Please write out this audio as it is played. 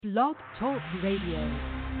Blog Talk Radio.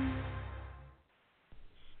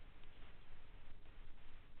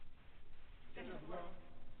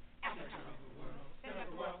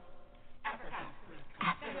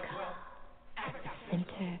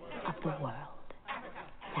 Center of the world.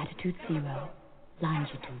 Latitude 0,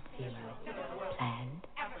 longitude 0. Planned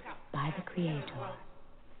by the Creator.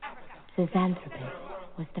 Cisanthropus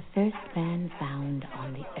was the first man found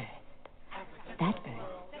on the earth. That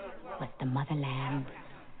earth was the motherland,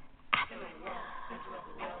 Africa.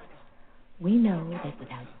 We know that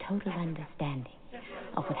without total understanding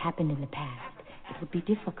of what happened in the past, it would be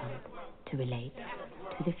difficult to relate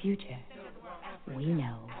to the future. We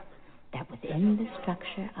know that within the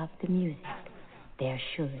structure of the music, there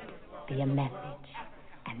should be a message,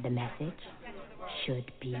 and the message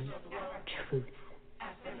should be truth.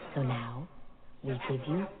 So now, we give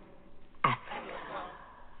you Africa,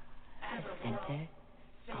 the center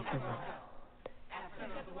of the world.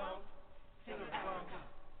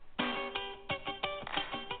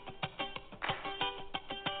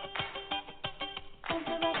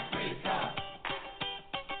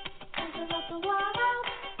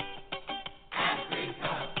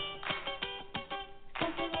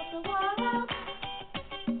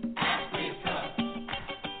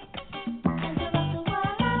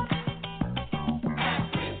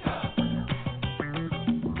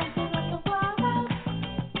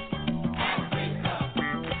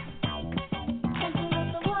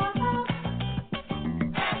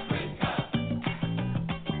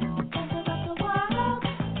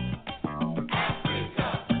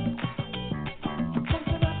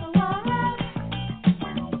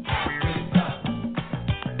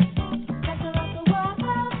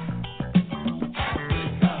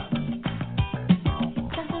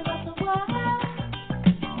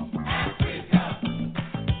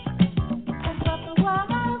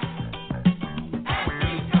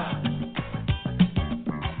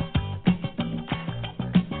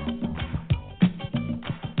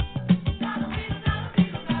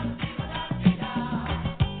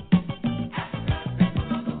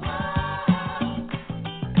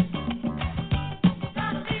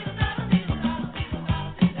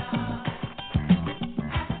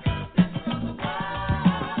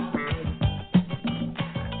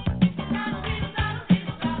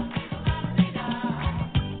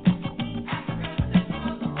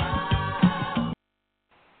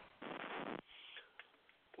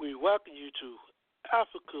 We welcome you to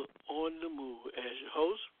Africa on the Move as your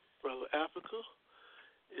host, Brother Africa.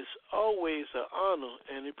 It's always an honor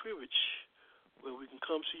and a privilege where we can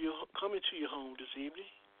come into your home this evening,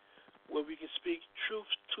 where we can speak truth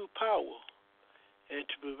to power and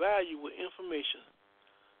to provide you with information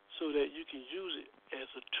so that you can use it as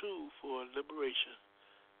a tool for liberation.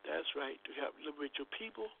 That's right, to help liberate your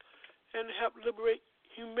people and to help liberate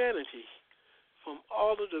humanity from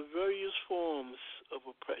all of the various forms of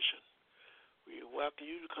oppression. We welcome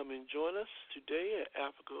you to come and join us today at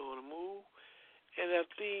Africa on the Move, and our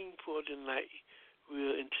theme for tonight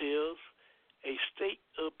will entails a state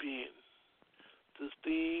of being. This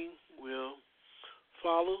theme will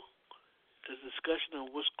follow the discussion of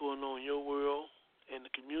what's going on in your world and the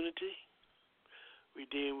community. We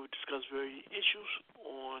then will discuss various issues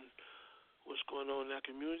on what's going on in our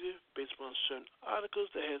community based upon certain articles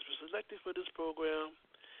that has been selected for this program.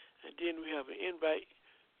 And then we have an invite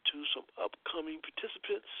to some upcoming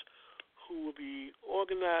participants who will be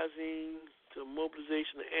organizing the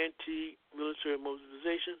mobilization, the anti-military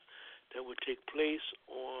mobilization that will take place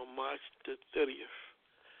on March the 30th.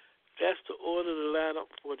 That's the order of the lineup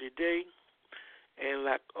for today. And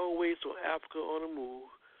like always on Africa on the Move,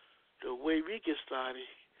 the way we get started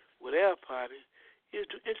with our party is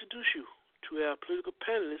to introduce you to our political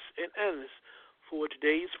panelists and analysts for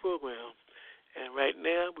today's program. And right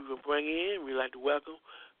now, we'd like to welcome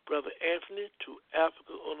Brother Anthony to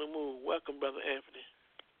Africa on the Move. Welcome, Brother Anthony.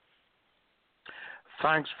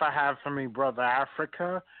 Thanks for having me, Brother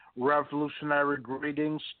Africa. Revolutionary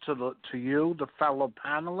greetings to you, the fellow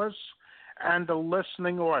panelists, and the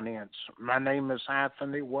listening audience. My name is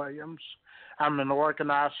Anthony Williams. I'm an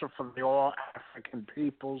organizer for the All African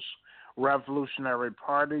People's Revolutionary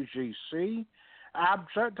Party, GC.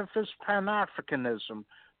 Objective is Pan-Africanism,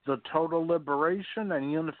 the total liberation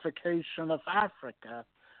and unification of Africa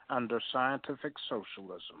under scientific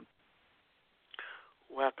socialism.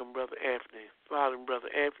 Welcome, Brother Anthony. Following Brother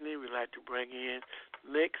Anthony, we'd like to bring in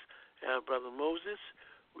next Brother Moses.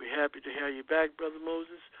 We're happy to have you back, Brother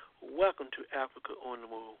Moses. Welcome to Africa on the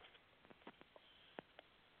Move.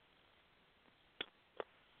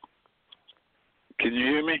 Can you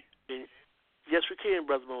hear me? Yes, we can,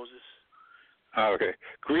 Brother Moses. Okay.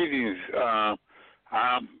 Greetings.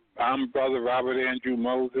 I'm Brother Robert Andrew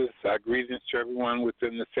Moses. Greetings to everyone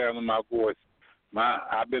within the sound of my voice.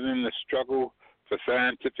 I've been in the struggle for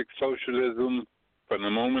scientific socialism from the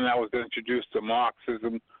moment I was introduced to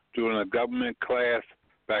Marxism during a government class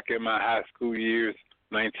back in my high school years,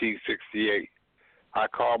 1968. I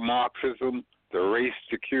call Marxism the race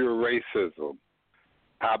to cure racism.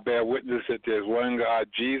 I bear witness that there's one God,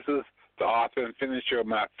 Jesus, the author and finisher of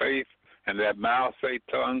my faith, and that Mao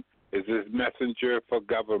Zedong is his messenger for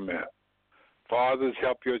government. Fathers,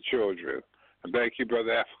 help your children. And thank you,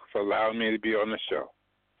 Brother Africa, for allowing me to be on the show.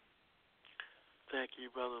 Thank you,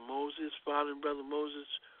 Brother Moses. Father and Brother Moses,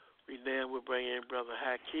 we now will bring in Brother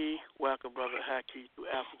Haki. Welcome, Brother Haki, to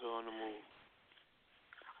Africa on the Move.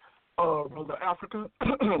 Brother Africa,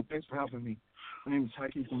 thanks for having me. My name is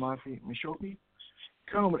Haki Kumafi Mishoki.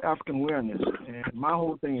 Come with African awareness, and my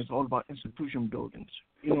whole thing is all about institution buildings.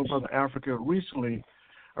 You know, Brother Africa, recently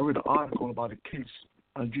I read an article about a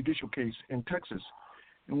judicial case in Texas,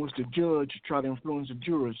 in which the judge tried to influence the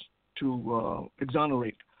jurors to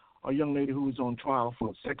exonerate a young lady who was on trial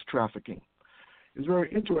for sex trafficking. It's very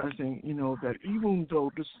interesting, you know, that even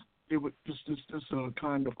though this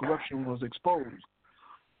kind of corruption was exposed,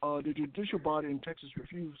 the judicial body in Texas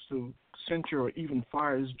refused to censure or even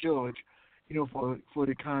fire his judge, you know, for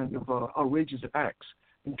the kind of outrageous acts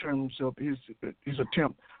in terms of his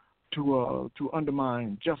attempt to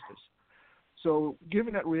undermine justice. So,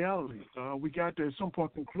 given that reality, we got to at some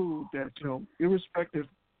point conclude that, you know, irrespective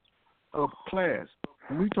of class,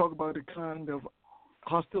 when we talk about the kind of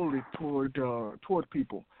hostility toward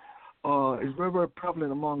people, is very, very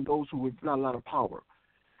prevalent among those who have got a lot of power.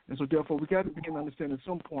 And so, therefore, we got to begin to understand at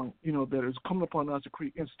some point, you know, that it's coming upon us to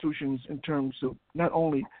create institutions in terms of not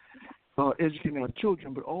only educating our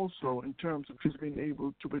children, but also in terms of just being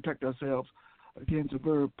able to protect ourselves against a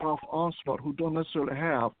very powerful onslaught who don't necessarily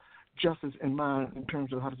have justice in mind in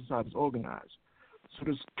terms of how the society is organized. So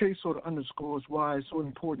this case sort of underscores why it's so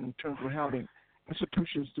important in terms of having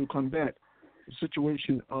institutions to combat the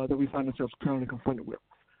situation that we find ourselves currently confronted with.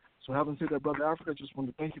 So having said that, Brother Africa, I just want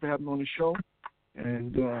to thank you for having me on the show,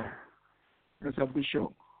 and let's have a good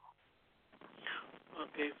show.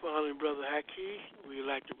 Okay, following Brother Haki, we'd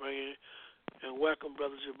like to bring in and welcome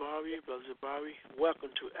Brother Jabari. Brother Jabari, welcome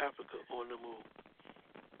to Africa on the Move.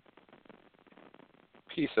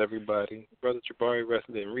 Peace, everybody. Brother Jabari,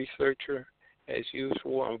 resident researcher. As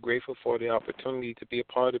usual, I'm grateful for the opportunity to be a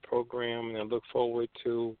part of the program, and I look forward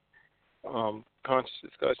to conscious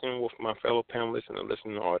discussion with my fellow panelists and the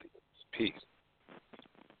listening audience. Peace.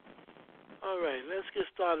 All right, let's get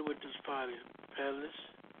started with this party, panelists.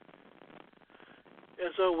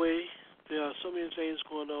 As always, there are so many things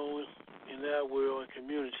going on in our world and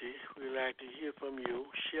community. We'd like to hear from you.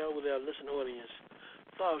 Share with our listening audience.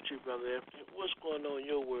 Start with you, Brother Anthony. What's going on in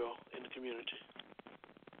your world in the community?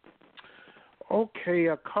 Okay,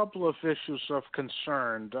 a couple of issues of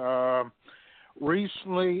concern.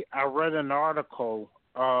 Recently, I read an article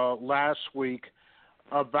last week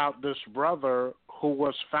about this brother who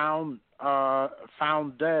was found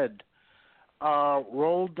dead,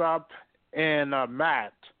 rolled up in a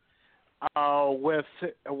mat with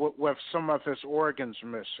some of his organs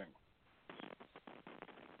missing.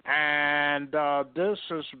 And this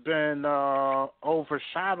has been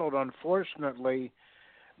overshadowed, unfortunately,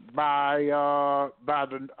 by the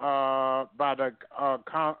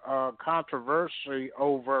controversy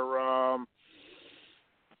over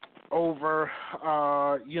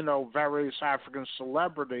various African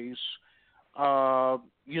celebrities, alleged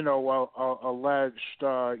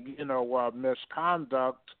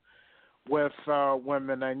misconduct with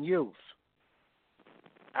women and youth,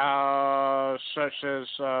 such as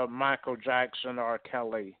Michael Jackson, R.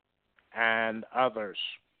 Kelly, and others.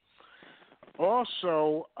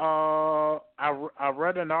 Also, I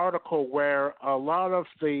read an article where a lot of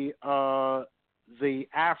the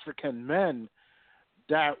African men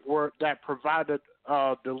that provided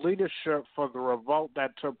the leadership for the revolt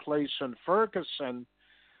that took place in Ferguson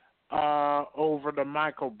over the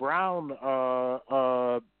Michael Brown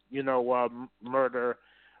murder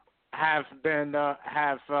have been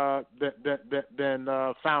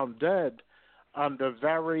found dead under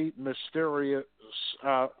very mysterious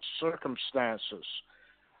circumstances,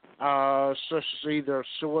 such as either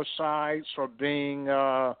suicides or being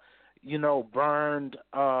burned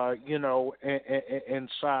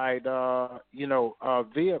inside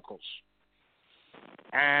vehicles.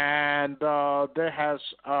 And there has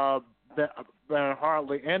been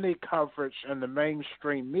hardly any coverage in the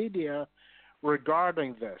mainstream media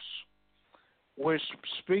regarding this, which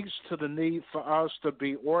speaks to the need for us to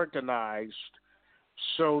be organized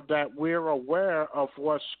so that we're aware of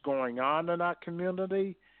what's going on in our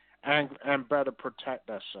community and better protect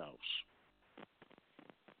ourselves.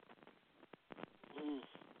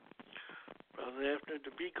 Brother Anthony,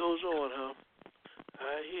 the beat goes on, huh?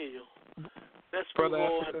 I hear you. Let's Brother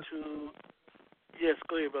move on Africa. to... Yes,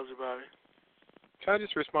 go ahead, Brother Bobby. Can I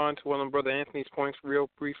just respond to one of Brother Anthony's points real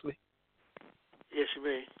briefly? Yes, you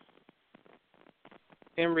may.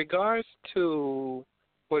 In regards to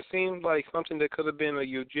what seemed like something that could have been a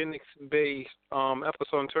eugenics-based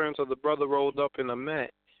episode in terms of the brother rolled up in a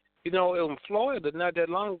mat, you know, in Florida, not that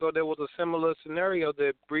long ago, there was a similar scenario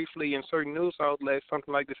that briefly in certain news outlets,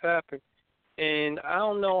 something like this happened. And I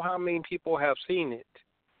don't know how many people have seen it,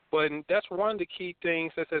 but that's one of the key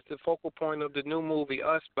things that's at the focal point of the new movie,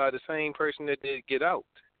 Us, by the same person that did Get Out.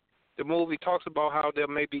 The movie talks about how there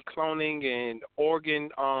may be cloning and organ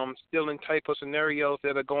stealing type of scenarios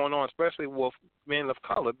that are going on, especially with men of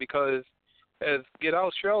color, because as Get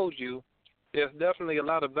Out shows you, there's definitely a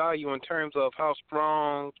lot of value in terms of how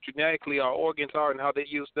strong genetically our organs are and how they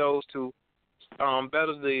use those to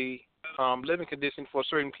better the living conditions for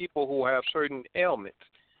certain people who have certain ailments.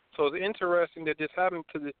 So it's interesting that this happened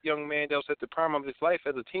to this young man that was at the prime of his life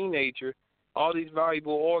as a teenager, all these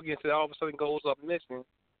valuable organs that all of a sudden goes up missing.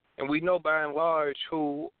 And we know by and large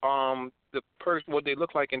who what they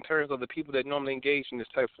look like in terms of the people that normally engage in this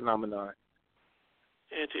type of phenomenon.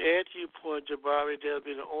 And to add to your point, Jabari, there's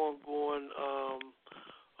been an ongoing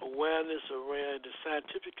awareness around the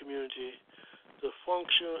scientific community, the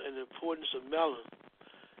function and the importance of melanin.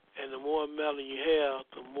 And the more melanin you have,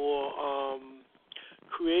 the more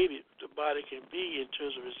creative the body can be in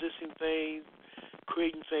terms of resisting things,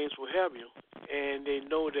 creating things, what have you. And they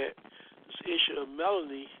know that this issue of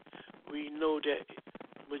melanin, we know that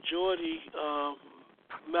majority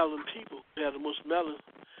melanin people that have the most melanin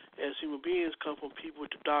as human beings come from people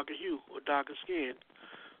with a darker hue or darker skin.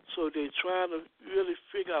 So they're trying to really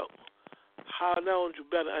figure out how not only to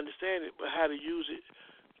better understand it, but how to use it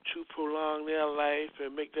to prolong their life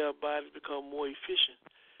and make their bodies become more efficient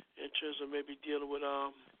in terms of maybe dealing with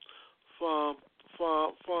farm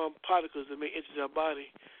particles that may enter their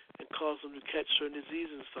body and cause them to catch certain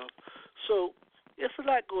diseases and stuff. So there's a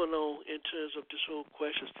lot going on in terms of this whole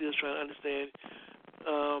question, still trying to understand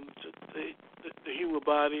the human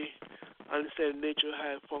body, understand the nature of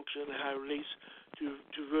how it functions and how it relates to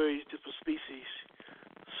various different species.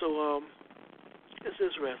 So it's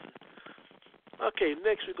interesting. Okay,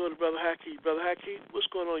 next we go to Brother Haki. Brother Haki, what's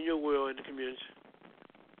going on in your world in the community?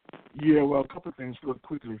 Yeah, well, a couple of things real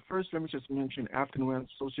quickly. First, let me just mention African American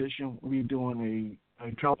Association. We're doing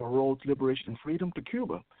a travel road to liberation and freedom to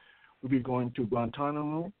Cuba. We'll be going to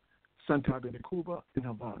Guantanamo, Santiago de Cuba, and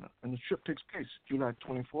Havana. And the trip takes place July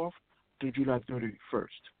 24th to July 31st.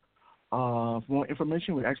 For more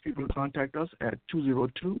information, we ask people to contact us at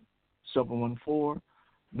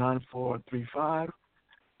 202-714-9435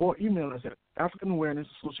 or email us at African Awareness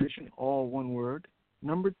Association, all one word,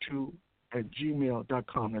 2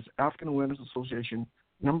 @gmail.com. That's African Awareness Association,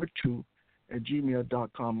 2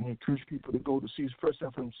 @gmail.com. We encourage people to go to see first for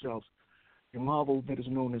themselves the marvel that is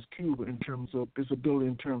known as Cuba in terms of its ability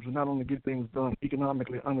in terms of not only get things done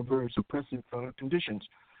economically under very suppressive conditions,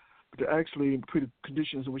 but to actually create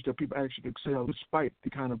conditions in which the people actually excel despite the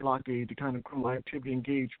kind of blockade, the kind of criminal activity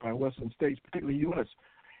engaged by Western states, particularly U.S.,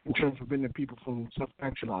 in terms of preventing people from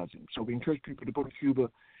self-actualizing. So we encourage people to go to Cuba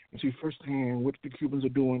and see firsthand what the Cubans are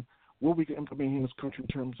doing, what we can implement in this country in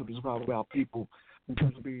terms of the survival of our people, in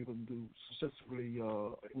terms of being able to successfully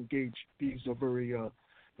engage these very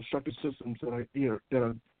destructive systems that are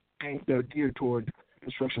geared toward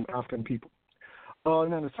destruction of African people. Now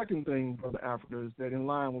the second thing, Brother Africa, is that in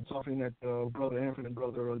line with something that Brother Anthony and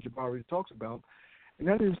Brother Jabari talks about, and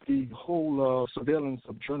that is the whole surveillance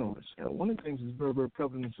of journalists. One of the things that's very, very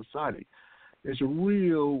prevalent in society is a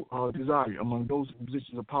real desire among those in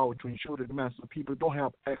positions of power to ensure that the masses of people don't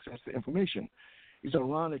have access to information. It's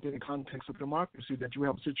ironic in the context of democracy that you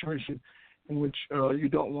have a situation in which you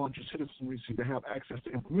don't want your citizenry to have access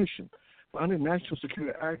to information. But under National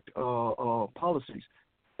Security Act policies,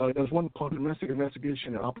 there's one called Domestic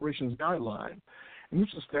Investigation and Operations Guideline, and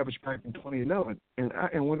this was established back in 2011.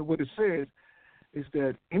 And what it says is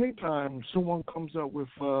that anytime someone comes up with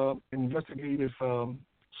investigative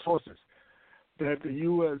sources that the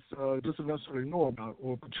U.S. doesn't necessarily know about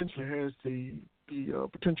or potentially has the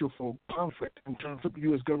potential for conflict in terms of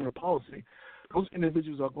U.S. government policy, those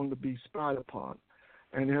individuals are going to be spied upon.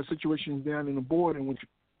 And there are situations down in the board in which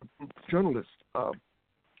journalists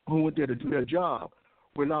who went there to do their job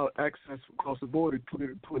were allowed access across the border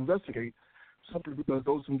to investigate simply because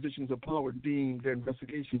those positions of power deemed their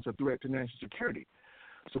investigations a threat to national security.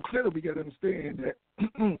 So clearly we got to understand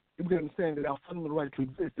that our fundamental right to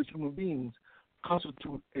exist as human beings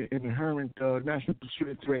constitute an inherent national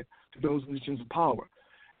security threat to those in positions of power.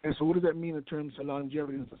 And so what does that mean in terms of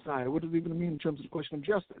longevity in society? What does it even mean in terms of the question of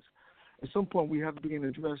justice? At some point we have to begin to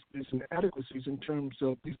address these inadequacies in terms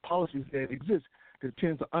of these policies that exist that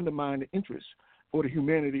tend to undermine the interests or the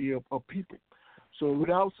humanity of people. So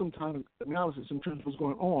without some kind of analysis in terms of what's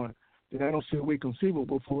going on, then I don't see a way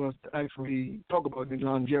conceivable for us to actually talk about the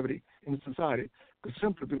longevity in society.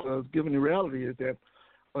 Simply because, given the reality is that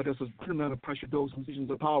there's a certain amount of pressure those in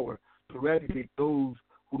positions of power to eradicate those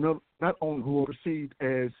who not only who are perceived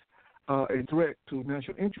as a threat to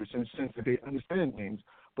national interest in the sense that they understand things,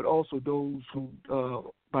 but also those who,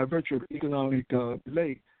 by virtue of economic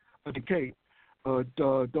decay,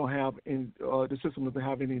 don't have the system doesn't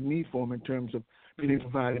have any need for them in terms of being able to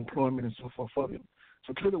provide employment and so forth for them.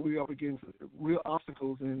 So clearly we are up against real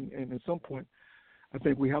obstacles, and at some point, I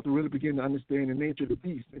think we have to really begin to understand the nature of the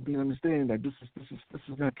beast and be understanding that this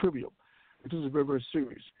is not trivial. This is very, very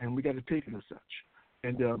serious, and we got to take it as such.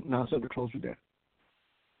 And now it's time to close with that.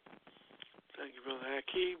 Thank you, Brother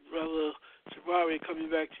Hakeem. Brother Jabari, coming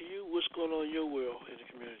back to you, what's going on in your world in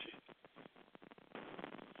the community?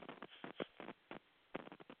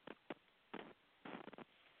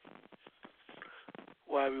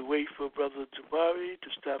 While we wait for Brother Jabari to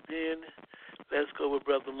stop in, let's go with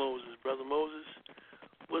Brother Moses. Brother Moses,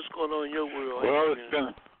 what's going on in your world? Well,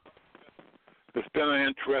 it's been an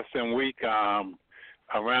interesting week.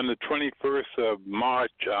 Around the 21st of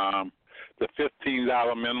March, the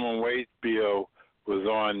 $15 minimum wage bill was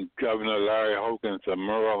on Governor Larry Hogan's of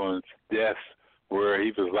Maryland's desk, where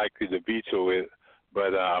he was likely to veto it.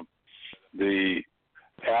 But the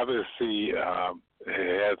advocacy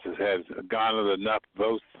has garnered enough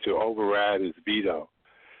votes to override his veto,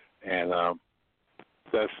 and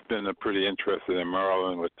that's been pretty interesting in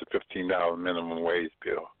Maryland with the $15 minimum wage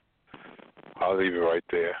bill. I'll leave it right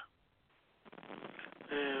there.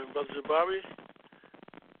 And Brother Jabari,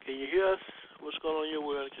 can you hear us? What's going on in your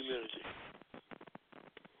world and community?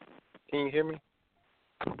 Can you hear me?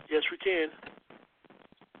 Yes, we can.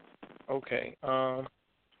 Okay.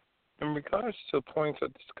 In regards to points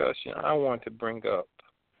of discussion, I want to bring up,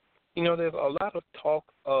 there's a lot of talk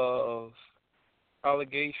of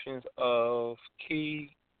allegations of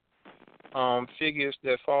key figures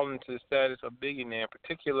that fall into the status of billionaire. In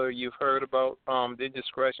particular, you've heard about the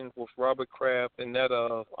discretions with Robert Kraft and that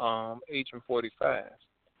of Agent 45.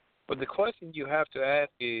 But the question you have to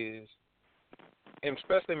ask is, and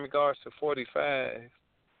especially in regards to 45,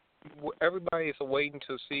 everybody is waiting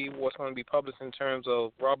to see what's going to be published in terms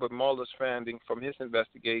of Robert Mueller's finding from his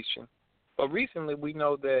investigation. But recently we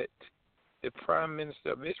know that the Prime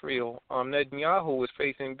Minister of Israel, Netanyahu, is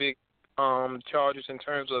facing big charges in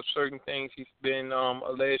terms of certain things he's been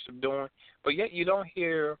alleged of doing. But yet you don't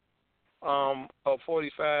hear of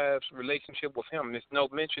 45's relationship with him. There's no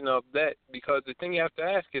mention of that, because the thing you have to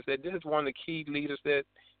ask is that this is one of the key leaders that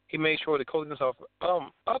he made sure to close himself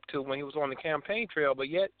up to when he was on the campaign trail. But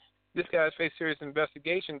yet this guy has faced serious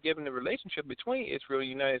investigation given the relationship between Israel and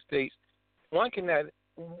the United States. One cannot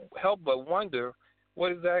help but wonder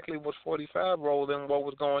what exactly was 45 role in what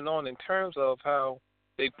was going on in terms of how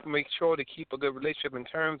they make sure to keep a good relationship in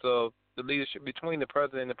terms of the leadership between the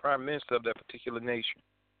president and the prime minister of that particular nation.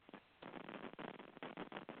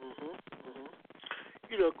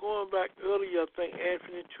 Going back earlier, I think,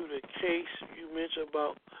 Anthony, to the case you mentioned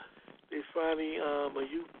about they finding a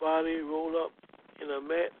youth body rolled up in a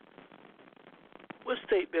mat. What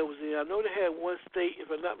state that was in? I know they had one state, if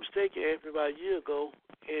I'm not mistaken, Anthony, about a year ago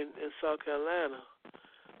in South Carolina,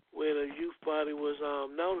 where the youth body was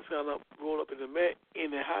not only found out rolled up in a mat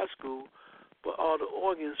in a high school, but all the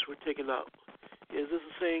organs were taken out. Is this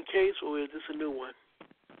the same case, or is this a new one?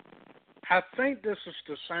 I think this is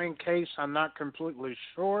the same case. I'm not completely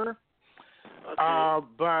sure. Okay.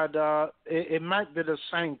 But it might be the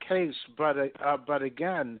same case. But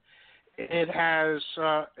again, it has,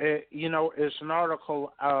 it's an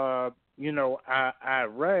article, I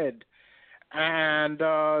read, and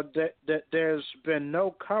there's been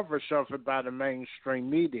no coverage of it by the mainstream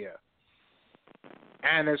media.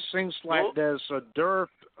 And it seems like there's a dearth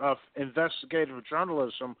of investigative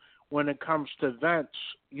journalism when it comes to events,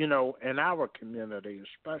 in our community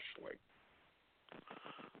especially.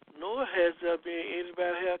 Nor has there been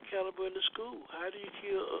anybody held accountable in the school. How do you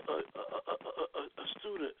kill a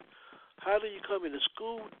student? How do you come into a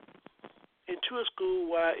school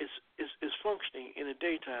while it's functioning in the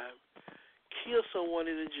daytime, kill someone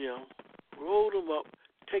in the gym, roll them up,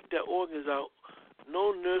 take their organs out,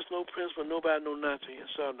 no nurse, no principal, nobody know nothing, and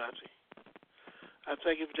saw nothing? I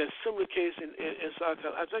think if that similar case in South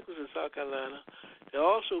Carolina, I think it was in South Carolina, there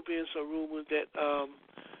also been some rumors that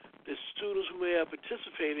the students who may have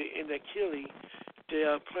participated in that killing,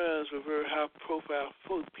 their plans were very high-profile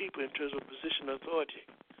people in terms of position of authority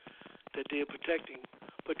that they're protecting.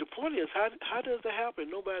 But the point is, how does that happen?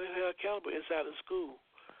 Nobody is held accountable inside the school,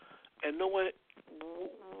 and no one.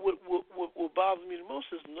 What bothers me the most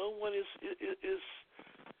is no one is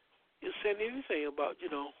saying anything about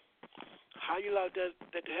how you allow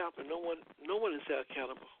that to happen. No one is held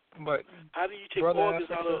accountable. But how do you take organs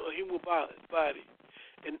out of a human body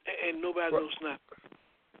and nobody knows nothing?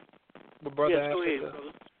 But brother, yes, go ahead,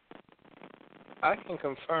 brother. I can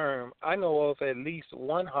confirm. I know of at least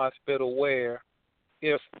one hospital where,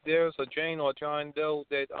 if there's a Jane or John Doe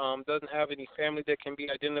that doesn't have any family that can be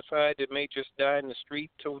identified, that may just die in the street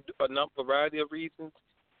to a variety of reasons,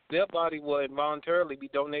 their body will involuntarily be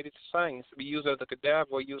donated to science, to be used as a cadaver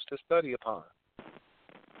or used to study upon.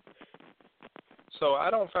 So I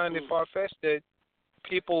don't find it far-fetched that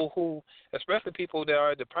people who, especially people that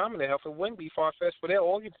are at the prominent health, it wouldn't be far-fetched for their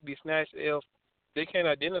organs to be snatched if they can't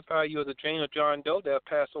identify you as a Jane or John Doe that have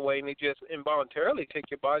passed away and they just involuntarily take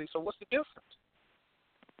your body. So what's the difference?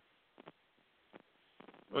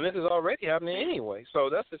 And this is already happening anyway. So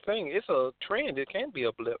that's the thing. It's a trend. It can be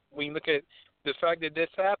a blip. When you look at the fact that this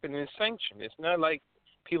happened in sanction, it's not like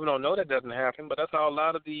people don't know that doesn't happen, but that's how a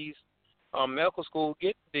lot of these medical schools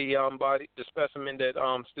get the body, the specimen that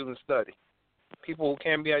students study. People who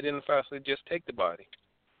can't be identified, so they just take the body.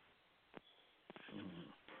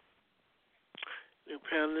 The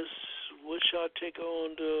panelists, what's your take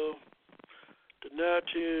on the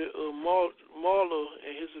narrative of Mueller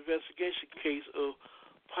and his investigation case of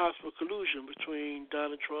possible collusion between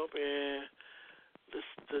Donald Trump and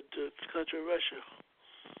the country of Russia?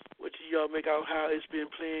 What do y'all make out how it is being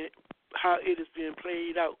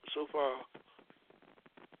played out so far?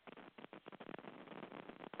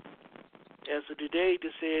 As of today,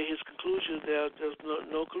 they say his conclusion there's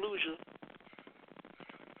no collusion.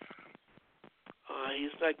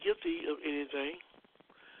 He's not guilty of anything,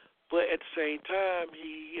 but at the same time,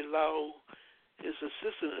 he allowed his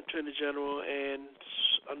assistant attorney general and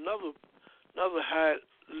another high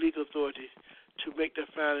legal authority to make that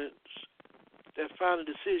final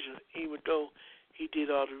decision, even though he did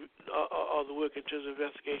all the work in terms of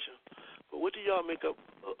investigation. But what do y'all make of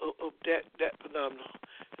that phenomenon?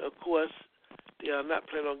 Of course, they are not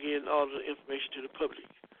planning on getting all the information to the public.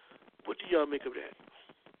 What do y'all make of that?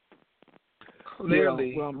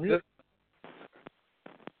 Clearly, go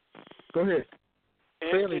ahead.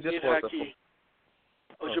 Clearly, this was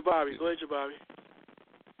Jabari. Go ahead, Jabari.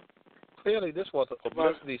 Clearly, this was a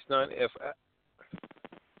publicity stunt.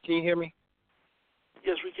 Can you hear me?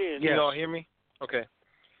 Yes, we can. Can you all hear me? Okay.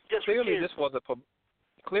 Yes, clearly, we can.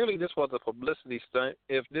 Clearly, this was a publicity stunt.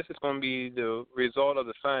 If this is going to be the result of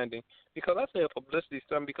the finding, because I say a publicity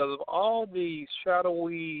stunt because of all the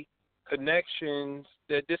shadowy connections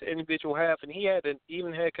that this individual have, and he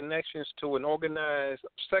even had connections to an organized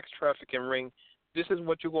sex trafficking ring. This is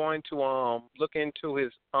what you're going to look into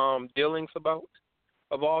his dealings about.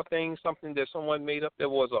 Of all things, something that someone made up that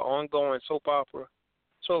was an ongoing soap opera.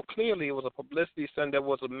 So clearly, it was a publicity stunt that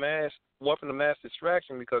was a weapon of mass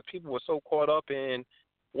distraction because people were so caught up in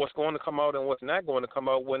what's going to come out and what's not going to come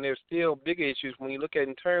out when there's still big issues when you look at it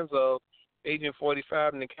in terms of Agent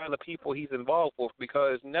 45 and the kind of people he's involved with,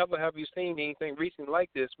 because never have you seen anything recent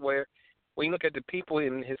like this where when you look at the people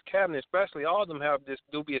in his cabinet, especially, all of them have this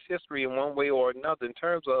dubious history in one way or another in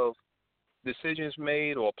terms of decisions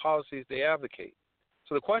made or policies they advocate.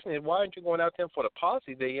 So the question is, why aren't you going out there for the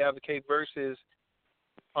policy they advocate versus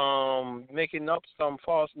making up some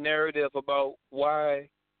false narrative about why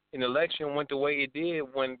an election went the way it did,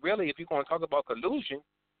 when really, if you're going to talk about collusion,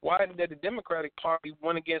 why did the Democratic Party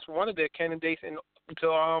went against one of their candidates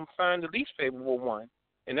to find the least favorable one?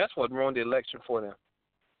 And that's what ruined the election for them.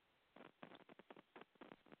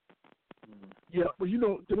 Yeah,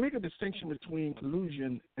 well, to make a distinction between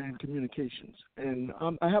collusion and communications, and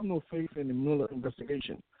I have no faith in the Mueller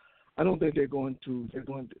investigation. I don't think they're going to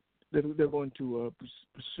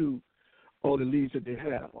pursue all the leads that they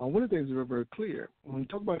have. One of the things that are very clear when we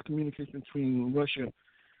talk about communication between Russia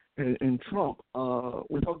and Trump,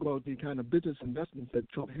 we talk about the kind of business investments that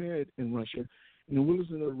Trump had in Russia and the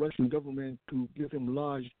willingness of the Russian government to give him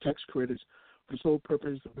large tax credits for the sole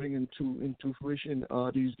purpose of bringing into fruition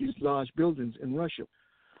these large buildings in Russia.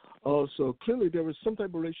 So clearly there was some type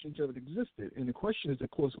of relationship that existed, and the question is,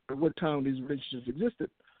 of course, at what time these relationships existed.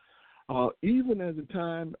 Even at the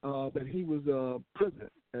time that he was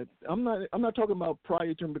president, I'm not talking about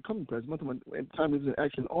prior to him becoming president. I'm talking about at the time he was in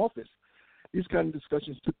actual office. These kind of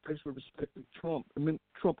discussions took place with respect to Trump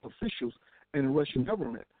officials and the Russian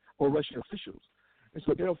government or Russian officials. And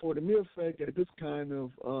so, therefore, the mere fact that this kind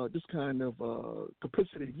of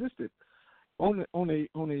complicity existed on a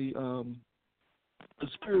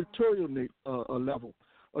conspiratorial level,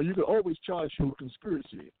 you could always charge him with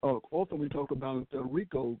conspiracy. Often we talk about the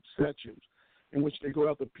RICO statutes, in which they go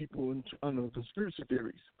after people under conspiracy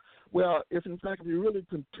theories. Well, if in fact you're really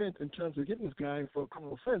content in terms of getting this guy for a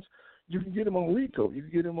criminal offense, you can get him on RICO. You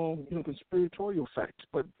can get him on conspiratorial facts.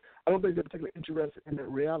 But I don't think they're particularly interested in that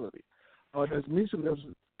reality. As recently as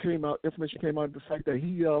information came out of the fact that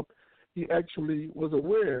he actually was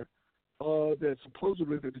aware that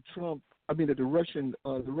supposedly that the Russian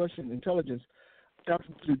intelligence tapped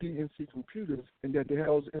into the DNC computers and that they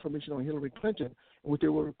held information on Hillary Clinton, what they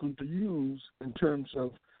were going to use in terms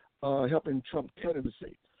of helping Trump's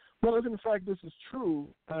candidacy. Well, if in fact this is true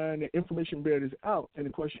and the information bear is out, and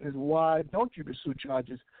the question is why don't you pursue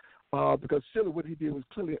charges? Because still what he did was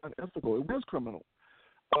clearly unethical. It was criminal.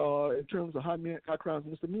 In terms of high crimes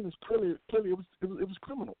and misdemeanors, clearly it was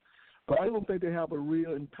criminal. But I don't think they have a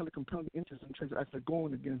real compelling interest in terms of actually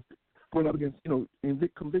going up against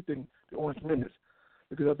convicting the Orange Menace.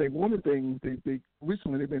 Because I think one of the things they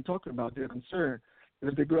recently they've been talking about, their concern, is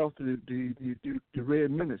if they go after the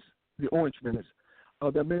Red Menace, the Orange Menace,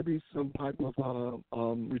 there may be some type of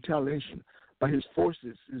retaliation by his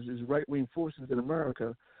forces, his right-wing forces in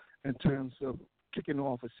America, in terms of kicking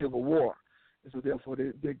off a civil war. And so therefore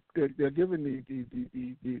they're giving the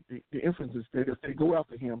inferences that if they go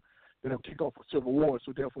after him, then they'll kick off a civil war.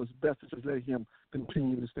 So therefore it's best to just let him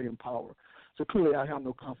continue to stay in power. So clearly I have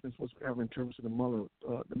no confidence whatsoever in terms of the Mueller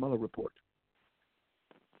report.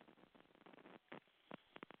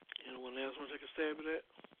 Anyone else want to take a stab at that?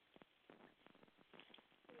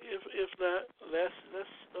 If not, let's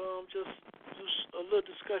just do a little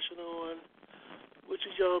discussion on what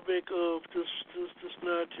did y'all make of this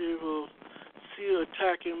narrative of Sia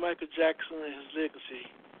attacking Michael Jackson and his legacy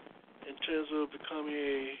in terms of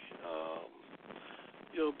becoming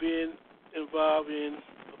being involved in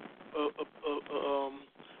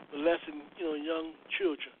molesting young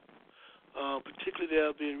children. Particularly, there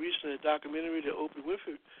have been recently a documentary that Oprah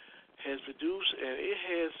Winfrey has produced, and it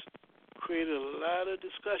has created a lot of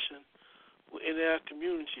discussion in our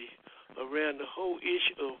community around the whole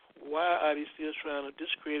issue of why are they still trying to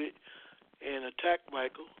discredit and attack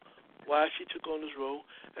Michael, why she took on this role,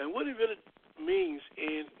 and what it really means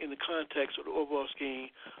in the context of the overall scheme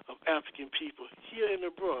of African people here and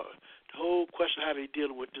abroad. The whole question of how they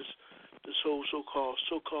deal with this whole so-called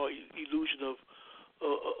illusion of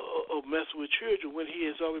messing with children when he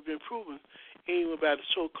has already been proven, even by the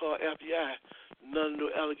so-called FBI, none of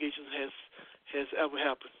the allegations has ever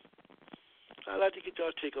happened. I'd like to get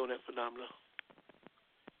your take on that phenomenon.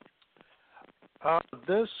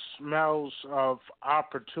 This smells of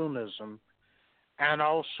opportunism, and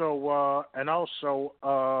also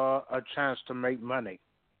a chance to make money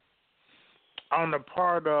on the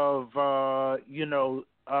part of the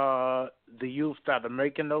youth that are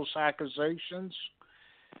making those accusations,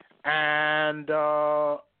 and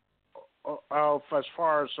as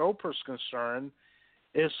far as Oprah's concerned,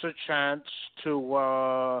 it's a chance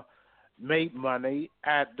to make money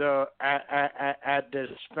at the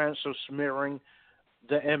expense of smearing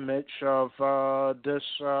the image of this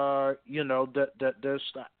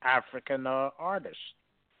African artist.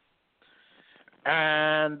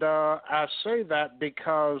 And I say that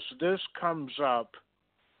because this comes up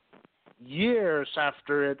years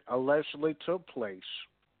after it allegedly took place,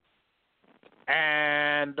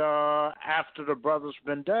 and after the brother's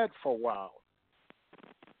been dead for a while.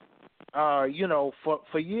 For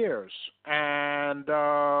years, and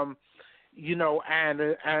and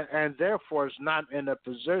therefore is not in a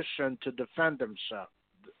position to defend himself,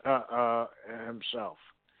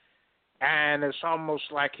 and it's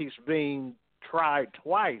almost like he's being tried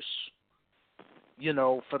twice,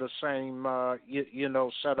 for the same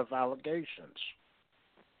set of allegations.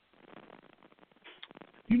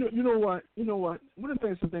 You know what? One of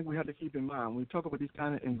the things we have to keep in mind when we talk about these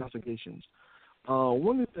kind of investigations.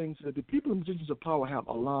 One of the things that the people in positions of power have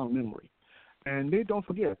a long memory, and they don't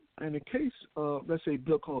forget. In the case of, let's say,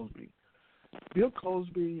 Bill Cosby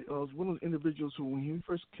was one of those individuals who, when he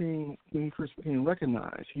first became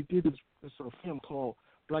recognized, he did this film called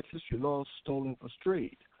Black History: Lost, Stolen, or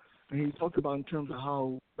Strayed, and he talked about in terms of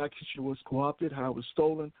how Black history was co-opted, how it was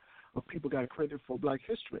stolen, people got credit for Black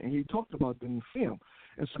history, and he talked about it in the film,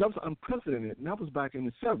 and so that was unprecedented, and that was back in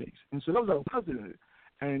the 70s, and so that was unprecedented.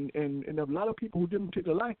 And there were a lot of people who didn't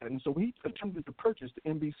particularly like that. And so when he attempted to purchase the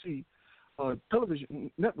NBC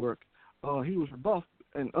television network, he was rebuffed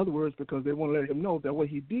In other words, because they want to let him know that what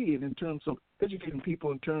he did in terms of educating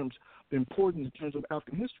people in terms of the importance in terms of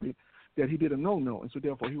African history, that he did a no-no, and so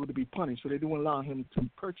therefore he would be punished. So they didn't allow him to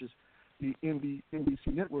purchase the NBC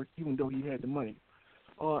network, even though he had the money.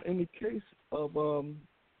 In the case of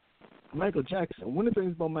Michael Jackson, one of the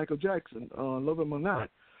things about Michael Jackson, love him or not,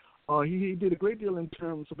 he did a great deal in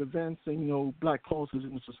terms of advancing, black causes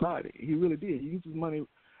in the society. He really did. He used his money,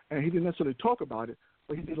 and he didn't necessarily talk about it,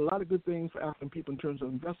 but he did a lot of good things for African people in terms of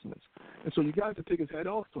investments. And so you got to take his head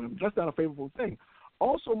off to him. That's not a favorable thing.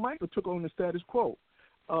 Also, Michael took on the status quo,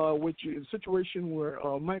 which is a situation where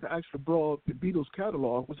Michael actually brought the Beatles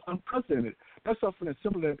catalog, was unprecedented. That's something that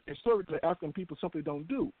simply, historically, African people simply don't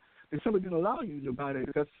do. They simply didn't allow you to buy that.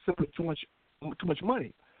 That's simply too much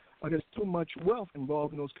money. There's too much wealth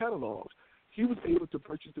involved in those catalogs. He was able to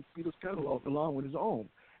purchase the Beatles catalog along with his own.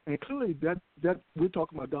 And clearly that we're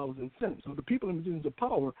talking about dollars and cents. So the people in positions of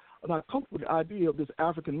power are not comfortable with the idea of this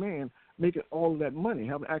African man making all of that money,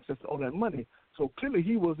 having access to all that money. So clearly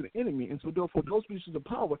he was an enemy. And so therefore those positions of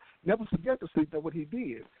power never forget to say that what he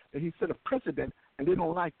did, that he set a precedent, and they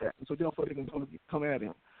don't like that. And so therefore they can come at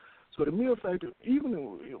him. So the mere fact that even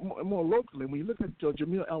more locally, when you look at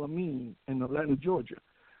Jamil Al-Amin in Atlanta, Georgia,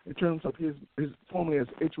 in terms of his formerly as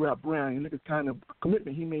H. Rap Brown, you look at the kind of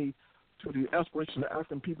commitment he made to the aspirations of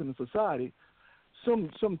African people in society.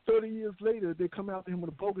 Some 30 years later, they come after him with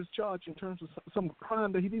a bogus charge in terms of some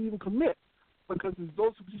crime that he didn't even commit, because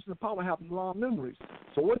those positions of power have long memories.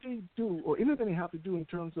 So what they do, or anything they have to do in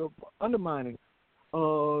terms of undermining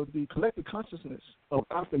the collective consciousness of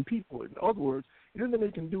African people, in other words, anything they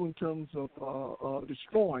can do in terms of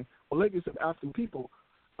destroying the legacy of African people,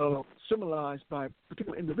 symbolized by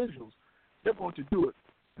particular individuals, they're going to do it.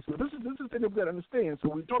 So this is the thing that we've got to understand. So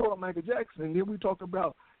we talk about Michael Jackson, and then we talk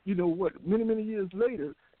about, many years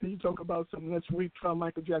later, then you talk about something, let's retry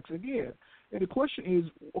Michael Jackson again. And the question is,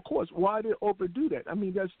 of course, why did Oprah do that? I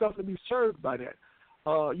mean, there's stuff to be served by that.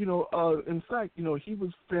 In fact, he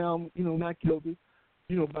was found, not guilty,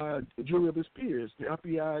 by a jury of his peers. The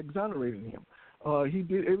FBI exonerated him. He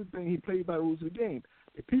did everything. He played by the rules of the game.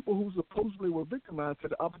 The people who supposedly were victimized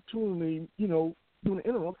had the opportunity, during the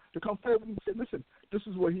interim, to come forward and say, listen, this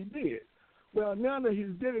is what he did. Well, now that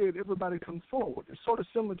he's dead, everybody comes forward. It's sort of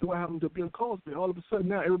similar to what happened to Bill Cosby. All of a sudden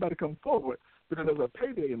now everybody comes forward because there's a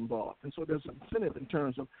payday involved. And so there's an incentive in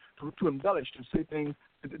terms of to embellish, to say things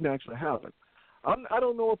that didn't actually happen. I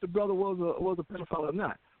don't know if the brother was a pedophile or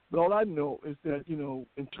not. But all I know is that,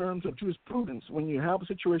 in terms of jurisprudence, when you have a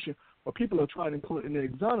situation where people are trying to include and they're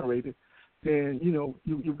exonerated, then,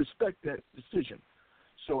 you respect that decision.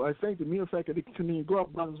 So I think the mere fact that they continue to grow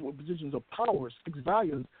up brothers with positions of power speaks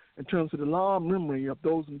volumes in terms of the long memory of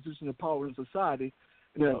those in positions of power in society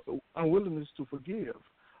and their unwillingness to forgive.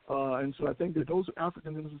 And so I think that those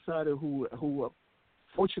Africans in society who are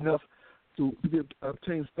fortunate enough to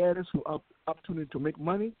obtain status, who have opportunity to make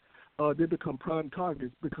money, they become prime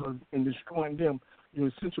targets, because in destroying them, you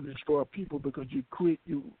essentially destroy people, because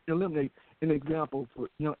you eliminate an example for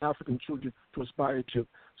young African children to aspire to.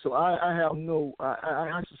 So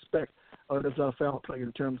I suspect there's a foul play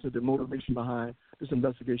in terms of the motivation behind this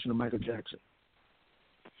investigation of Michael Jackson.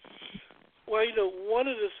 Well, one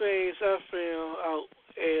of the things I found out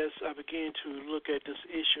as I began to look at this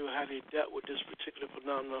issue, how they dealt with this particular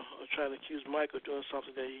phenomenon of trying to accuse Michael of doing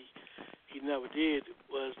something that he never did,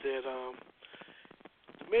 was that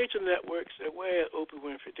the major networks that were at Oprah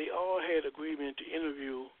Winfrey, they all had agreement to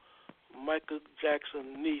interview Michael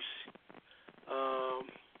Jackson's niece,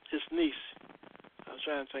 his niece. I was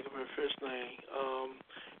trying to think of her first name.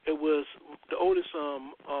 It was the oldest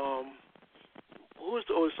son. Who was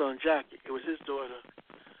the oldest son? Jackie. It was his daughter.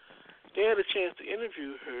 They had a chance to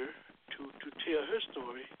interview her to tell her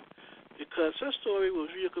story, because her story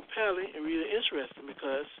was real compelling and really interesting,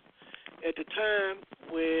 because at the time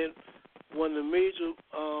when one of the major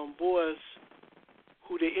boys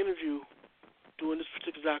who they interviewed during this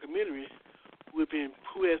particular documentary, who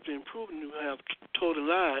has been proven to have told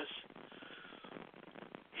lies,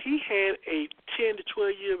 he had a 10 to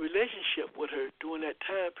 12 year relationship with her during that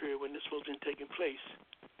time period when this was taking place.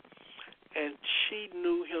 And she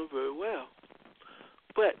knew him very well.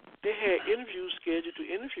 But they had interviews scheduled to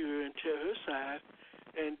interview her and tell her side.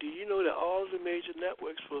 And do you know that all of the major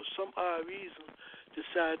networks, for some odd reason,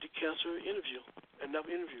 decided to cancel her interview and never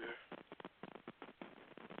interview her?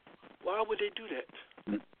 Why would they do that?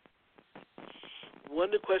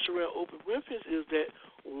 One of the questions around Oprah Winfrey is that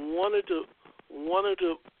one of the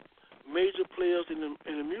major players in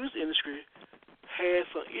the music industry had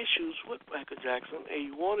some issues with Michael Jackson, and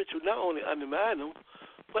he wanted to not only undermine him,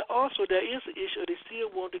 but also there is an issue they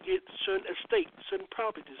still want to get certain estates, certain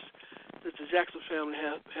properties that the Jackson family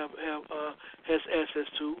has access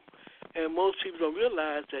to, and most people don't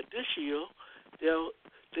realize that this year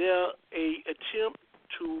there a attempt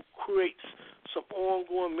to create some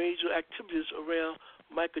ongoing major activities around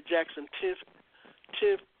Michael Jackson's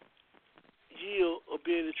 10th year of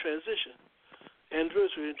being in transition,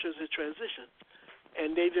 anniversary in terms of transition,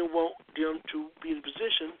 and they didn't want them to be in a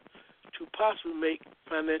position to possibly make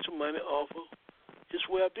financial money off of his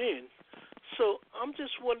well-being. So I'm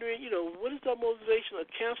just wondering, what is the motivation of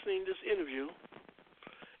canceling this interview?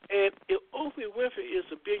 And if Oprah Winfrey is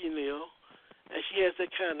a billionaire and she has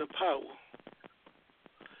that kind of power,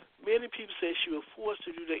 many people say she was forced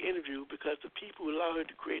to do that interview because the people who allow her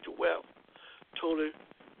to create the wealth told her,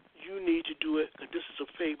 you need to do it because this is a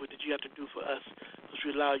favor that you have to do for us because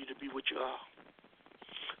we allow you to be what you are.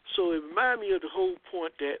 So it reminds me of the whole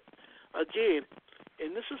point that, again,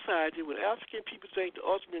 in this society, when African people think the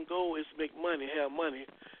ultimate goal is to make money, have money,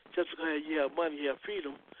 just because you have money, you have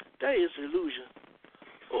freedom, that is an illusion.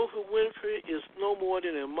 Oprah Winfrey is no more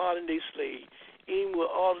than a modern-day slave, even with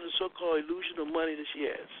all of the so-called illusion of money that she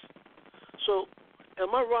has. So,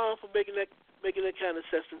 am I wrong for making that kind of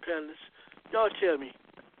assessment, panelists? Y'all tell me.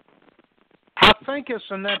 I think it's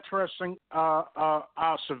an interesting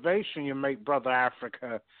observation you make, Brother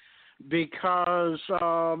Africa, because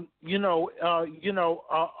often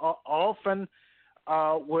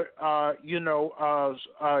Africans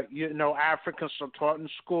are taught in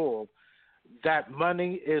school that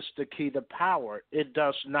money is the key to power. It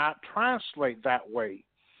does not translate that way,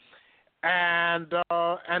 and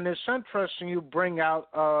it's interesting you bring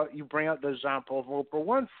out the example of Oprah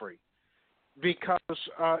Winfrey. Because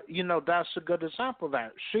that's a good example of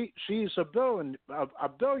that. She's a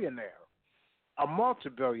billionaire, a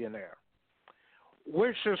multi-billionaire,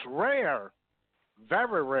 which is rare,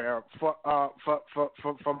 very rare for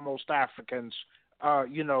most Africans,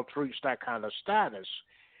 to reach that kind of status.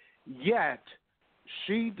 Yet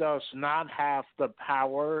she does not have the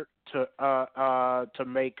power to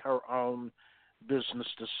make her own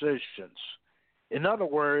business decisions. In other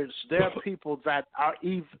words, there are people that have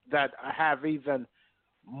even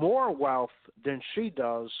more wealth than she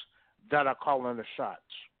does that are calling the shots.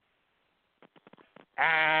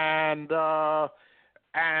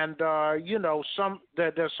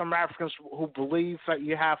 There's some Africans who believe that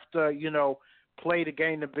you have to play the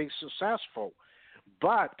game to be successful,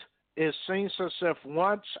 but it seems as if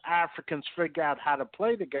once Africans figure out how to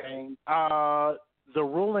play the game, the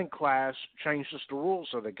ruling class changes the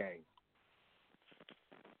rules of the game.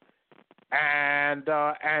 And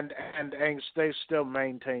they still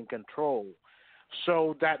maintain control.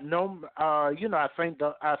 So that I think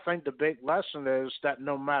the big lesson is that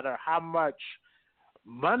no matter how much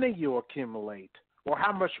money you accumulate or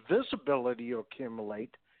how much visibility you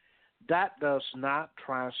accumulate, that does not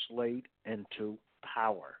translate into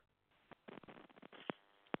power.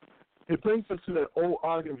 It brings us to that old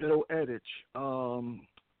argument, that old adage,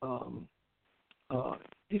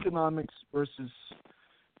 economics versus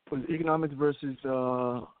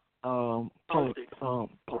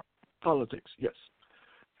politics, yes.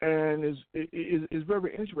 And is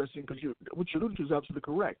very interesting because what you alluded to is absolutely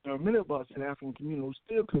correct. There are many of us in the African community who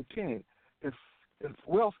still contend if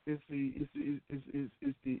wealth is the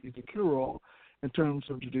cure-all in terms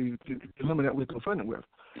of the dilemma that we're confronted with.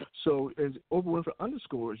 So as Oprah Winfrey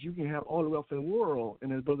underscores, you can have all the wealth in the world,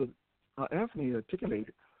 and as Brother Anthony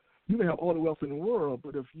articulated, you can have all the wealth in the world,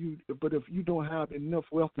 but if you don't have enough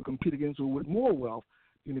wealth to compete against or with more wealth,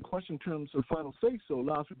 then the question in terms of final say-so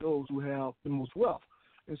lies with those who have the most wealth.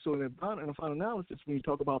 And so in the final analysis, when you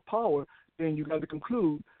talk about power, then you got to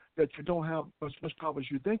conclude that you don't have as much power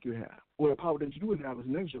as you think you have, or the power that you do have is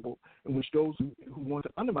negligible, in which those who want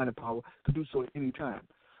to undermine the power could do so at any time.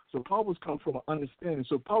 So powers come from an understanding.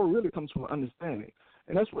 So power really comes from an understanding.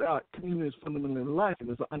 And that's what our community is fundamentally lacking,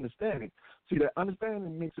 is an understanding. See, that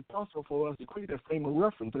understanding makes it possible for us to create that frame of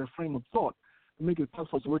reference, that frame of thought, and make it possible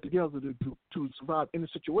for us to work together to survive any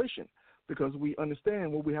situation, because we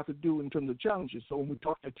understand what we have to do in terms of challenges. So when we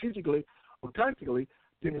talk strategically or tactically,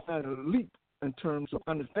 then it's not a leap in terms of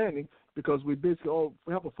understanding, because we basically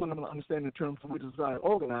we have a fundamental understanding in terms of which society is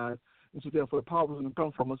organized, and so therefore the power is going to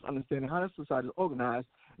come from us understanding how that society is organized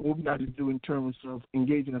and what we got to do in terms of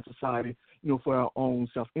engaging in society, for our own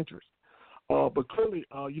self-interest. But clearly,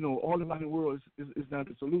 all the money in the world is not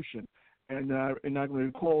the solution. And I can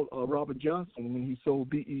recall Robert Johnson when he sold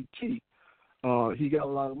BET. He got a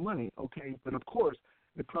lot of money, okay? But of course,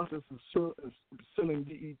 in the process of selling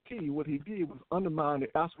BET, what he did was undermine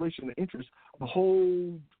the aspiration and interest of a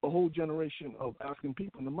whole generation of African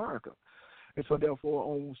people in America. And so therefore,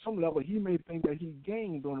 on some level, he may think that he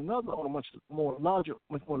gained on another, on a much more larger,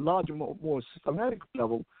 more systematic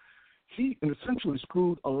level. He essentially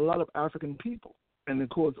screwed a lot of African people. And of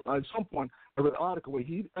course, at some point, I read an article where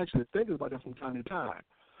he actually thinks about that from time to time.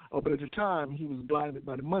 But at the time, he was blinded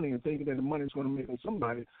by the money and thinking that the money was going to make him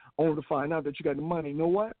somebody, only to find out that you got the money. You know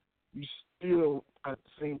what? You still got the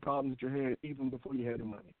same problems that you had even before you had the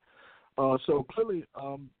money. So clearly,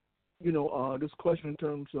 this question in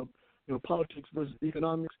terms of politics versus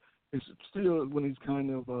economics is still one of these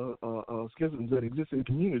kind of schisms that exist in the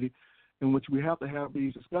community, in which we have to have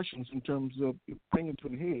these discussions in terms of bringing to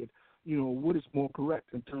the head, what is more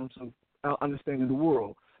correct in terms of our understanding of the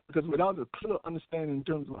world. Because without a clear understanding in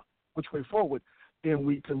terms of which way forward, then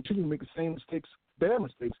we continue to make the same mistakes, bad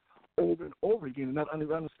mistakes, over and over again, and not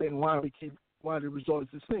understand why the result is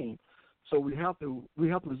the same. So we have to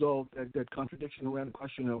resolve that contradiction around the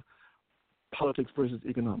question of politics versus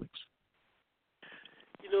economics.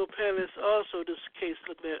 Panelists, also this case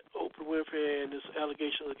looking at Oprah Winfrey and this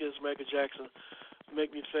allegation against Michael Jackson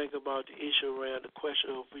make me think about the issue around the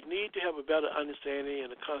question of we need to have a better understanding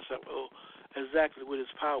and the concept of exactly what is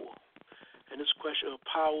power. And this question of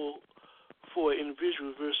power for an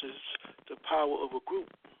individual versus the power of a group.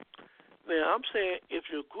 Now, I'm saying if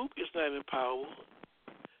your group is not in power,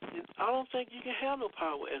 then I don't think you can have no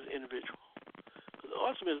power as an individual. Because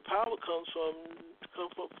ultimately, power comes from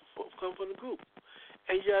the group.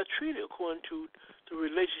 And you are treated according to the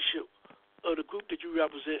relationship of the group that you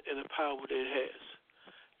represent and the power that it has.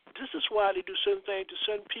 This is why they do certain things to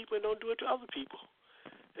certain people and don't do it to other people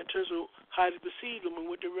in terms of how they perceive them and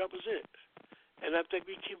what they represent. And I think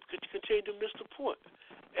we continue to miss the point.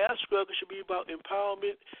 Our struggle should be about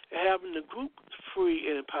empowerment and having the group free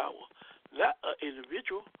and in power, not an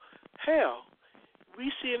individual. Hell, we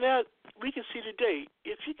can see today,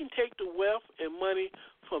 if you can take the wealth and money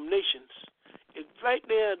from nations, if right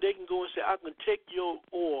now they can go and say, I'm going to take your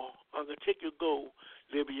oil, I'm going to take your gold,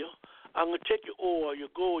 Libya, I'm going to take your oil, your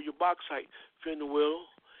gold, your bauxite, Venezuela.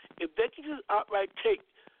 If they can just outright take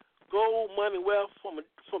gold, money, wealth from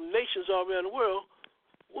nations all around the world,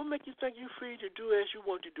 what make you think you're free to do as you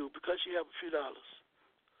want to do because you have a few dollars?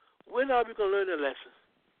 When are we going to learn a lesson?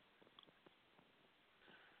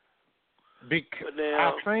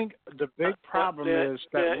 I think the big problem is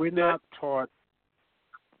that we're not taught.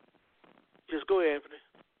 Just go ahead, Anthony.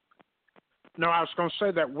 No, I was going to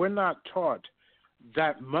say that we're not taught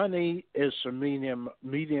that money is a medium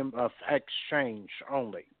of exchange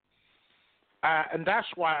only. And that's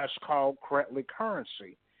why it's called correctly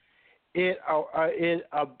currency. The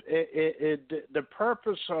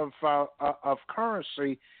purpose of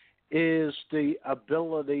currency is the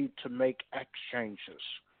ability to make exchanges.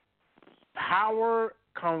 Power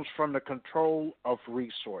comes from the control of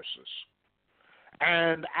resources.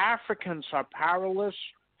 And Africans are powerless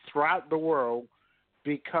throughout the world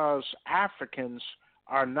because Africans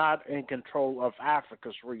are not in control of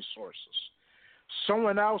Africa's resources.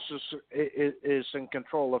 Someone else is in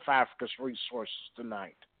control of Africa's resources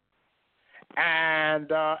tonight.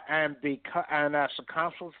 And as a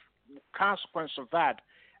consequence of that,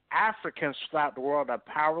 Africans throughout the world are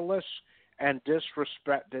powerless and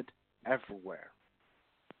disrespected everywhere.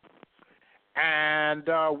 And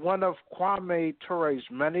one of Kwame Ture's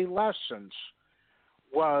many lessons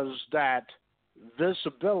was that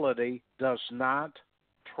visibility does not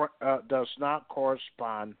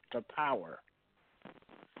correspond to power.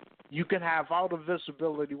 You can have all the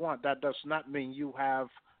visibility you want. That does not mean you have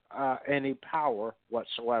any power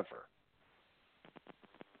whatsoever.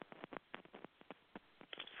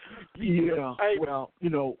 Yeah, well,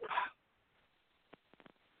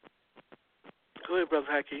 Go ahead, Brother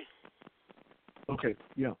Haki. Okay,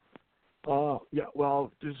 yeah. Well,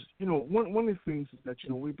 there's, one of the things is that,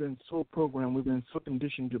 we've been so programmed, we've been so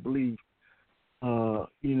conditioned to believe,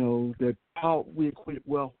 that how we equate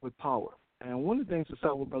wealth with power. And one of the things to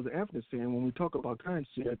start with Brother Anthony is saying, when we talk about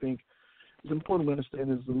currency, I think it's important to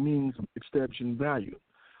understand is the means of establishing value.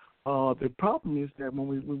 The problem is that when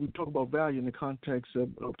we talk about value in the context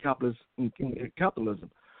of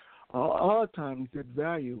capitalism, a lot of times that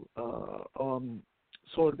value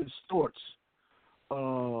sort of distorts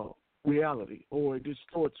reality, or it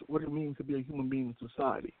distorts what it means to be a human being in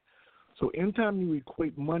society. So anytime you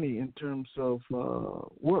equate money in terms of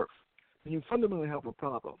worth, then you fundamentally have a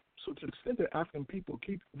problem. So to the extent that African people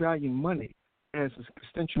keep valuing money as an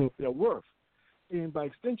extension of their worth, and by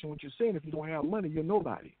extension, what you're saying, if you don't have money, you're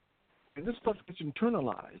nobody. And this stuff gets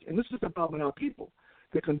internalized. And this is the problem in our people.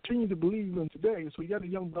 They continue to believe in today. So you got a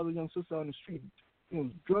young brother, young sister on the street,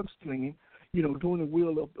 drug slinging, doing the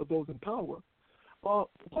will of those in power.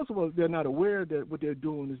 Well, first of all, they're not aware that what they're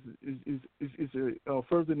doing is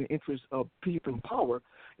furthering the interests of people in power.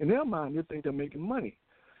 In their mind, they think they're making money.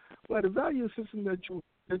 But the value system that you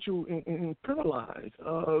internalize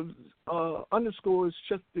underscores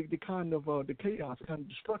just the kind of the chaos, the kind of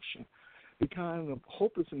destruction, the kind of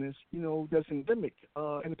hopelessness, that's endemic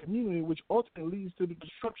in the community, which ultimately leads to the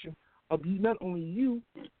destruction of not only you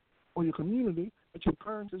or your community, but your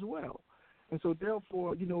parents as well. And so,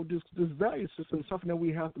 therefore, this value system is something that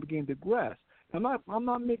we have to begin to grasp. I'm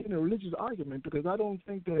not making a religious argument because I don't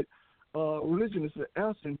think that religion is the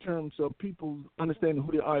answer in terms of people understanding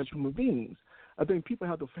who they are as human beings. I think people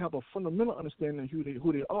have to have a fundamental understanding of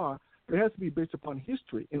who they are. It has to be based upon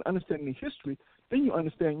history. And understanding the history, then you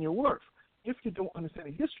understand your worth. If you don't understand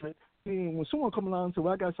the history, then when someone comes along and says,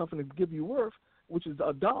 well, I got something to give you worth, which is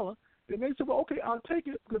 $1, then they say, well, okay, I'll take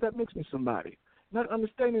it because that makes me somebody. Not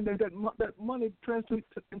understanding that money translates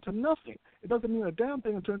into nothing. It doesn't mean a damn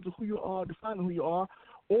thing in terms of who you are, defining who you are,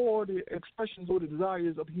 or the expressions or the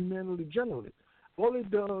desires of humanity generally. All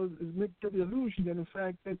it does is give the illusion that, in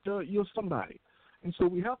fact, that you're somebody. And so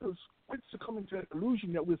we have to quit succumbing to that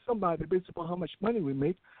illusion that we're somebody based upon how much money we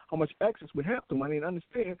make, how much access we have to money, and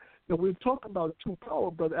understand that we're talking about true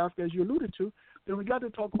power, Brother Africa, as you alluded to, then we got to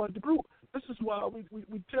talk about the group. This is why we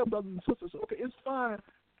tell brothers and sisters, okay, it's fine.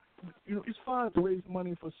 It's fine to raise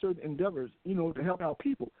money for certain endeavors, to help out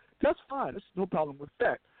people. That's fine. There's no problem with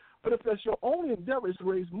that. But if that's your only endeavor is to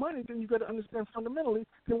raise money, then you got to understand fundamentally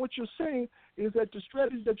that what you're saying is that the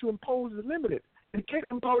strategy that you impose is limited. You can't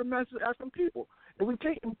empower the masses of African people. If we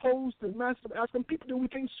can't impose the masses of African people, then we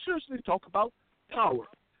can't seriously talk about power.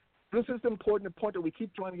 This is the important point that we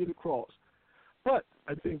keep trying to get across. But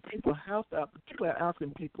I think people have to, particularly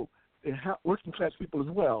African people, they have working class people as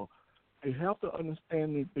well, they have to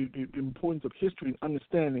understand the importance of history and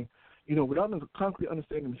understanding. Without a concrete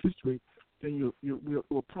understanding of history, then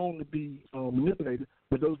you're prone to be manipulated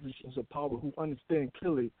by those positions of power who understand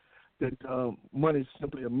clearly that money is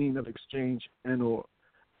simply a mean of exchange or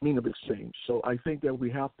mean of exchange. So I think that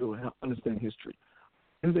we have to understand history.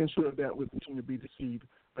 Anything short of that will continue to be deceived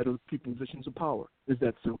by those people in positions of power. It's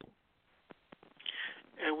that simple.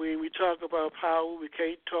 And when we talk about power, we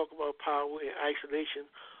can't talk about power in isolation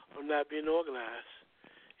of not being organized.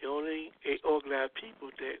 Only organized people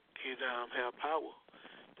that can have power.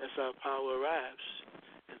 That's how power arrives.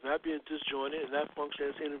 It's not being disjointed and not functioning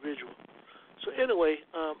as an individual. So anyway,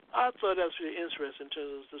 I thought that was really interesting in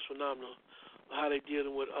terms of this phenomenon, how they're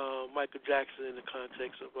dealing with Michael Jackson in the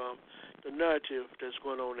context of the narrative that's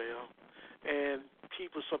going on now. And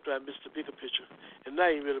people sometimes miss the bigger picture. And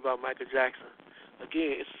not even really about Michael Jackson.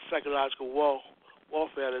 Again, it's a psychological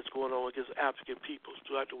warfare that's going on against African peoples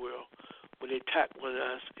throughout the world when they attack one of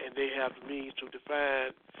us and they have the means to define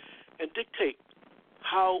and dictate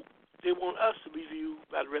how they want us to be viewed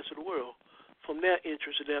by the rest of the world from their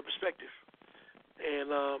interest and their perspective.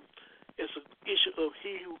 And it's an issue of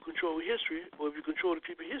he who controls history, or if you control the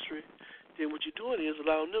people history, then what you're doing is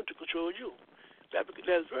allowing them to control you. That's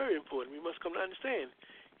very important. We must come to understand.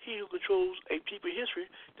 He who controls a people history,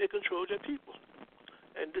 they control their people.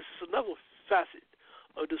 And this is another facet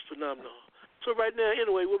of this phenomenon. So right now,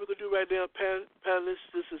 anyway, what we're going to do right now,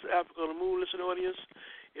 panelists, this is Africa on the Move listening audience.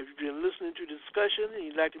 If you've been listening to the discussion and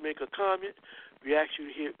you'd like to make a comment, we ask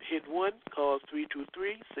you to hit 1, call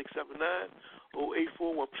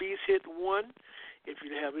 323-679-0841. Please hit 1 if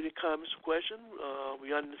you have any comments or questions.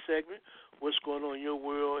 We're on the segment, what's going on in your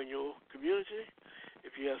world and your community.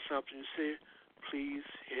 If you have something to say, please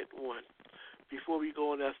hit 1. Before we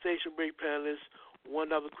go on our station break, panelists,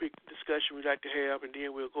 one other quick discussion we'd like to have, and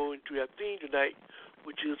then we'll go into our theme tonight,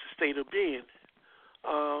 which is the state of being.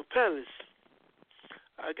 Panelists,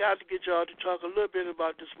 I got to get y'all to talk a little bit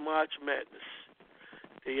about this March Madness.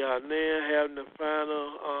 They are now having the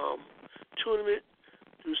final tournament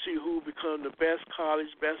to see who will become the best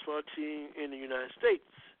college basketball team in the United States.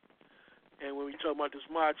 And when we talk about this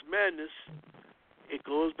March Madness, it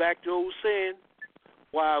goes back to the old saying,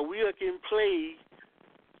 while we are getting played,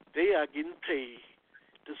 they are getting paid.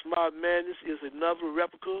 This March Madness is another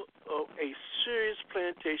replica of a serious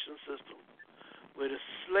plantation system where the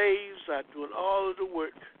slaves are doing all of the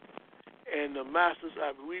work and the masters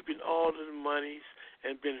are reaping all of the monies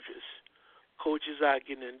and benefits. Coaches are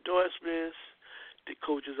getting endorsements. The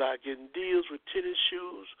coaches are getting deals with tennis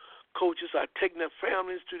shoes. Coaches are taking their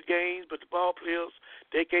families to the games, but the ball players,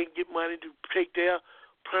 they can't get money to take their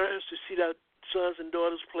parents to see their sons and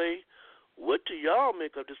daughters play. What do y'all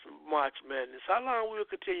make of this March Madness? How long will we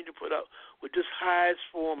continue to put up with this highest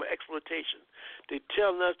form of exploitation? They're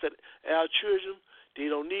telling us that our children, they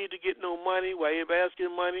don't need to get no money while everybody else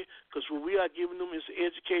getting money, because what we are giving them is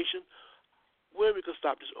education where we can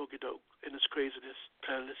stop this okey doke and this craziness,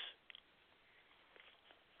 panelists.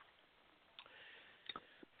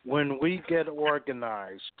 When we get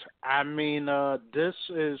organized, I mean, this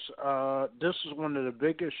is one of the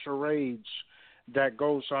biggest charades that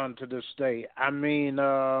goes on to this day. I mean,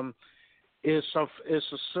 it's a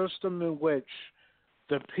system in which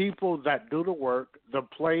the people that do the work, the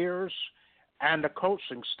players and the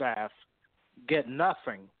coaching staff, get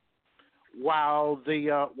nothing, while the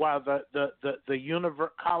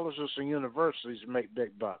colleges and universities make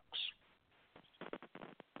big bucks.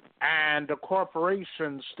 And the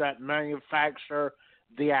corporations that manufacture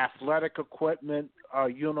the athletic equipment,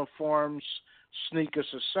 uniforms, sneakers,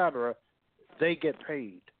 etc., they get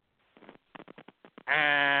paid.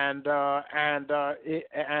 And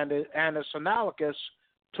it's analogous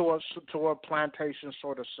to a plantation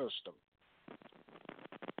sort of system.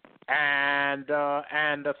 And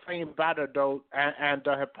the thing about it, though, and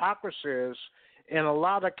the hypocrisy is, in a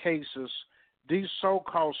lot of cases, these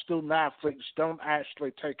so-called student athletes don't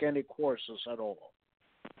actually take any courses at all,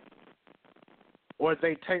 or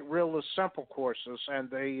they take really simple courses, and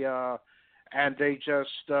they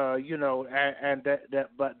just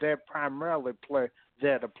but they're primarily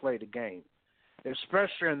there to play the game,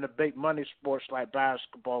 especially in the big money sports like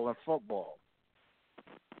basketball and football.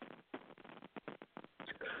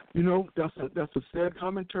 You know, that's a sad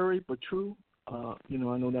commentary, but true. I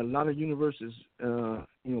know that a lot of universities,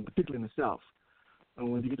 particularly in the South,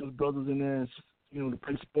 when you get those brothers in there, to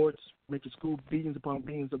play sports, make the school billions upon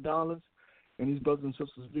billions of dollars, and these brothers and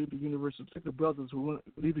sisters leave the university, particularly brothers who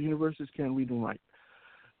leave the universities can't read and write.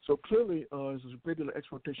 So clearly, there's a great deal of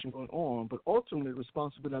exploitation going on, but ultimately the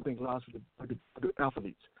responsibility, I think, lies with the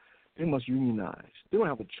athletes. They must unionize. They don't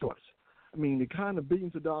have a choice. I mean, the kind of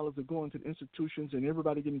billions of dollars are going to the institutions and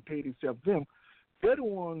everybody getting paid except them, they're the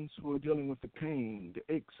ones who are dealing with the pain, the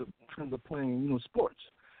aches of terms of playing, sports.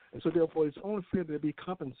 And so, therefore, it's only fair that they be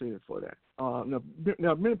compensated for that. Now,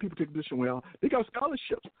 many people take the position, well, they got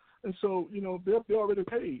scholarships, and so, they're already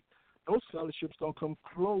paid. Those scholarships don't come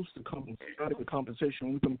close to adequate compensation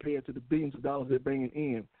when we compare it to the billions of dollars they're bringing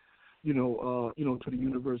in, to the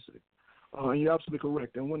university. And you're absolutely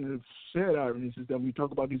correct. And one of the sad ironies is that when we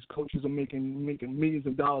talk about these coaches are making millions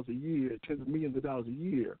of dollars a year, tens of millions of dollars a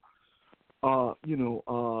year, living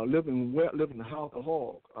the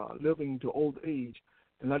alcohol, living to old age.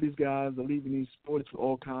 And a lot of these guys are leaving these sports with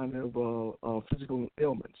all kinds of physical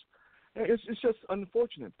ailments. And it's just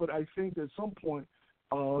unfortunate. But I think at some point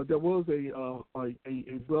there was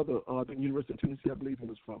a brother at the University of Tennessee, I believe he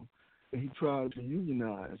was from, and he tried to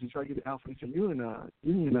unionize. He tried to get the athletes to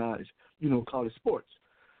unionize, college sports.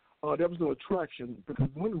 There was no attraction, because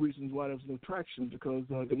one of the reasons why there was no attraction is because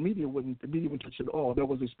the media wouldn't touch it at all. There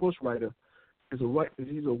was a sports writer. He's a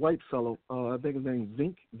white fellow. I think his name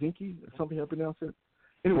is Zinke, something I pronounce it.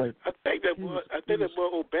 Anyway, I think that boy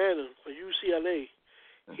O'Bannon from UCLA,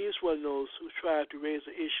 he's one of those who tried to raise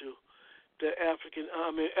the issue that athletes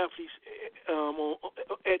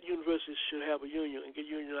at universities should have a union and get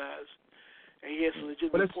unionized. And he has some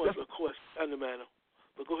legitimate points, of course, undermine him.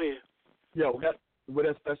 But go ahead. Yeah,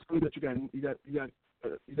 that's good that you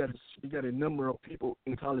got a number of people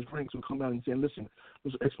in college ranks who come out and say, listen,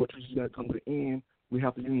 those exploitations got to come to the end. We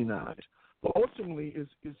have to unionize. But ultimately,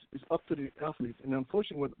 it's up to the athletes. And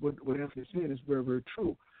unfortunately, what Anthony's saying is very, very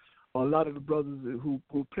true. A lot of the brothers who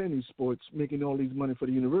play in these sports, making all these money for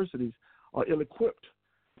the universities, are ill-equipped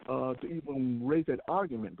to even raise that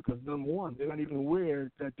argument, because, number one, they're not even aware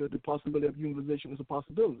that the possibility of unionization is a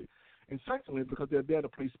possibility. And secondly, because they're there to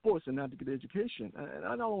play sports and not to get education. And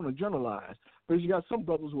I don't want to generalize, but you got some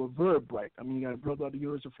brothers who are very bright. I mean, you got a brother at the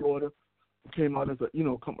University of Florida who came out as a,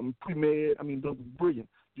 pre-med. I mean, brothers brilliant.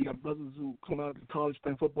 You got brothers who come out of college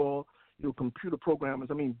playing football, computer programmers.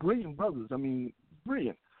 I mean, brilliant brothers. I mean,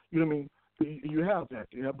 brilliant. You know what I mean? You have that.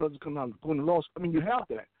 You have brothers coming out going to law school. I mean, you have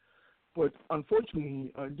that. But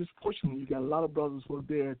unfortunately, disproportionately, you got a lot of brothers who are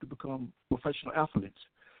there to become professional athletes.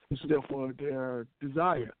 And so therefore, their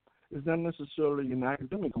desire is not necessarily an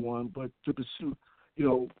academic one, but to pursue,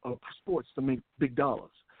 sports to make big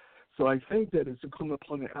dollars. So I think that it's incumbent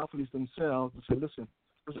upon the athletes themselves to say, listen,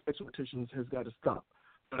 this exploitation has got to stop.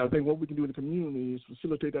 But I think what we can do in the community is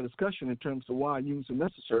facilitate that discussion in terms of why unions are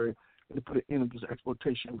necessary and to put an end to this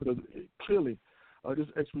exploitation, because clearly this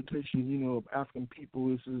exploitation, of African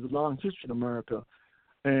people is a long history in America,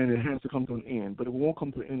 and it has to come to an end. But it won't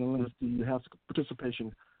come to an end unless you have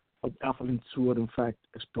participation of athletes who are, in fact,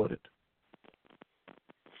 exploited.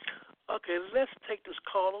 Okay, let's take this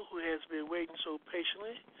caller who has been waiting so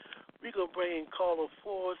patiently. We're going to bring in caller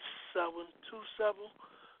 4727.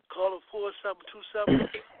 Caller 4727.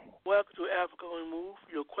 Welcome to Africa on the Move.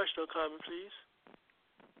 Your question or comment, please.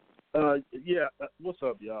 What's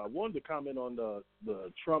up, y'all? I wanted to comment on the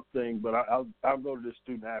Trump thing, but I'll go to this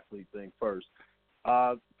student athlete thing first.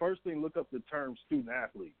 First thing, look up the term student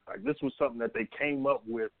athlete. Like, this was something that they came up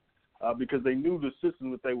with because they knew the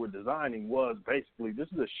system that they were designing was basically, this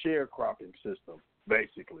is a sharecropping system.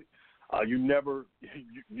 Basically,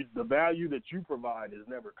 the value that you provide is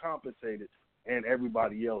never compensated, and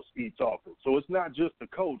everybody else eats off it. So it's not just the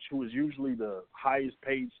coach, who is usually the highest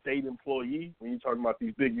paid state employee when you're talking about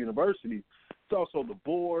these big universities. It's also the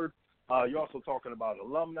board. You're also talking about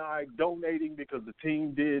alumni donating because the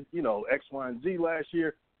team did, X, Y, and Z last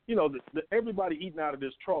year. Everybody eating out of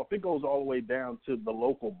this trough, it goes all the way down to the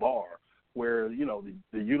local bar where, the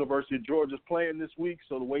University of Georgia is playing this week,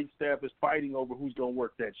 so the wait staff is fighting over who's going to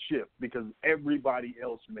work that shift because everybody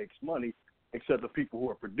else makes money except the people who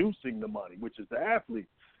are producing the money, which is the athletes.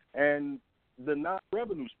 And the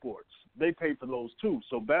non-revenue sports, they pay for those too.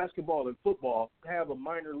 So basketball and football have a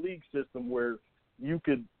minor league system where you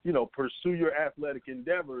could, pursue your athletic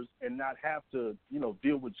endeavors and not have to,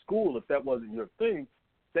 deal with school if that wasn't your thing.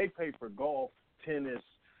 They pay for golf, tennis,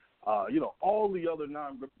 all the other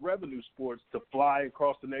non-revenue sports to fly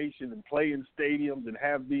across the nation and play in stadiums and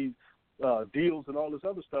have these deals and all this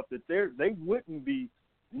other stuff that they wouldn't be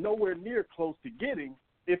nowhere near close to getting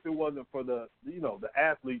if it wasn't for the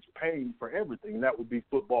athletes paying for everything. And that would be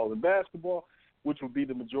football and basketball, which would be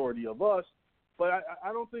the majority of us. But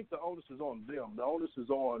I don't think the onus is on them. The onus is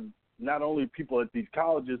on not only people at these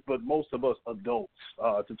colleges, but most of us adults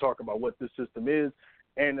to talk about what this system is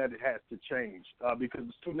and that it has to change because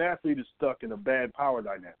the student athlete is stuck in a bad power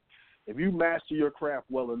dynamic. If you master your craft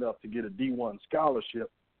well enough to get a D1 scholarship,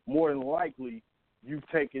 more than likely you've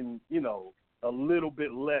taken, a little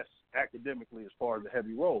bit less academically as far as a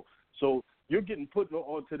heavy role. So you're getting put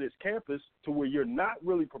onto this campus to where you're not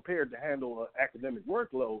really prepared to handle an academic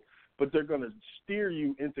workload, but they're going to steer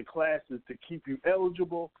you into classes to keep you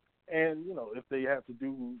eligible. And, if they have to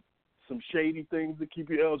do some shady things to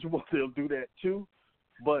keep you eligible, they'll do that too.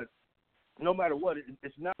 But no matter what,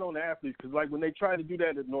 it's not on the athletes because, like, when they tried to do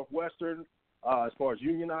that at Northwestern as far as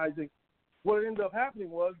unionizing, what ended up happening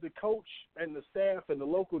was the coach and the staff and the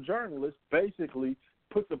local journalists basically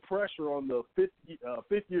put the pressure on the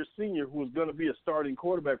fifth-year senior who was going to be a starting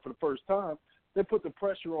quarterback for the first time. They put the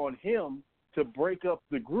pressure on him to break up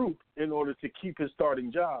the group in order to keep his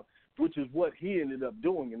starting job, which is what he ended up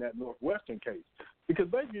doing in that Northwestern case. Because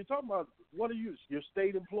basically you're talking about, what are you? You're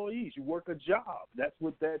state employees. You work a job. That's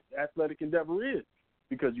what that athletic endeavor is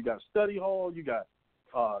because you got study hall, you got,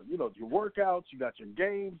 your workouts, you got your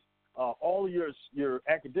games. All of your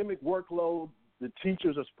academic workload, the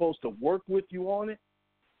teachers are supposed to work with you on it,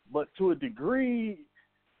 but to a degree,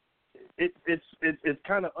 it's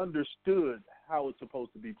kind of understood how it's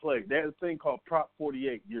supposed to be played. They had a thing called Prop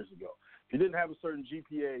 48 years ago. If you didn't have a certain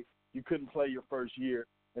GPA, you couldn't play your first year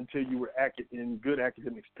until you were in good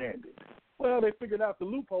academic standing. Well, they figured out the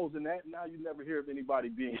loopholes in that, and now you never hear of anybody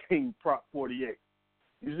being Prop 48.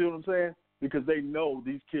 You see what I'm saying? Because they know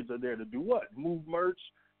these kids are there to do what? Move merch,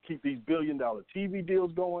 keep these billion-dollar TV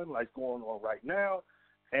deals going, like going on right now,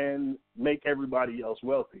 and make everybody else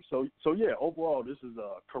wealthy. So yeah, overall, this is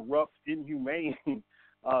a corrupt, inhumane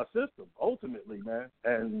system, ultimately, man.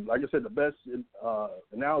 And like I said, the best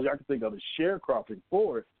analogy I can think of is sharecropping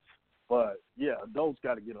for it. But, yeah, adults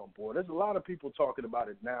got to get on board. There's a lot of people talking about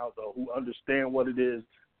it now, though, who understand what it is.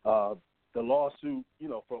 The lawsuit,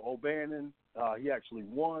 for O'Bannon, he actually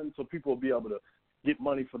won, so people will be able to get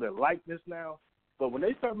money for their likeness now. But when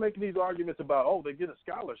they start making these arguments about, they get a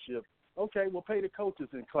scholarship, okay, well, pay the coaches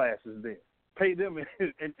in classes then. Pay them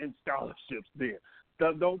in scholarships then.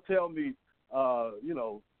 Don't tell me,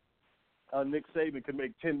 Nick Saban can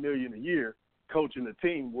make $10 million a year coaching a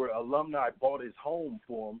team where alumni bought his home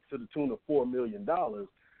for him to the tune of $4 million,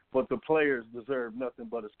 but the players deserve nothing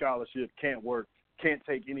but a scholarship, can't work, can't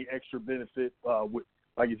take any extra benefit.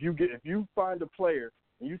 If you find a player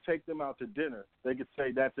and you take them out to dinner, they could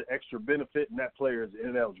say that's an extra benefit and that player is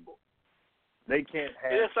ineligible. They can't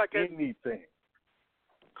have anything.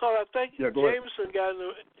 Carl, I think yeah, Jameson got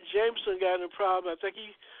in a problem. I think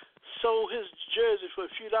he sold his jersey for a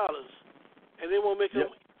few dollars, and they won't make him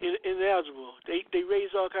ineligible. They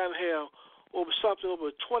raised all kind of hell over $20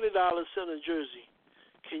 selling a jersey.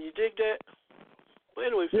 Can you dig that? Well,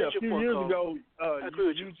 anyway, a few years ago,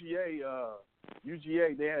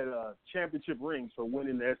 UGA, they had championship rings for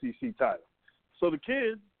winning the SEC title. So the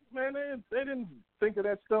kids, man, they didn't think of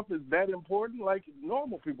that stuff as that important like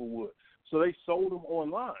normal people would. So they sold them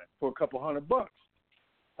online for a couple $100.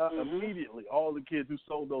 Immediately, all the kids who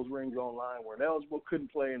sold those rings online weren't eligible,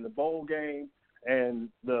 couldn't play in the bowl game, And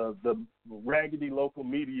the raggedy local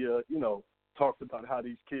media, talked about how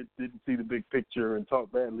these kids didn't see the big picture and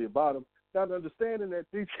talked badly about them. Not understanding that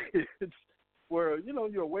these kids where,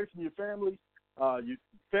 you're away from your family. Your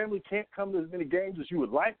family can't come to as many games as you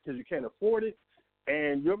would like because you can't afford it.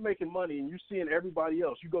 And you're making money and you're seeing everybody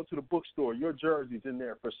else. You go to the bookstore, your jersey's in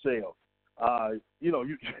there for sale. You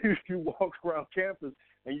walk around campus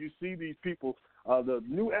and you see these people. The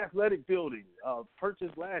new athletic building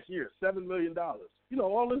purchased last year, $7 million.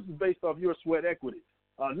 All this is based off your sweat equity.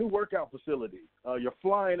 New workout facility. You're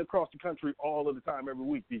flying across the country all of the time every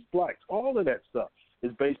week. These flights, all of that stuff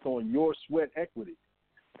is based on your sweat equity.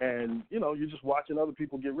 And, you're just watching other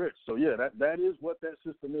people get rich. So, yeah, that is what that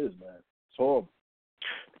system is, man. It's horrible.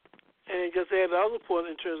 And just add the other point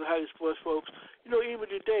in terms of how these sports folks, even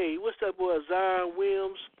today, what's that boy, Zion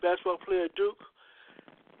Williams, basketball player at Duke?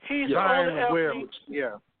 He's the only athlete.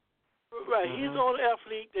 Yeah. Right. Mm-hmm. He's the only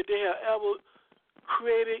athlete that they have ever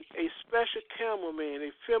created a special cameraman.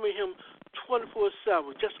 They filming him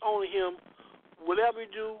 24/7, just only him. Whatever he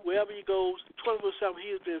do, wherever he goes, 24/7, he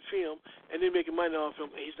has been filmed, and they're making money off him,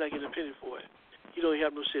 and he's not getting a penny for it. He don't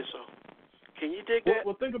have no say so. Can you dig that?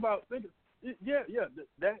 Well,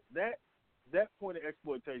 that point of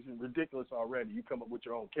exploitation is ridiculous already. You come up with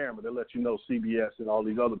your own camera that lets you know CBS and all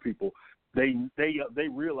these other people, they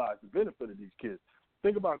realize the benefit of these kids.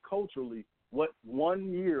 Think about culturally what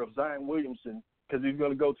 1 year of Zion Williamson, because he's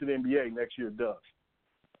going to go to the NBA next year, does.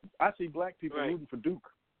 I see black people rooting for Duke.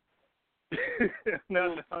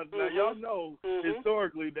 now y'all know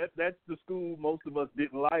historically that's the school most of us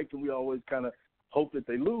didn't like, and we always kind of hope that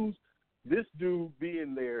they lose. This dude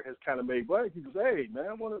being there has kind of made black people say, "Hey, man,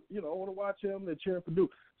 I want to watch him. They're cheering for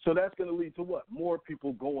Duke." So that's going to lead to what? More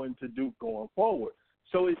people going to Duke going forward.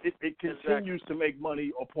 So it continues to make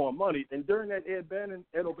money upon money. And during that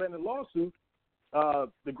Ed O'Bannon lawsuit,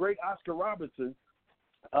 the great Oscar Robertson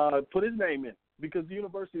put his name in because the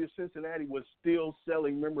University of Cincinnati was still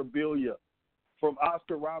selling memorabilia from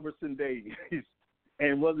Oscar Robertson days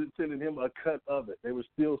and wasn't sending him a cut of it. They were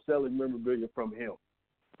still selling memorabilia from him.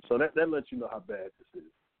 So that lets you know how bad this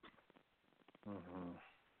is. Mm-hmm.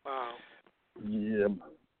 Wow. Yeah.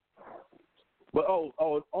 But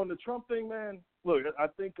on the Trump thing, man. Look, I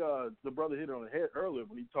think the brother hit it on the head earlier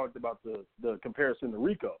when he talked about the comparison to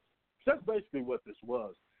RICO. That's basically what this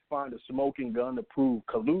was. Find a smoking gun to prove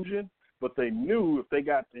collusion, but they knew if they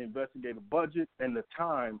got the investigative budget and the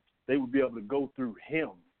time, they would be able to go through him,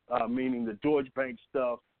 meaning the Deutsche Bank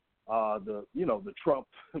stuff, the Trump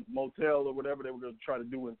motel or whatever they were going to try to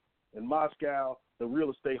do in Moscow, the real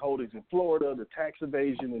estate holdings in Florida, the tax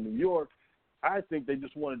evasion in New York. I think they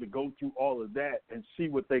just wanted to go through all of that and see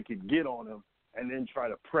what they could get on him and then try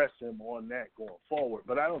to press him on that going forward.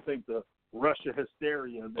 But I don't think the Russia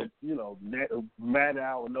hysteria that,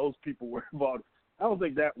 Maddow and those people were involved, I don't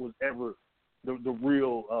think that was ever the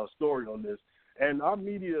real story on this. And our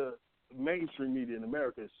media, mainstream media in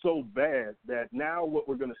America, is so bad that now what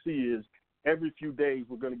we're going to see is every few days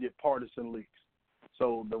we're going to get partisan leaks.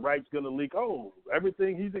 So the right's going to leak,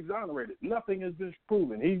 everything, he's exonerated. Nothing has been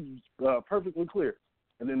proven. He's perfectly clear.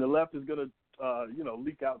 And then the left is going to,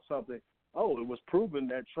 leak out something. It was proven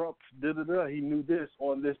that Trump he knew this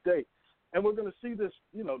on this date. And we're going to see this,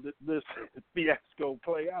 this fiasco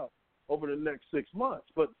play out over the next 6 months.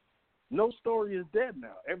 But no story is dead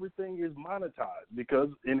now. Everything is monetized because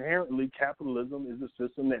inherently capitalism is a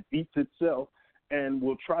system that eats itself and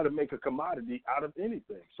will try to make a commodity out of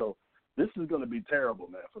anything. So this is going to be terrible,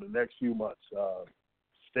 man, for the next few months.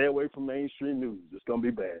 Stay away from mainstream news. It's going to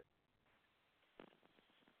be bad.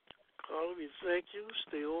 Carla, we thank you.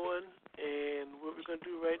 Stay on. And what we're going to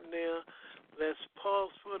do right now, let's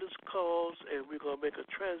pause for this calls, and we're going to make a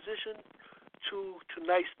transition to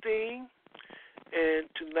tonight's theme.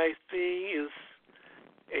 And tonight's theme is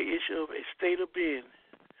an issue of a state of being.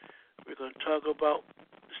 We're going to talk about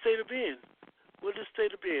the state of being. What is the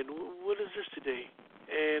state of being? What is this today?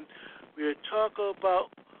 And we're talking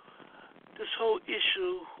about this whole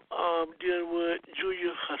issue dealing with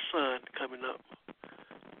Julius Hassan coming up.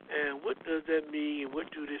 And what does that mean? And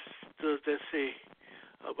what does that say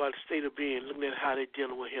about the state of being, looking at how they're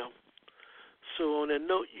dealing with him? So on that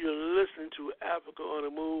note, you're listening to Africa on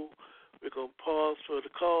the Move. We're going to pause for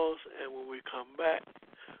the calls, and when we come back,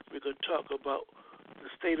 we're going to talk about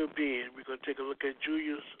the state of being. We're going to take a look at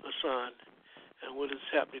Julius Hassan and what is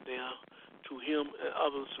happening now to him and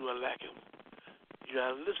others who are like him. You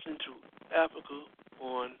are listening to Africa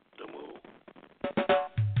on the Move.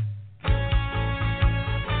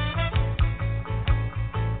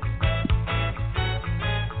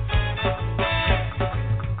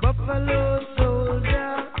 Buffalo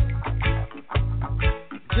soldier,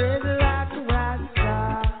 dreaded like a wild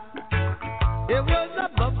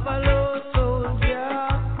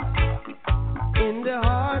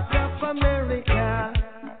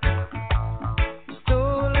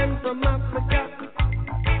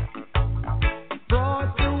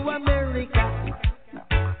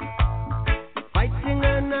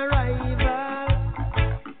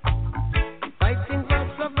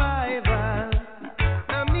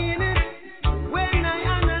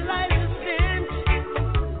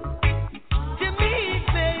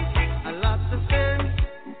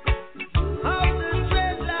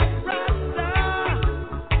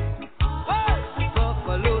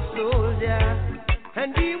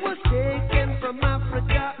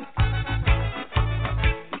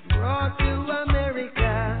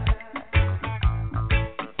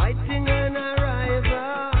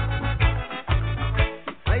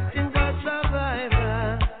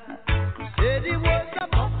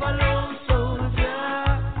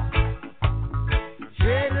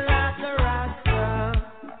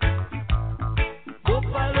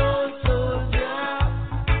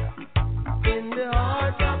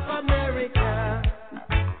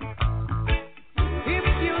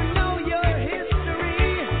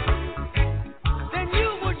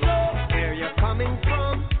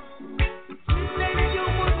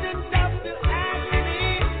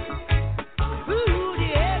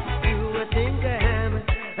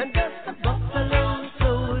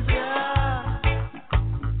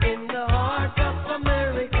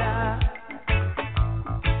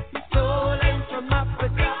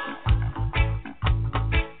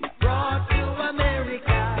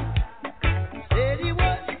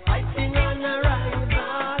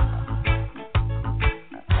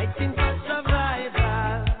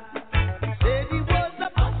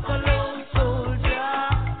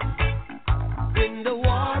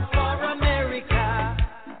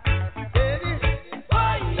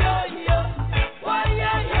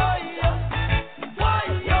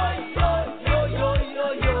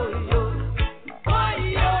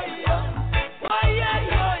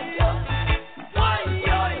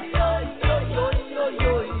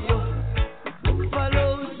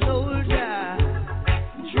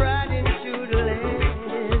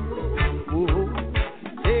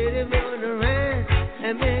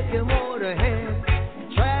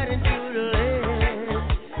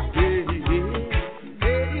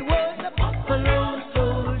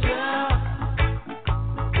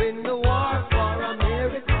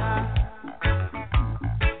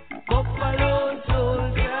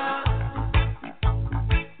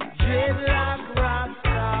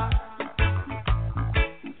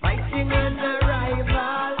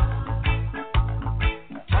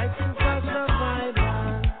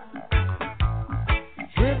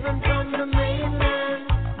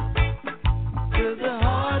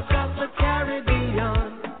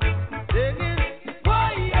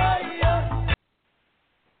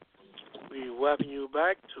welcome you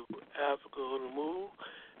back to Africa on the Move.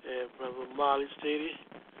 And Brother Marley stated,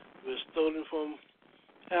 we're stolen from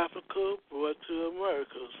Africa, brought to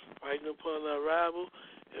Americas, fighting upon our arrival,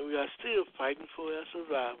 and we are still fighting for our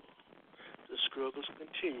survival. The struggles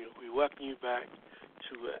continue. We welcome you back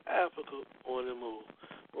to Africa on the Move.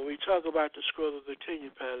 When we talk about the struggles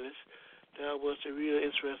continue, panelists, that was a real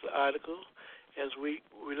interesting article as we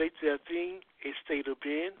relate to that theme, A State of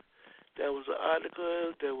Being. That was an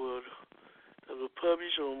article that was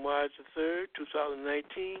published on March the 3rd,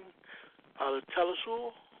 2019, out of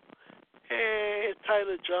Telesur, and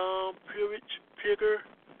titled John Pigger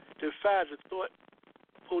Defies the Thought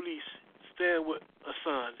Police Stand with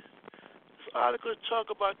Hassan. This article talk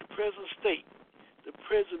about the present state, the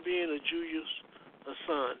present being of Julius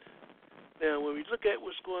Hassan. Now, when we look at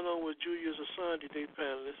what's going on with Julius Hassan today,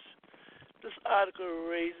 panelists, this article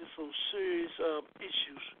raises some serious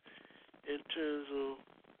issues in terms of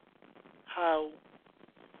how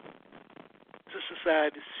the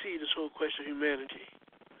society see this whole question of humanity.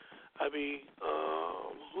 I mean,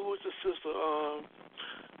 who was the sister?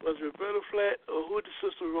 Was it Roberta Flatt, or who was the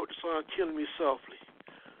sister who wrote the song "Killing Me Softly"?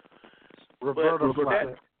 Roberta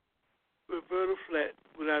Flatt. Roberta Flatt.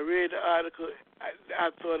 When I read the article,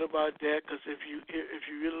 I thought about that because if you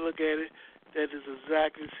really look at it, that is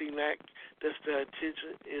exactly seem like that's their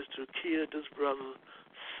intention is to kill this brother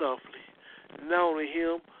softly. Not only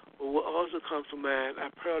him, but what also comes to mind, I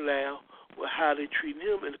parallel with how they treat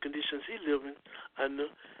him and the conditions he's living under,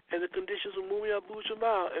 and the conditions of Mumia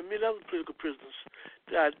Abu-Jamal and many other political prisoners.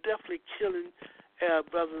 They are definitely killing our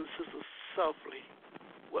brothers and sisters softly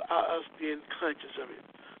without us being conscious of it.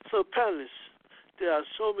 So, panelists, there are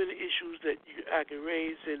so many issues that I can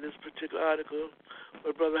raise in this particular article.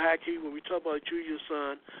 But, Brother Haki, when we talk about Julius'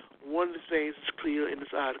 son, one of the things is clear in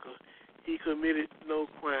this article. He committed no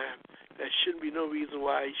crime. There shouldn't be no reason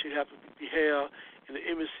why he should have to be held in the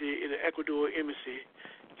embassy, in the Ecuador embassy.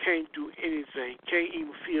 Can't do anything. Can't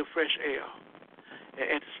even feel fresh air.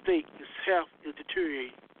 and the state, his health is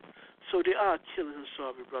deteriorating. So they are killing him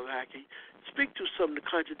softly, Brother Haki. Speak to some of the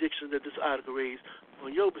contradictions that this article raised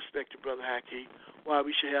on your perspective, Brother Haki, why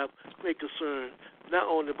we should have great concern not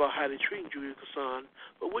only about how they treat Julius Hassan,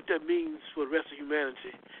 but what that means for the rest of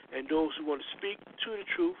humanity and those who want to speak to the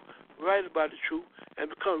truth, write about the truth, and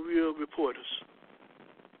become real reporters.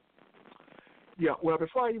 Yeah, well,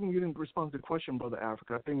 before I even get into response to the question, Brother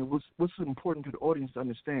Africa, I think what's important to the audience to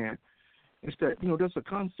understand is that, there's a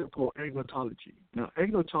concept called agnotology. Now,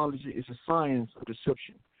 agnotology is a science of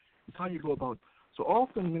deception. It's how you go about. So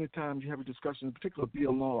often, many times, you have a discussion, in particular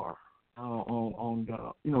Bill Maher, on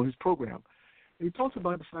his program. And he talks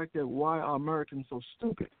about the fact that why are Americans so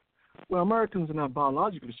stupid? Well, Americans are not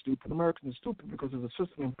biologically stupid. Americans are stupid because there's a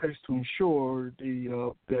system in place to ensure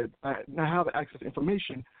that not have access to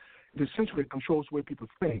information. It essentially controls the way people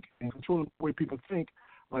think, and controlling the way people think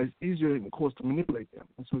is easier, of course, to manipulate them.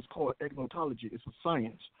 And so it's called agnotology. It's a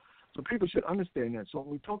science. So people should understand that. So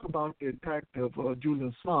when we talk about the attack of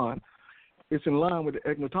Julian Assange, it's in line with the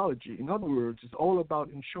agnotology. In other words, it's all about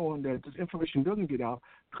ensuring that this information doesn't get out,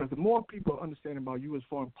 because the more people understand about U.S.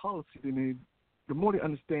 foreign policy, the more they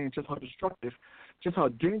understand just how destructive, just how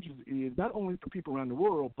dangerous it is, not only for people around the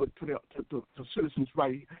world, but to citizens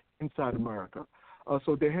right inside America.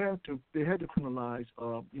 So they had to criminalize,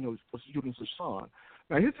 Julian Assange.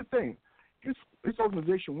 Now, here's the thing. His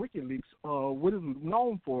organization, WikiLeaks, what it was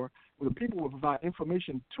known for was the people would provide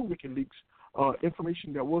information to WikiLeaks,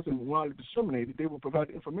 information that wasn't widely disseminated. They would provide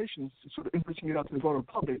information, so the information get out to the general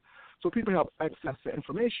public, so people have access to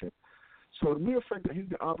information. So the mere fact that he's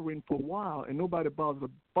been operating for a while and nobody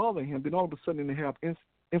bothering him, then all of a sudden they have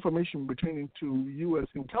information pertaining to U.S.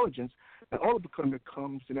 intelligence, and all of a sudden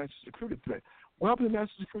becomes the national security threat. What happened to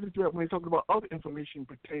national security threat when they talk about other information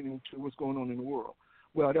pertaining to what's going on in the world?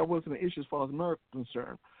 Well, that wasn't an issue as far as America is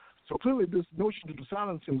concerned. So clearly this notion to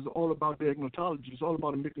silence him is all about the agnotology. It's all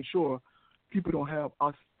about making sure people don't have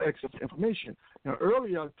access to information. Now,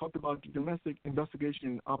 earlier I talked about the Domestic Investigation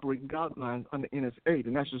and Operating Guidelines under NSA,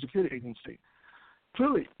 the National Security Agency.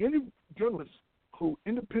 Clearly, any journalist who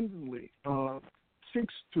independently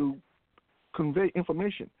seeks to convey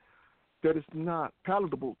information that is not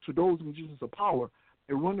palatable to those in positions of power,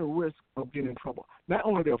 they run the risk of getting in trouble. Not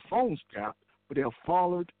only are their phones tapped, but they're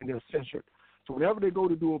followed and they're censored. So whenever they go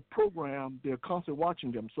to do a program, they're constantly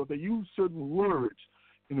watching them. So if they use certain words,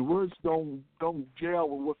 and the words don't gel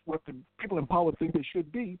with what the people in power think they should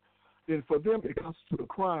be, then for them it constitutes a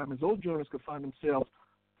crime, and those journalists could find themselves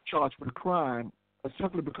charged with a crime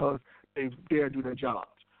simply because they dare do their jobs.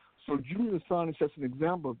 So Julian Assange is just an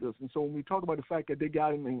example of this. And so when we talk about the fact that they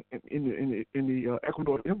got him in the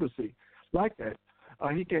Ecuador embassy like that,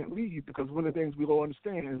 he can't leave, because one of the things we all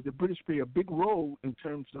understand is the British play a big role in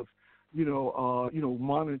terms of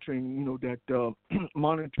monitoring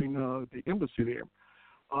monitoring the embassy there.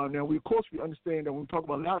 Now, of course, we understand that when we talk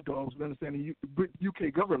about lapdogs, we understand the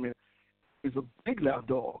UK government is a big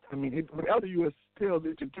lapdog. I mean, whatever the U.S. tells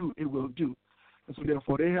it to do, it will do. And so,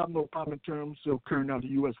 therefore, they have no problem in terms of carrying out the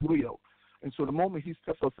U.S. will. And so the moment he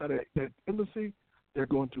steps outside that embassy, they're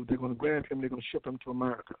going to grab him, they're going to ship him to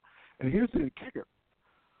America. And here's the kicker.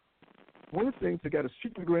 One of the things, they got a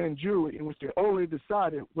secret grand jury in which they already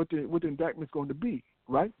decided what the indictment is going to be,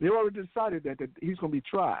 right? They already decided that he's going to be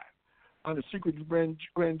tried under secret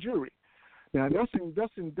grand jury. Now that's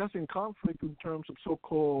in conflict in terms of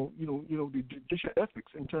so-called the judicial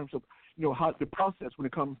ethics, in terms of how the process when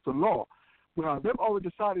it comes to law. Well, they've already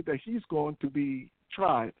decided that he's going to be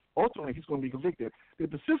tried. Ultimately, he's going to be convicted. They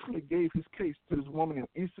specifically gave his case to this woman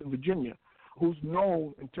in Eastern Virginia, who's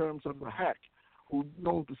known in terms of a hack, who's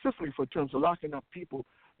known specifically for terms of locking up people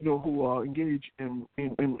who are engaged in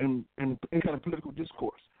kind of political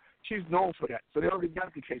discourse. She's known for that. So they already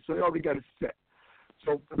got the case. So they already got it set.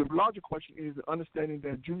 So the larger question is understanding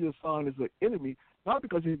that Julian Assange is an enemy, not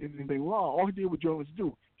because he did anything wrong. All he did what journalists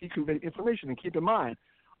do. He conveyed information. And keep in mind,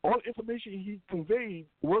 all the information he conveyed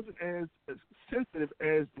wasn't as sensitive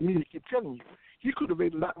as the media keep telling you. He could have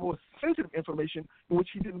made a lot more sensitive information in which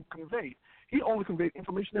he didn't convey. He only conveyed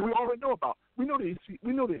information that we already know about. We know the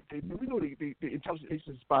intelligence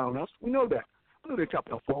agencies spy on us. We know that. We know they tap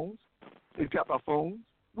our phones.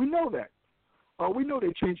 We know that. We know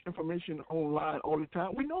they change information online all the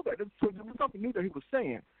time. We know that. So there was something new that he was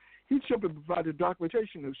saying. He simply provided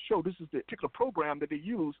documentation to show this is the particular program that they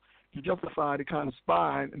use to justify the kind of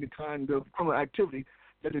spying and the kind of criminal activity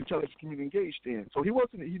that the intelligence community engaged in. So he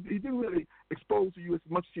didn't really expose the U.S.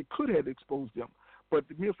 as much as he could have exposed them. But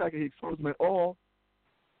the mere fact that he exposed them at all,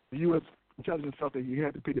 the U.S. intelligence felt that he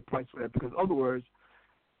had to pay the price for that, because in other words,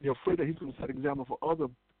 they're afraid that he's going to set an example for other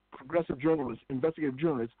progressive journalists, investigative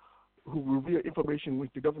journalists, who reveal information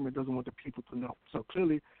which the government doesn't want the people to know. So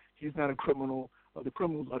clearly, he's not a criminal. The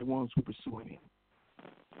criminals are the ones who are pursuing him.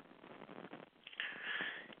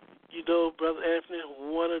 You know, Brother Anthony,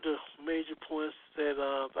 one of the major points that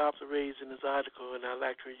I've raised in this article, and I'd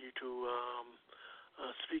like for you to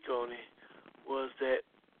speak on it, was that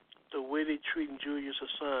the way they're treating Julius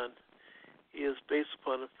Assange is based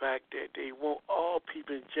upon the fact that they want all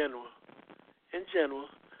people in general,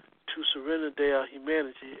 to surrender their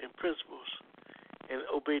humanity and principles and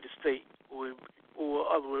obey the state, or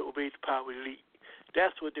other way, obey the power elite.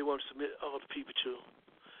 That's what they want to submit all the people to.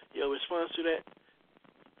 Your response to that?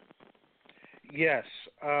 Yes,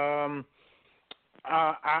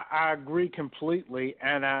 I agree completely,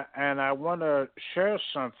 and I want to share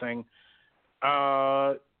something.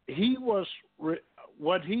 What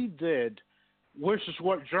he did, which is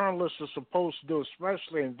what journalists are supposed to do,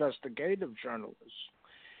 especially investigative journalists,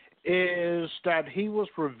 is that he was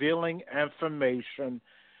revealing information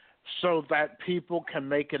so that people can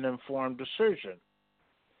make an informed decision.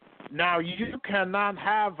 Now, you cannot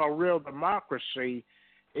have a real democracy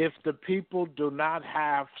if the people do not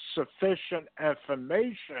have sufficient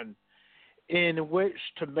information in which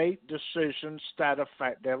to make decisions that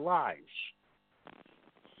affect their lives.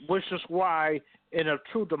 Which is why, in a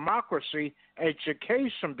true democracy,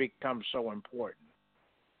 education becomes so important.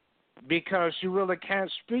 Because you really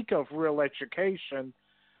can't speak of real education.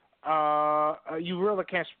 You really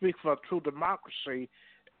can't speak for a true democracy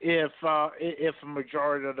if a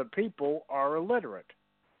majority of the people are illiterate,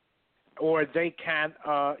 or they can't,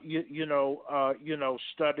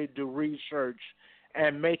 study, do research,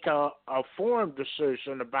 and make a informed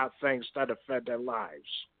decision about things that affect their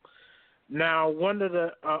lives. Now, one of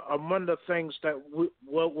the things that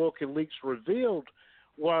WikiLeaks revealed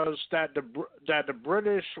was that the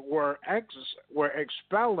British were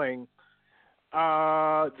expelling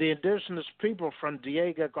the indigenous people from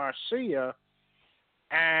Diego Garcia,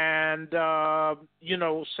 and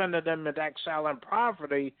sending them into exile and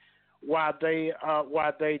poverty, while they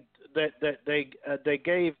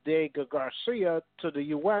gave Diego Garcia to the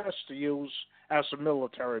U.S. to use as a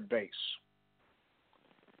military base.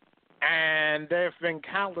 And there have been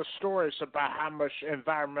countless stories about how much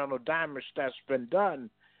environmental damage that's been done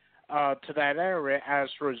to that area as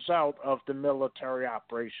a result of the military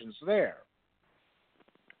operations there.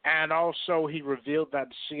 And also he revealed that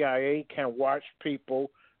the CIA can watch people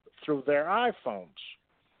through their iPhones.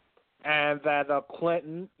 And that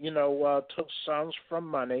Clinton, took sums from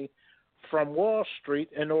money from Wall Street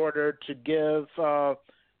in order to give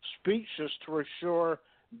speeches to assure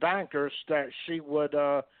bankers that she would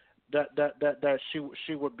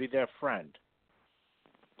she would be their friend.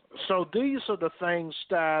 So these are the things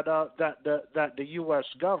that the U.S.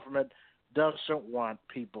 government doesn't want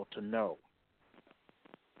people to know,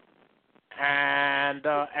 and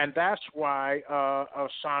that's why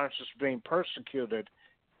Assange is being persecuted.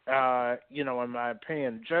 In my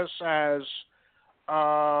opinion, just as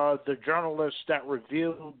the journalists that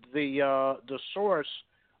revealed the source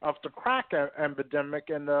of the crack epidemic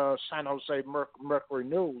in the San Jose Mercury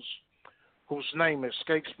News, whose name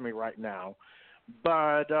escapes me right now,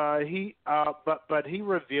 but he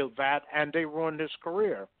revealed that, and they ruined his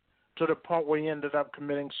career to the point where he ended up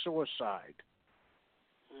committing suicide.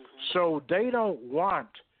 Mm-hmm. So they don't want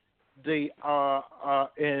the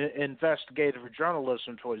investigative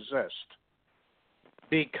journalism to exist,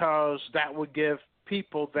 because that would give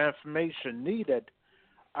people the information needed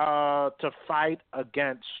to fight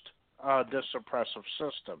against this oppressive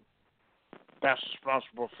system that's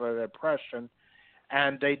responsible for their oppression,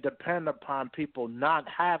 and they depend upon people not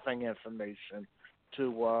having information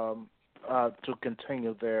to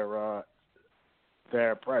continue their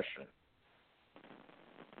oppression.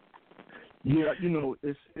 Yeah,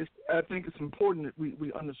 I think it's important that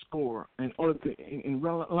we underscore, and in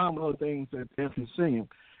line with other things that Anthony's saying,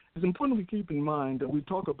 it's important we keep in mind that we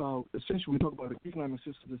talk about the economic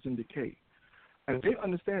system that's in decay. And they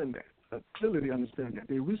understand that. Clearly they understand that.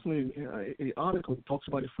 They recently, an article talks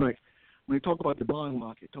about the fact, when they talk about the bond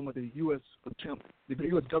market, talking about the U.S.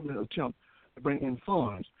 government attempt to bring in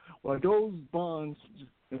funds. Well, those bonds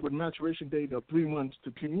with maturation date of 3 months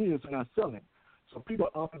to 10 years are not selling. So people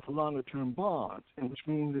are opting for longer-term bonds, and which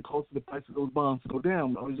means it causes the price of those bonds to go down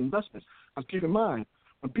with all these investments. Now, keep in mind,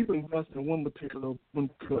 when people invest in one particular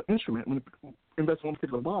instrument, when they invest in one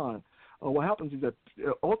particular bond, what happens is that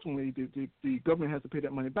ultimately the government has to pay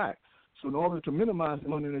that money back. So in order to minimize the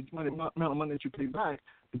amount of money that you pay back,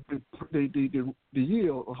 the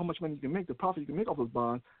yield, or how much money you can make, the profit you can make off those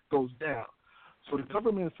bonds, goes down. So the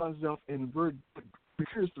government finds itself in a very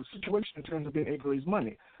precarious situation in terms of being able to raise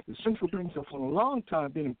money. The central banks have for a long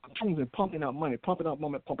time been in pumping out money.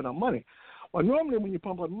 Well, normally when you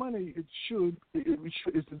pump out money,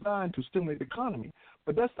 it's designed to stimulate the economy,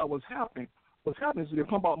 but that's not what's happening. What's happening is they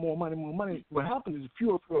pump out more money. What happens is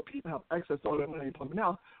fewer people have access to all that money they're pumping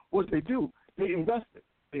out. What they do, they invest it,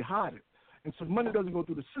 they hide it, and so money doesn't go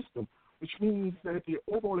through the system, which means that the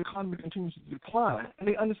overall economy continues to decline, and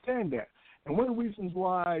they understand that. And one of the reasons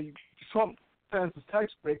why Trump passed his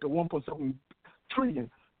tax break of $1.7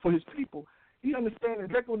 trillion for his people, he understands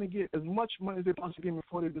that they're going to get as much money as they possibly can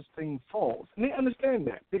before this thing falls. And they understand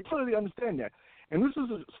that. They clearly understand that. And this is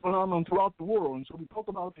a phenomenon throughout the world. And so we talk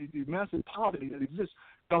about the massive poverty that exists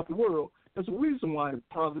throughout the world. There's a reason why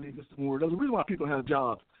poverty exists in the world. There's a reason why people have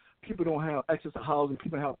jobs. People don't have access to housing.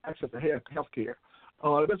 People don't have access to health care.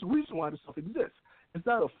 There's a reason why this stuff exists. It's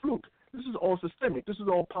not a fluke. This is all systemic. This is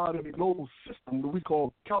all part of a global system that we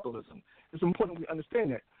call capitalism. It's important we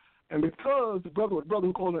understand that. And because the brother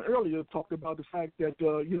who called in earlier talked about the fact that,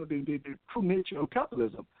 the true nature of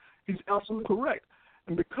capitalism, he's absolutely correct.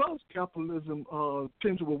 And because capitalism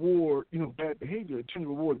tends to reward, bad behavior, it tends to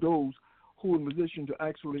reward those who are in position to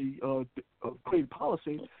actually create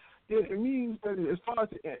policy, it means that as far as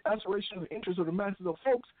the aspirations and interests of the masses of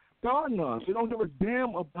folks, there are none. They don't give a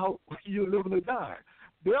damn about whether you're living or dying.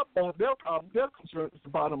 Their concern is the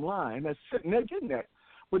bottom line. That's it, and they're getting that.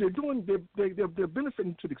 But they're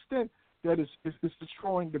benefiting to the extent that it's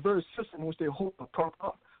destroying the very system in which they hope to prop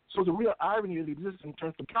up. So the real irony that exists in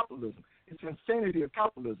terms of capitalism. It's the insanity of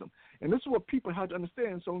capitalism. And this is what people have to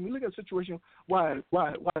understand. So when we look at a situation why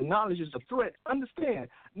knowledge is a threat, understand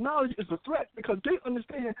knowledge is a threat because they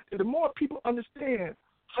understand that the more people understand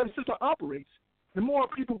how the system operates, the more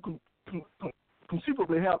people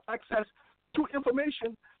conceivably have access to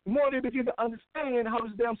information, the more they begin to understand how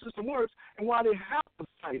this damn system works and why they have to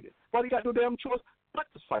fight it, why they got no damn choice but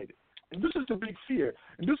to fight it. And this is the big fear.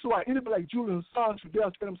 And this is why anybody like Julian Assange who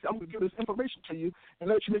does say, I'm going to give this information to you and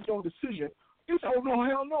let you make your own decision. You say, oh, no,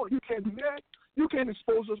 hell no, you can't do that. You can't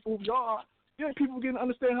expose us for who we are. You know, people begin to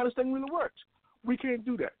understand how this thing really works. We can't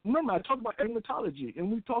do that. Remember, I talked about entomology,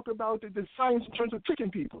 and we talked about the science in terms of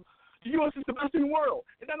tricking people. The U.S. is the best in the world.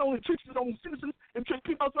 It not only tricks its own citizens, it tricks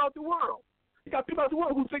people throughout the world. You got people out the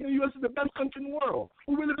world who think the U.S. is the best country in the world,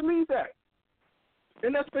 who really believe that.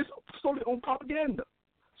 And that's based solely on propaganda.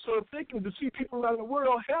 So if they can deceive people around the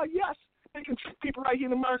world, hell yes, they can trick people right here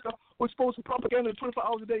in America who are exposed to propaganda 24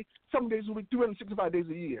 hours a day, 7 days a week, 365 days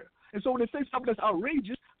a year. And so when they say something that's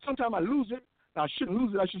outrageous, sometimes I lose it. Now, I shouldn't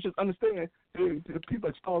lose it. I should just understand the people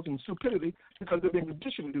exposing stupidity because they're being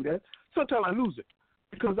conditioned to do that. Sometimes I lose it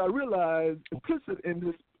because I realize implicit in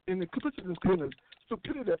this kind of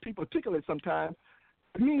stupidity that people articulate sometimes,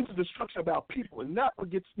 it means the destruction about people, and that's what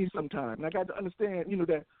gets me sometimes. And I got to understand,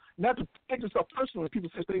 that not to take yourself personal when people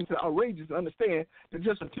say things that are outrageous, and understand they're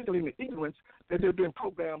just articulating the ignorance that they're being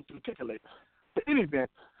programmed to articulate. But in any event,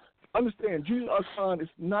 understand, Julian Assange is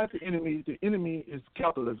not the enemy. The enemy is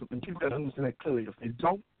capitalism, and people got to understand that clearly. If they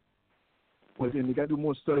don't, well, then they got to do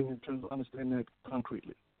more studying in terms of understanding that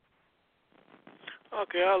concretely.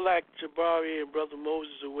 Okay, I'd like Jabari and Brother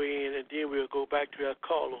Moses to weigh in, and then we'll go back to our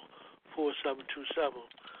caller, 4727.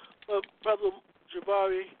 Well, Brother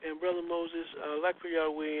Jabari and Brother Moses, I'd like for y'all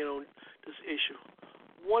to weigh in on this issue.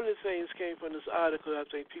 One of the things came from this article I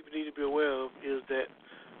think people need to be aware of is that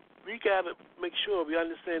we got to make sure we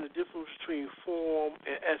understand the difference between form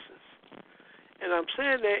and essence. And I'm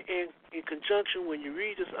saying that in conjunction when you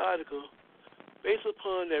read this article, based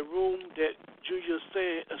upon that room that Julian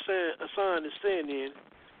Assange is staying in,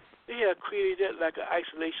 they have created that like an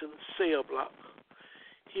isolation cell block.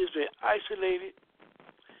 He has been isolated.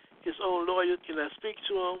 His own lawyer cannot speak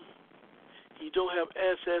to him. He don't have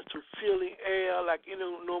access to feeling air like any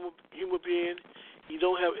normal human being. He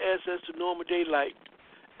don't have access to normal daylight.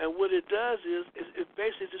 And what it does is it's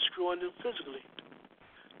basically destroying him physically.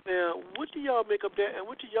 Now, what do y'all make of that, and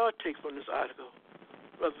what do y'all take from this article?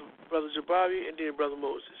 Brother Jabari and then Brother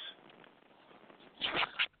Moses.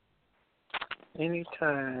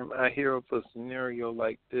 Anytime I hear of a scenario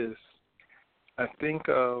like this, I think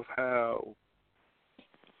of how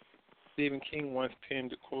Stephen King once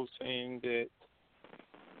penned a quote saying that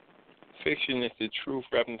fiction is the truth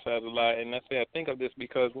wrapped inside the lie. And I think of this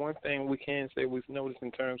because one thing we can say we've noticed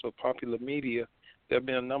in terms of popular media, there have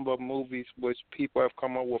been a number of movies which people have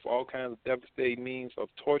come up with all kinds of devastating means of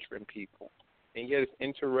torturing people. And yet it's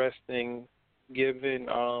interesting, given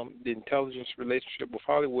the intelligence relationship with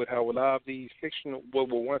Hollywood, how a lot of these what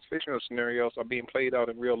were once fictional scenarios are being played out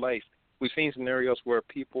in real life. We've seen scenarios where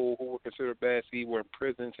people who were considered bad seed were in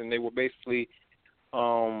prisons, and they were basically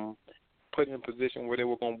put in a position where they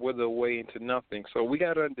were going to wither away into nothing. So we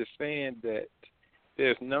got to understand that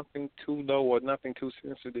there's nothing too low or nothing too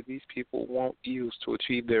sensitive that these people won't use to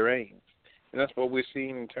achieve their aims. And that's what we're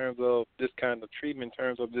seeing in terms of this kind of treatment, in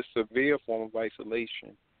terms of this severe form of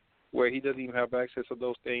isolation, where he doesn't even have access to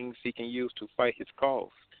those things he can use to fight his cause.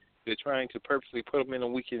 They're trying to purposely put him in a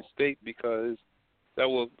weakened state because that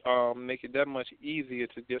will make it that much easier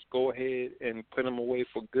to just go ahead and put him away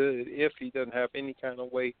for good if he doesn't have any kind of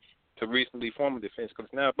way to reasonably form a defense. Because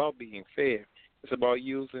it's not about being fair. It's about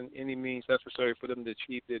using any means necessary for them to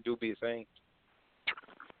achieve their dubious aims.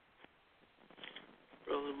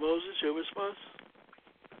 Brother Moses, your response?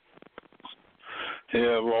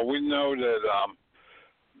 Yeah, well, we know that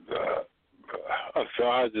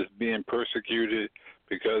Assange is being persecuted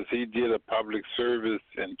because he did a public service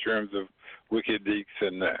in terms of WikiLeaks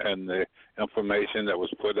and the information that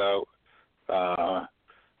was put out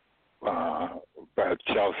by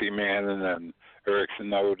Chelsea Manning and Eric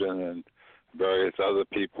Snowden and various other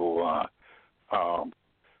people.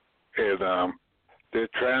 They're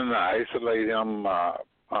trying to isolate him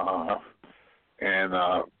and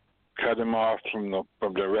cut him off from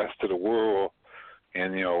the rest of the world,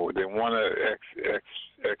 and they want to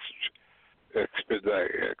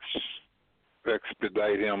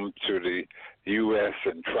expedite him to the U.S.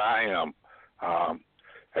 and try him.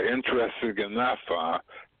 Interesting enough,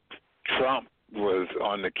 Trump was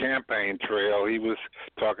on the campaign trail. He was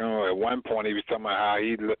talking at one point. He was talking about how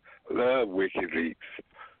he loved WikiLeaks.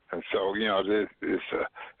 And so, it's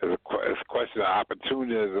a question of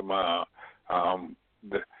opportunism,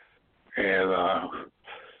 and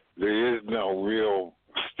there is no real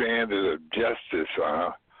standard of justice.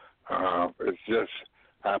 It's just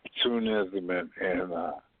opportunism and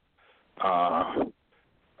a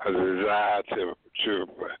desire to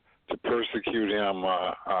persecute him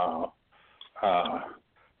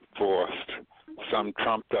for some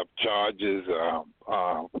trumped-up charges.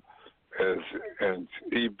 And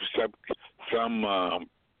some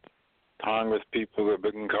Congress people have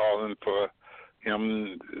been calling for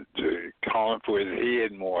him, calling for his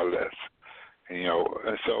head, more or less. And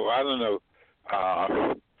so I don't know.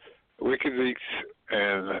 WikiLeaks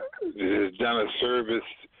has done a service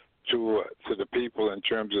to the people in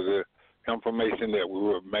terms of the information that we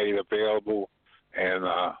were made available, and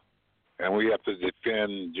we have to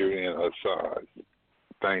defend Julian Assange.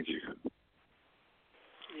 Thank you.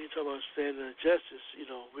 You talk about standard of justice,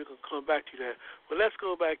 we're going to come back to that. But let's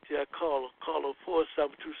go back to that caller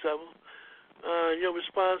 4727. Your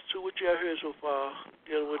response to what you have heard so far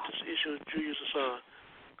dealing with this issue of Julian Assange.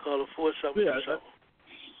 Caller 4727.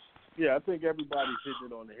 Yeah, I think everybody's hitting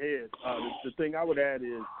it on the head. The thing I would add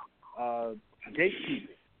is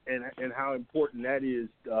gatekeeping and how important that is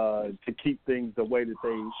to keep things the way that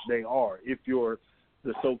they are if you're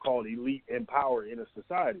the so-called elite in power in a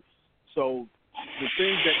society. So the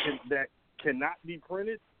things that cannot be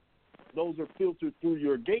printed, those are filtered through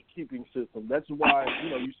your gatekeeping system. That's why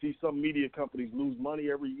you see some media companies lose money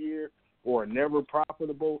every year or are never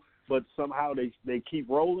profitable, but somehow they keep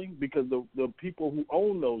rolling because the people who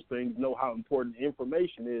own those things know how important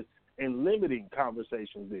information is and limiting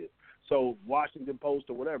conversations is. So Washington Post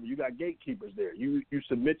or whatever, you got gatekeepers there. You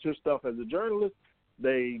submit your stuff as a journalist.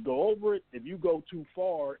 They go over it. If you go too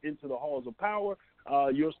far into the halls of power,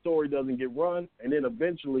 your story doesn't get run, and then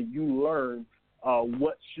eventually you learn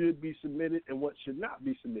what should be submitted and what should not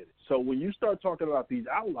be submitted. So when you start talking about these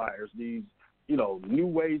outliers, these new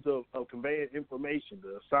ways of conveying information,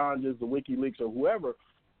 the Assanges, the WikiLeaks, or whoever,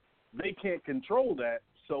 they can't control that.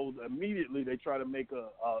 So immediately they try to make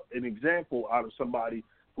an example out of somebody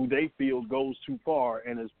who they feel goes too far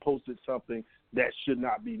and has posted something that should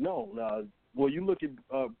not be known. Well, you look at,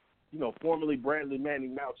 formerly Bradley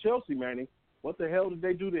Manning, now Chelsea Manning. What the hell did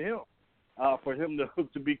they do to him for him to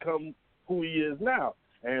become who he is now?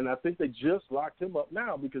 And I think they just locked him up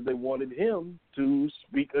now because they wanted him to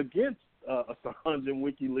speak against Assange and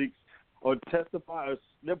WikiLeaks or testify.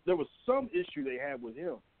 There was some issue they had with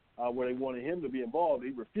him where they wanted him to be involved.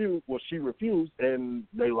 He refused. Well, she refused, and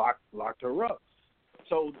they locked her up.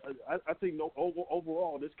 So I think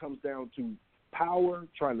overall this comes down to power,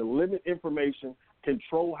 trying to limit information,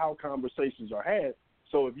 control how conversations are had.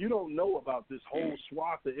 So if you don't know about this whole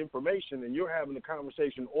swath of information and you're having a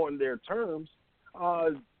conversation on their terms,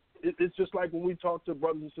 it's just like when we talk to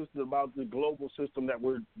brothers and sisters about the global system that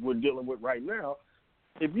we're dealing with right now.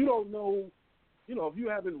 If you don't know, if you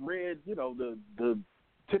haven't read, the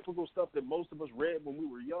typical stuff that most of us read when we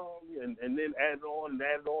were young and then added on and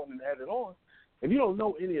added on and added on, if you don't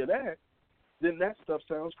know any of that, then that stuff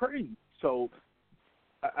sounds crazy. So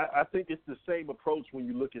I think it's the same approach when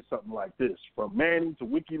you look at something like this, from Manning to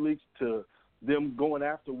WikiLeaks to them going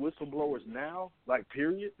after whistleblowers now, like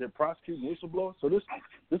period. They're prosecuting whistleblowers. So this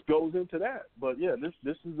goes into that. But yeah,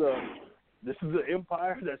 this is an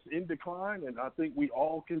empire that's in decline, and I think we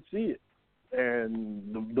all can see it.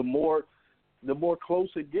 And the more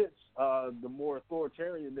close it gets, the more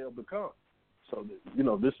authoritarian they'll become. So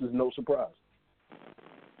this is no surprise.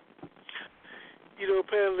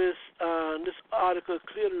 Panelists, this article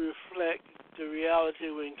clearly reflects the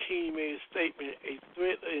reality when King made a statement, a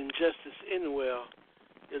threat of injustice anywhere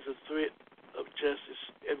is a threat of justice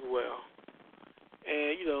everywhere.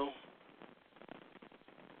 And,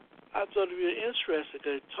 I thought it was really interesting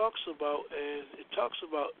that it talks about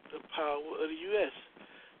the power of the U.S.,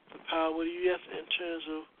 the power of the U.S. in terms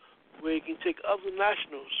of where it can take other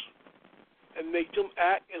nationals and make them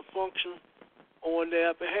act and function on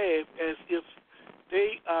their behalf as if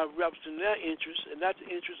they are representing their interests and not the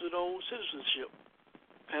interests of their own citizenship.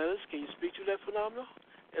 Panelists, can you speak to that phenomenon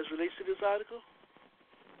as relates to this article?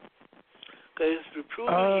 Because it's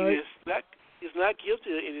proven he's not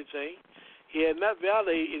guilty of anything. He had not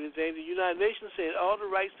violated anything. The United Nations said all the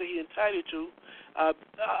rights that he's entitled to are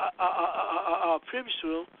privileged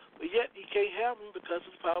to him, but yet he can't have them because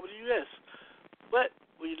of the power of the U.S. But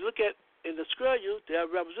when you look at in Australia, their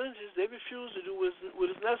representatives, they refuse to do what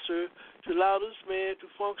is necessary to allow this man to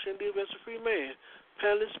function and live as a free man.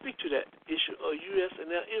 Panelists, speak to that issue of U.S.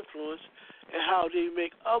 and their influence and how they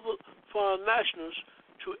make other foreign nationals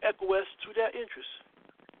to acquiesce to their interests.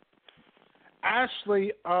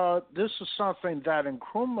 Actually, this is something that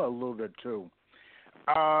Nkrumah alluded to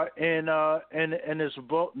in his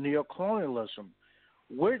book Neocolonialism,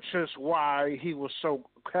 which is why he was so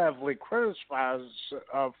heavily criticized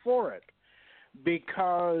for it,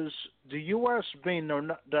 because the U.S. being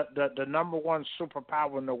the number one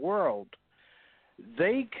superpower in the world,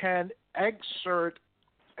 they can exert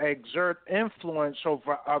influence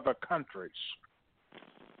over other countries,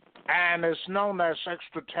 and it's known as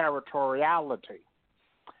extraterritoriality,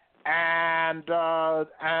 and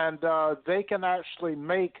they can actually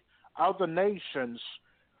make other nations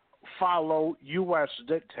follow U.S.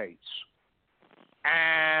 dictates,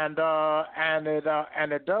 and it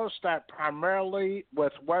does that primarily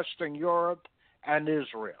with Western Europe and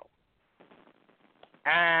Israel,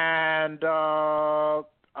 and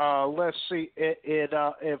let's see,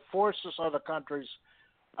 it forces other countries,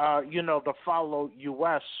 to follow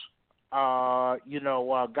U.S.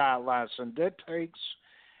 Guidelines and dictates,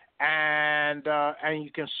 and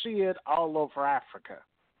you can see it all over Africa.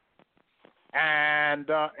 And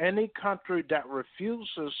any country that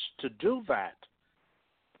refuses to do that,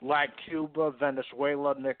 like Cuba,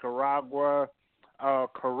 Venezuela, Nicaragua,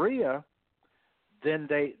 Korea, then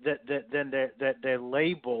they're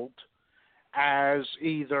labeled as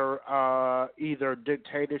either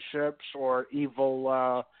dictatorships or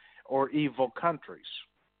evil countries,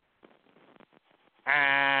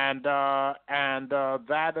 and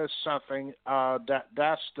that is something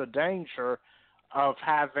that's the danger of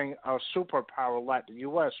having a superpower like the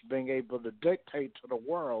U.S. being able to dictate to the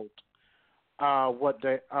world what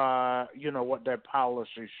their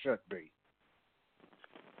policy should be.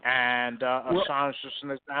 And Assange is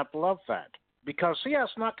an example of that, because he has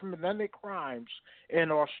not committed any crimes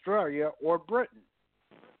in Australia or Britain.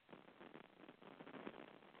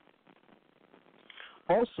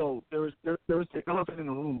 Also, there is the elephant in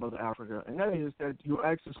the room, Brother Africa, and that is that you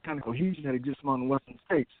ask this kind of cohesion that exists among the Western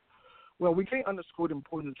states. Well, we can't underscore the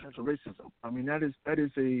importance of transracial racism. I mean, that is a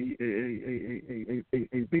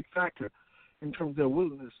big factor in terms of their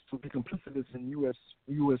willingness to be complicit in U.S.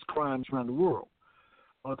 crimes around the world.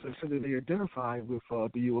 To the extent that they identify with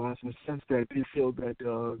the U.S. in the sense that they feel that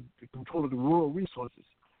the control of the world resources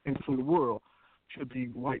and for the world should be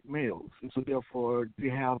white males, and so therefore they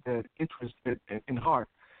have that interest in heart.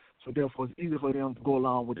 So therefore, it's easy for them to go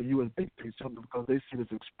along with the U.S. dictates simply because they see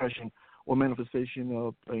this expression or manifestation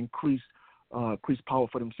of increased power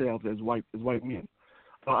for themselves as white men.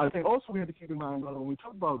 I think also we have to keep in mind, when we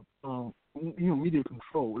talk about media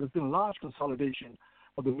control, there's been a large consolidation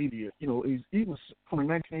of the media. Is even from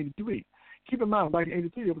 1983. Keep in mind, back in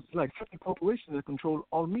 1983, it was like 50 corporations that controlled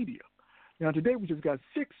all media. Now today we just got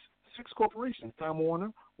six corporations: Time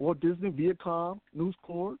Warner, Walt Disney, Viacom, News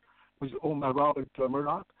Corp, which is owned by Robert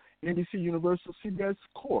Murdoch, NBC, Universal, CBS,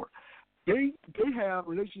 Corp. They have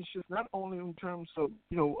relationships not only in terms of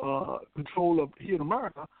control of here in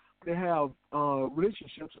America, but they have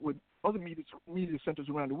relationships with other media centers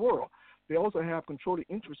around the world. They also have controlling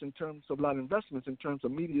interests in terms of a lot of investments in terms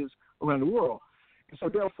of medias around the world. And so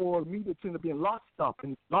therefore, media tend to be in lockstep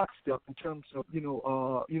in terms of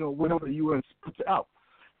whatever the U.S. puts out.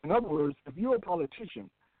 In other words, if you're a politician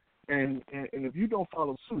and if you don't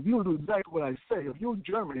follow suit, if you don't do exactly what I say, if you're in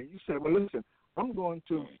Germany, you say, well, listen, I'm going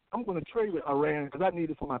to trade with Iran because I need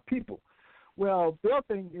it for my people. Well, their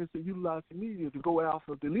thing is to utilize the media to go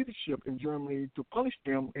after the leadership in Germany to punish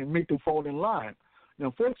them and make them fall in line. Now,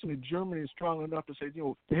 unfortunately, Germany is strong enough to say,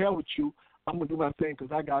 to hell with you, I'm going to do my thing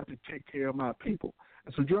because I got to take care of my people.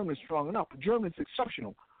 And so Germany is strong enough. But Germany is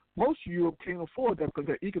exceptional. Most of Europe can't afford that because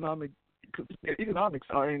their economics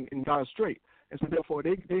are in dire strait. And so therefore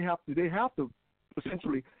they have to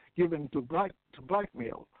essentially give in to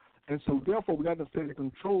blackmail. And so therefore we got to say the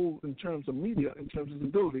control in terms of media, in terms of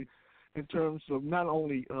stability, in terms of not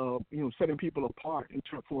only setting people apart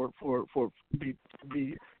for be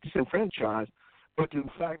disenfranchised, but in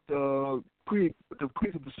fact create the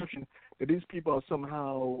perception that these people are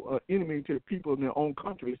somehow enemy to the people in their own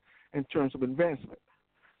countries in terms of advancement.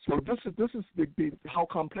 So this is the how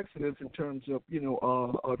complex it is in terms of the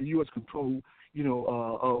U.S. control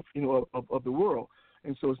of the world.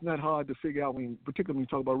 And so it's not hard to figure out, particularly when you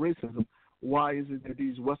talk about racism, why is it that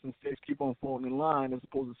these Western states keep on falling in line as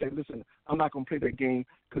opposed to say, listen, I'm not going to play that game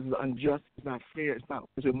because it's unjust, it's not fair,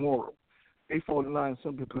 it's immoral. They fall in line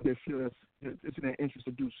simply because they feel it's in their interest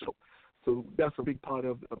to do so. So that's a big part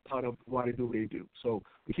of why they do what they do. So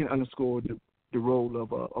we can't underscore the role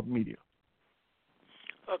of media.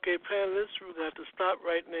 Okay, panelists, we're going to have to stop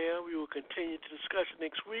right now. We will continue the discussion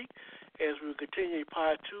next week as we will continue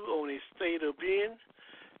part 2 on a state of being.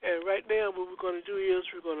 And right now what we're going to do is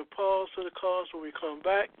we're going to pause for the calls. When we come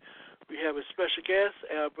back, we have a special guest,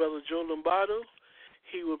 our brother Joe Lombardo.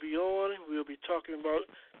 He will be on. We'll be talking about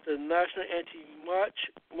the National Anti-March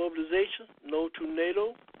Mobilization, No to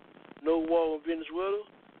NATO, No War on Venezuela,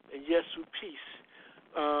 and Yes to Peace.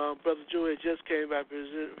 Brother Joe had just came back from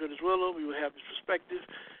Venezuela. We will have his perspective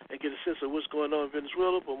and get a sense of what's going on in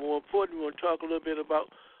Venezuela. But more importantly, we want to talk a little bit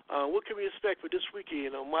about what can we expect for this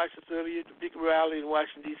weekend on March the 30th, the big rally in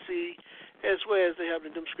Washington, D.C., as well as they have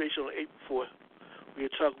the demonstration on April 4th.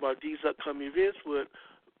 We'll talk about these upcoming events with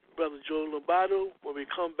Brother Joe Lombardo when we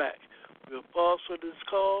come back. We'll pause for these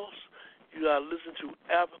calls. You are listening to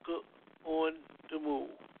Africa on the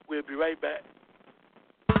Move. We'll be right back.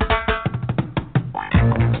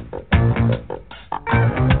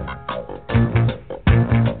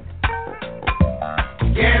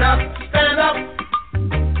 Get up, stand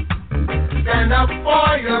up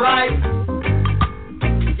for your right.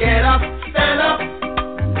 Get up, stand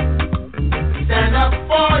up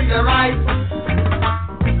for your right.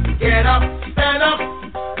 Get up, stand up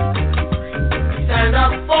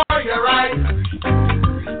for your right.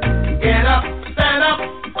 Get up, stand up,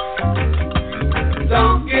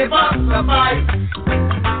 don't give up the fight.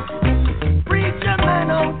 Preacher man,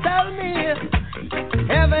 don't tell me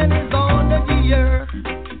heaven is under the earth.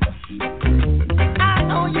 I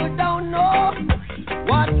know you don't know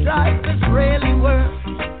what life is really worth.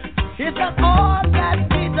 It's not all that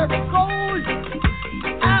glitters gold.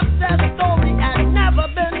 After the story had never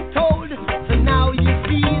been told, so now you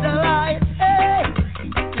see the light. Hey,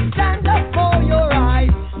 stand up for your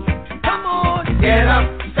rights. Come on, get up,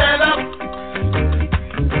 stand up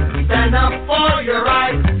for your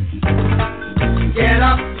rights. Get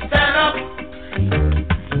up, stand up,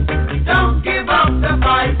 don't give up the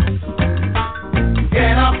fight.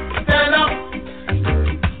 Get up, stand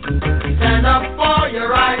up for your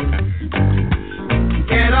rights.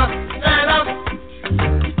 Get up, stand up,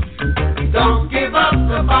 don't give up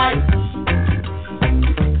the fight.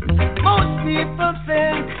 Most people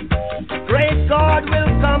think great God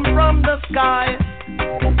will come from the sky,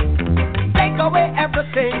 take away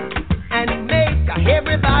everything and make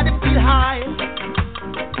everybody feel high.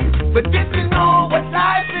 But if you know what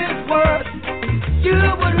life is worth, you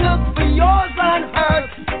would look for yours on earth.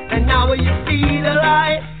 And now when you see the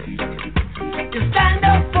light, you stand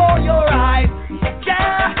up for your rights.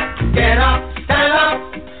 Yeah, get up, stand up.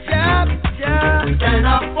 Yeah, stand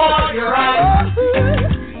up for your rights.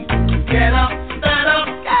 Get up, stand up.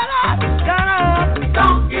 Stand up.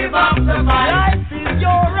 Don't give up the fight. Life is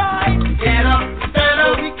your right. Get up, stand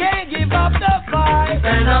up. We can't give up the fight.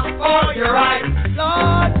 Stand up for your rights.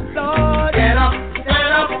 Lord, get up,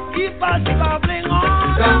 stand up. Keep us bubbling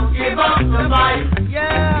on. Don't give up the fight.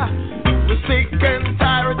 Yeah. We're sick and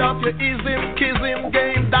tired of your ism, kism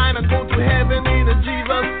game. Dine and go to heaven in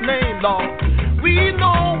Jesus' name, Lord. We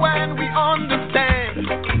know when we understand.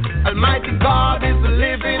 Almighty God is a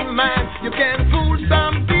living man. You can fool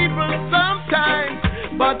some people sometimes,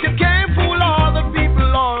 but you can't fool all the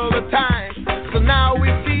people all the time. So now we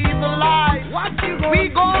see the light. We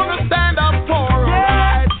gonna stand up for our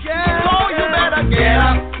rights. Yeah. So you better get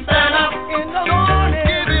up, stand up in the morning.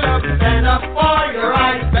 Give it up, stand up for your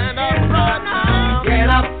rights.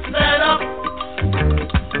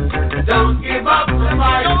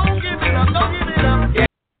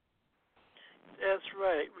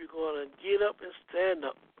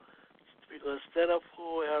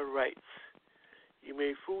 You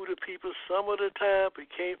may fool the people some of the time, but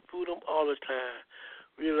you can't fool them all the time.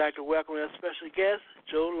 We'd like to welcome our special guest,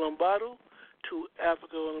 Joe Lombardo, to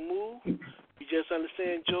Africa on the Move. We just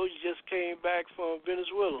understand, Joe, you just came back from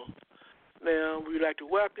Venezuela. Now, we'd like to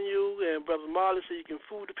welcome you, and Brother Marley said you can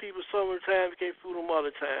fool the people some of the time, you can't fool them all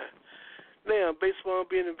the time. Now, based on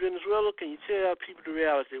being in Venezuela, can you tell people the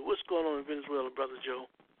reality? What's going on in Venezuela, Brother Joe?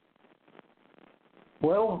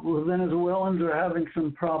 Well, the Venezuelans are having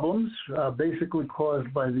some problems, basically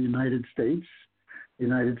caused by the United States. The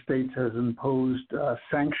United States has imposed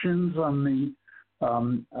sanctions on the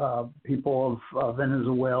people of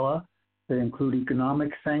Venezuela. They include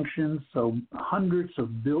economic sanctions, so hundreds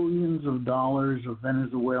of billions of dollars of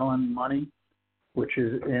Venezuelan money, which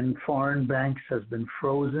is in foreign banks, has been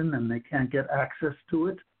frozen and they can't get access to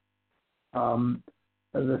it.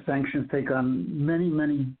 The sanctions take on many,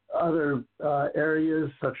 many other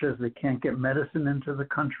areas, such as they can't get medicine into the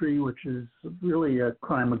country, which is really a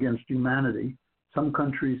crime against humanity. Some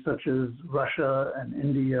countries, such as Russia and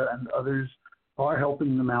India and others, are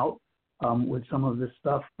helping them out with some of this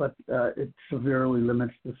stuff, but it severely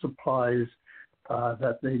limits the supplies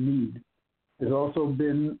that they need. There's also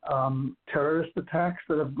been terrorist attacks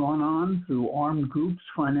that have gone on through armed groups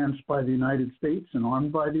financed by the United States and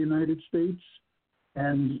armed by the United States.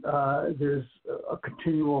 And there's a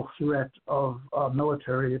continual threat of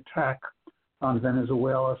military attack on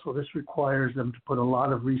Venezuela. So this requires them to put a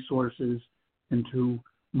lot of resources into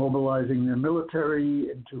mobilizing their military,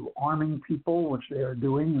 into arming people, which they are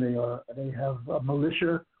doing. They have a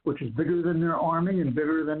militia, which is bigger than their army and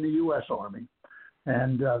bigger than the U.S. Army.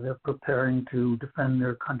 And they're preparing to defend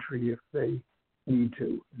their country if they need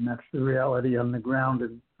to. And that's the reality on the ground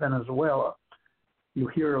in Venezuela. You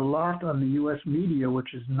hear a lot on the U.S. media,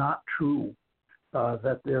 which is not true,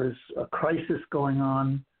 that there's a crisis going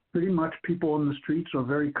on. Pretty much people in the streets are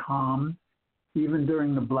very calm. Even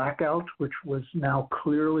during the blackout, which was now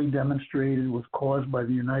clearly demonstrated was caused by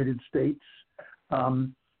the United States,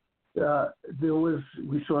 we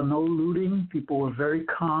saw no looting. People were very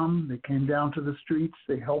calm. They came down to the streets.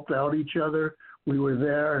 They helped out each other. We were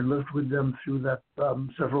there and lived with them through that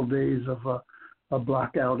several days of a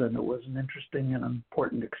blackout, and it was an interesting and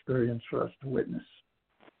important experience for us to witness.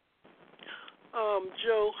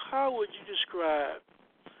 Joe, how would you describe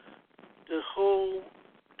the whole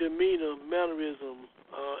demeanor, mannerism,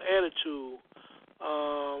 attitude,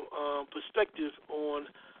 perspective on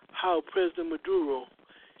how President Maduro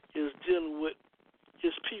is dealing with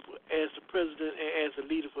his people as the president and as a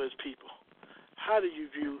leader for his people? How do you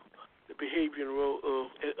view the behavior and role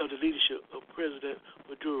of the leadership of President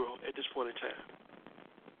Maduro at this point in time?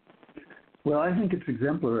 Well, I think it's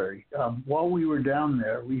exemplary. While we were down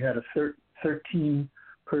there, we had a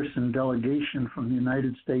 13-person delegation from the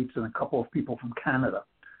United States and a couple of people from Canada.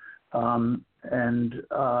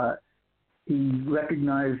 He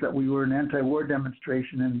recognized that we were an anti-war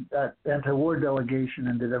demonstration and anti-war delegation,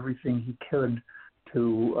 and did everything he could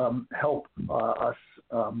to help us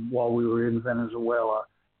while we were in Venezuela,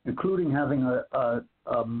 including having a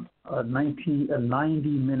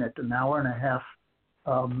 90-minute, an hour and a half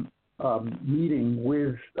meeting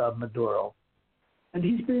with Maduro. And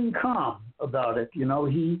he's being calm about it. You know,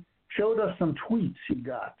 he showed us some tweets he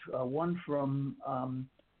got, one from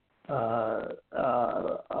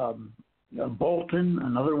Bolton,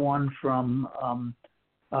 another one from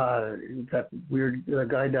that weird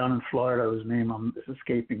guy down in Florida whose name is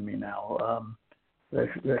escaping me now.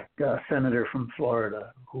 The senator from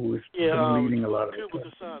Florida who was leading a lot of it.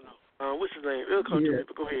 What's his name? It'll come to me,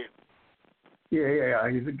 but go ahead. Yeah,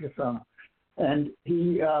 he's a Gasano. And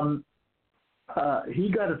he got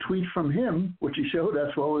a tweet from him, which he showed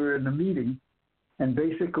us while we were in the meeting, and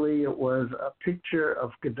basically it was a picture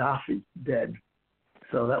of Gaddafi dead.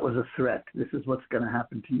 So that was a threat. This is what's going to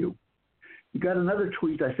happen to you. He got another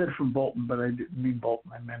tweet. I said from Bolton, but I didn't mean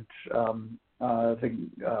Bolton. I meant the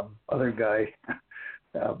other guy.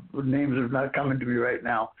 Names are not coming to me right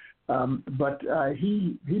now. But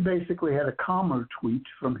he basically had a calmer tweet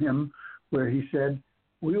from him where he said,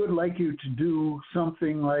 we would like you to do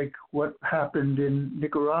something like what happened in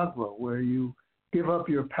Nicaragua, where you give up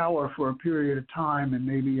your power for a period of time and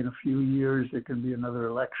maybe in a few years there can be another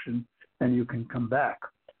election and you can come back.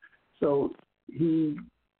 So he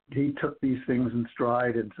took these things in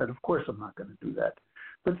stride and said, of course I'm not going to do that.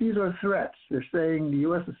 But these are threats. They're saying, the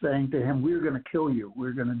U.S. is saying to him, we're going to kill you.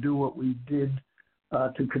 We're going to do what we did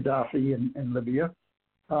to Gaddafi in Libya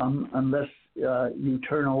unless you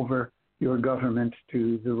turn over your government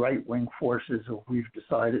to the right-wing forces who we've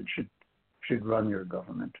decided should run your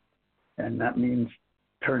government. And that means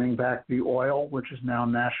turning back the oil, which is now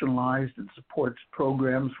nationalized and supports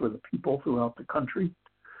programs for the people throughout the country,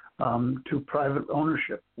 to private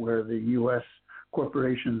ownership, where the U.S.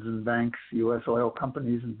 corporations and banks, U.S. oil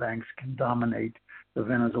companies and banks can dominate the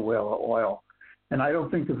Venezuela oil. And I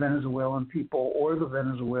don't think the Venezuelan people or the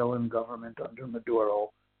Venezuelan government under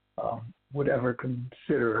Maduro would ever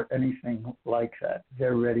consider anything like that.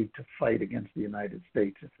 They're ready to fight against the United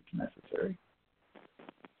States if it's necessary.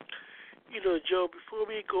 You know, Joe, before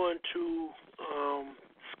we go into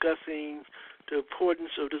discussing the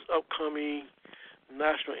importance of this upcoming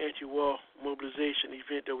National Anti-War Mobilization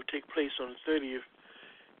event that will take place on the 30th,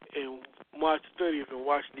 March 30th in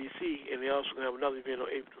Washington, D.C., and they also have another event on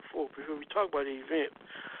April 4th. Before we talk about the event,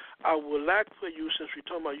 I would like for you, since we're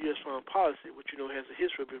talking about U.S. foreign policy, which you know has a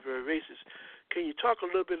history of being very racist, can you talk a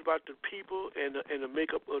little bit about the people and the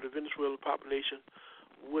makeup of the Venezuelan population,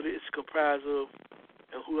 what it's comprised of,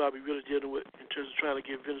 and who I'll be really dealing with in terms of trying to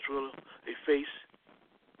give Venezuela a face?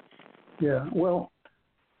 Yeah, well,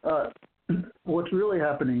 what's really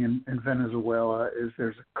happening in Venezuela is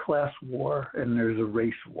there's a class war and there's a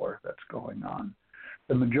race war that's going on.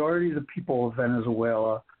 The majority of the people of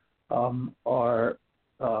Venezuela are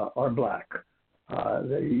black.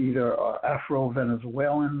 They either are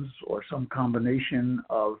Afro-Venezuelans or some combination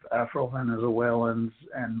of Afro-Venezuelans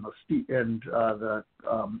and the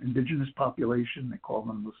indigenous population. They call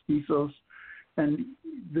them mestizos. And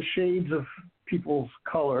the shades of people's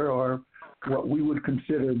color are what we would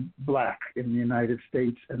consider black in the United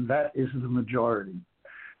States, and that is the majority.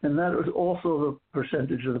 And that is also the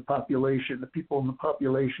percentage of the population, the people in the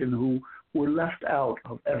population who were left out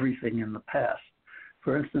of everything in the past.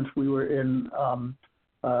 For instance, we were in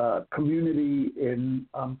a community in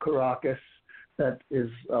Caracas that is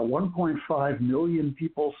 1.5 million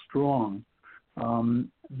people strong,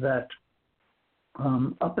 that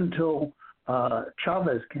up until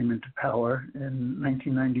Chavez came into power in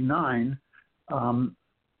 1999,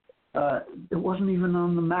 it wasn't even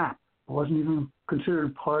on the map. It wasn't even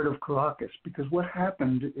considered part of Caracas, because what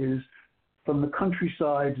happened is, from the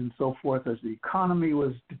countrysides and so forth, as the economy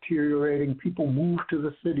was deteriorating, people moved to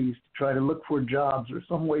the cities to try to look for jobs or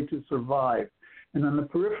some way to survive. And on the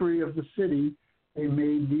periphery of the city, they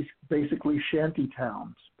made these basically shanty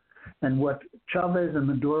towns. And what Chavez and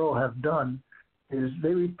Maduro have done is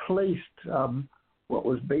they replaced what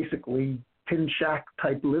was basically tin shack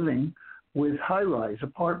type living with high-rise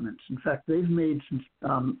apartments. In fact, they've made since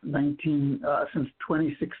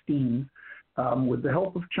 2016, with the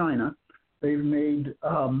help of China, they've made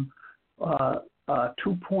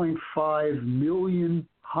 2.5 million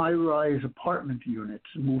high-rise apartment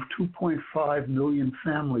units, moved 2.5 million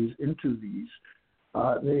families into these.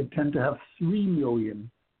 They intend to have 3 million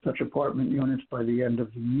such apartment units by the end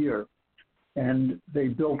of the year. And they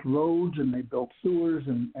built roads and they built sewers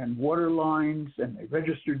and water lines, and they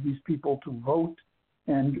registered these people to vote,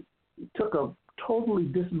 and took a totally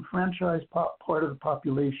disenfranchised part of the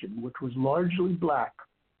population, which was largely black,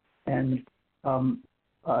 and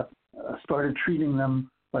started treating them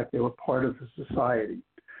like they were part of the society.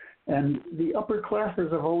 And the upper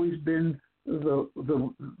classes have always been the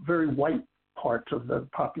very white parts of the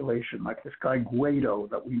population, like this guy Guaido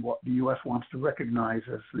that the U.S. wants to recognize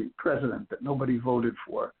as the president that nobody voted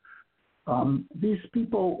for. These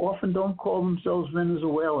people often don't call themselves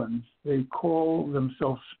Venezuelans. They call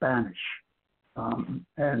themselves Spanish.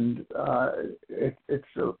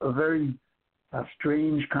 It's a very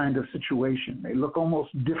strange kind of situation. They look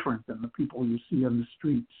almost different than the people you see on the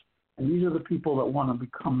streets. And these are the people that want to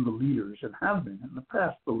become the leaders, and have been in the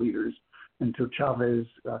past the leaders, until Chavez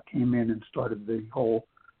came in and started the whole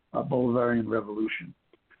Bolivarian revolution.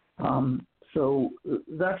 So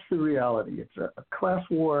that's the reality. It's a class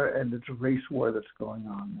war and it's a race war that's going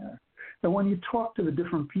on there. And when you talk to the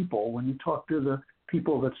different people, when you talk to the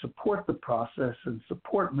people that support the process and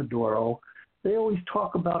support Maduro, they always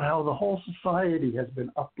talk about how the whole society has been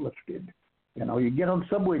uplifted. You know, you get on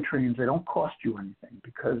subway trains, they don't cost you anything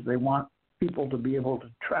because they want people to be able to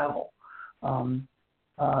travel.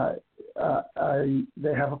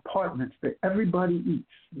 They have apartments that everybody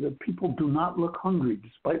eats. The people do not look hungry,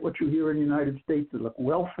 despite what you hear in the United States. They look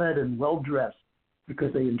well-fed and well-dressed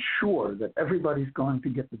because they ensure that everybody's going to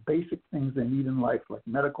get the basic things they need in life, like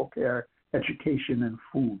medical care, education, and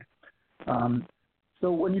food.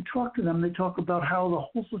 So when you talk to them, they talk about how the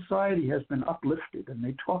whole society has been uplifted, and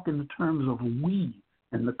they talk in the terms of we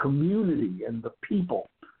and the community and the people.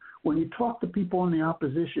 When you talk to people in the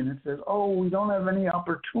opposition, it says, oh, we don't have any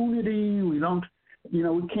opportunity, we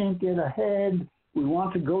can't get ahead, we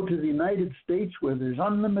want to go to the United States where there's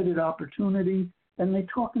unlimited opportunity, and they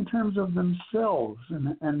talk in terms of themselves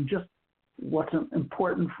and just what's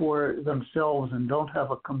important for themselves and don't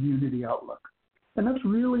have a community outlook. And that's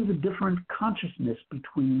really the different consciousness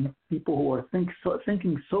between people who are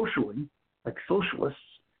thinking socially, like socialists,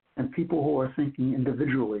 and people who are thinking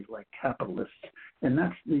individually, like capitalists. And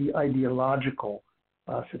that's the ideological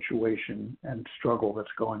situation and struggle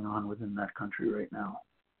that's going on within that country right now.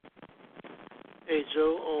 Hey,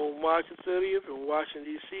 Joe, on March 30th in Washington,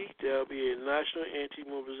 D.C., there'll be a national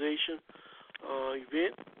anti-mobilization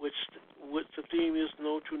event, which the theme is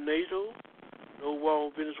No to NATO, No War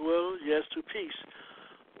on Venezuela, Yes to Peace.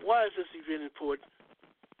 Why is this event important?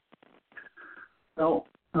 Well,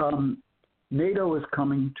 NATO is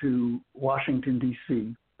coming to Washington,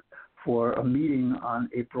 D.C. for a meeting on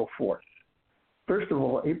April 4th. First of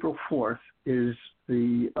all, April 4th is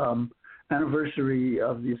the anniversary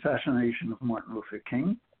of the assassination of Martin Luther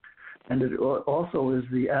King, and it also is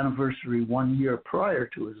the anniversary 1 year prior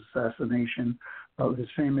to his assassination of his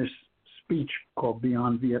famous speech called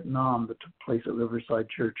Beyond Vietnam that took place at Riverside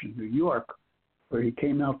Church in New York, where he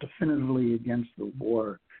came out definitively against the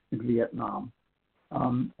war in Vietnam.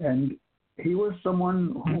 And he was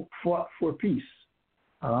someone who fought for peace.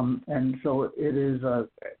 And so it is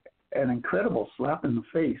an incredible slap in the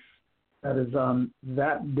face that is on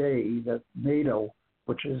that day that NATO,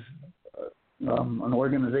 which is an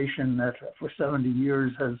organization that for 70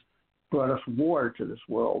 years has brought us war to this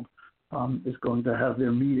world, is going to have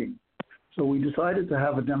their meeting. So we decided to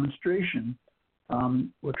have a demonstration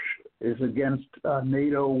which is against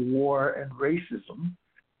NATO, war, and racism.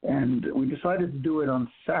 And we decided to do it on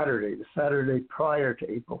Saturday, the Saturday prior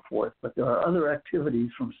to April 4th. But there are other activities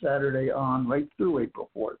from Saturday on right through April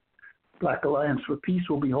 4th. Black Alliance for Peace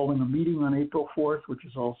will be holding a meeting on April 4th, which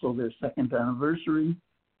is also their second anniversary.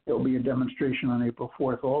 There will be a demonstration on April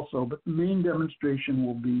 4th also, but the main demonstration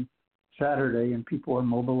will be Saturday, and people are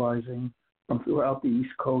mobilizing from throughout the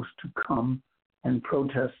East Coast to come and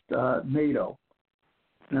protest NATO.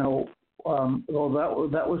 Now, well,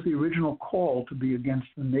 that was the original call to be against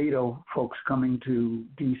the NATO folks coming to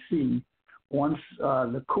D.C. Once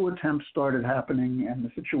the coup attempt started happening and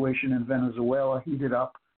the situation in Venezuela heated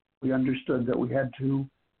up, we understood that we had to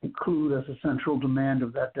include as a central demand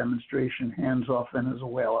of that demonstration, hands off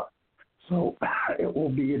Venezuela. So it will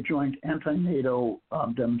be a joint anti-NATO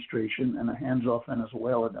demonstration and a hands off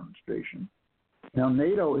Venezuela demonstration. Now,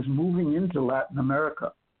 NATO is moving into Latin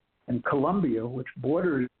America, and Colombia, which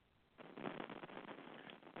borders.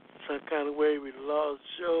 Some kind of way we lost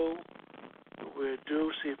Joe. We'll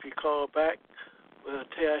do, see if he called back. We'll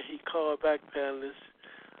tell he called back, panelists.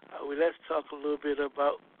 Let's talk a little bit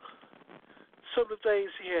about some of the things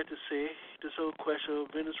he had to say. This whole question of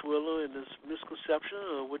Venezuela and this misconception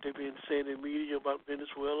of what they've been saying in the media about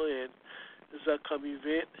Venezuela and this upcoming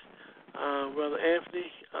event. Brother Anthony,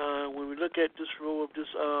 when we look at this role of this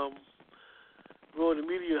role in the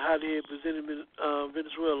media, how they had presented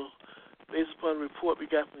Venezuela, based upon the report we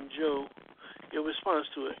got from Joe, your response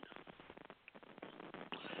to it?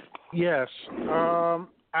 Yes,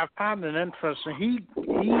 I found it interesting. He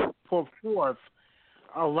put forth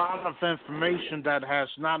a lot of information that has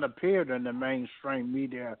not appeared in the mainstream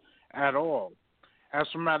media at all. As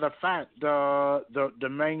a matter of fact, the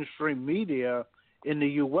mainstream media in the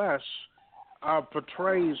U.S.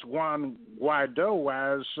 Portrays Juan Guaido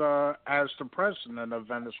as the president of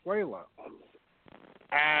Venezuela,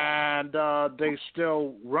 and they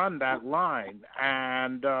still run that line,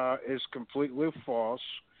 and it's completely false.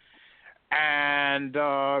 And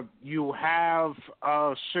you have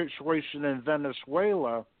a situation in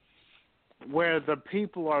Venezuela where the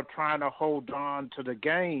people are trying to hold on to the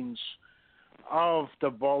gains of the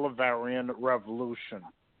Bolivarian Revolution.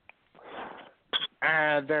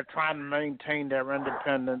 And they're trying to maintain their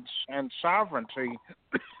independence and sovereignty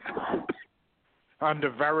under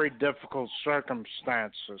very difficult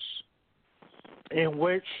circumstances in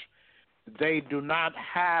which they do not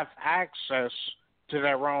have access to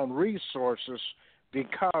their own resources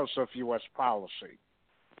because of U.S. policy.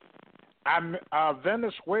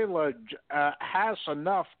 Venezuela has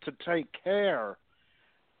enough to take care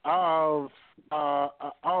of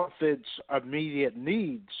its immediate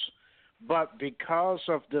needs, but because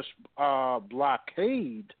of this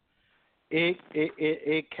blockade,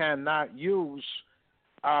 it cannot use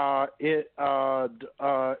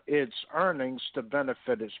its earnings to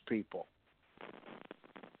benefit its people.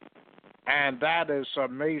 And that is a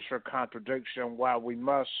major contradiction. While we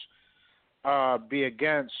must be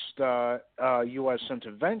against U.S.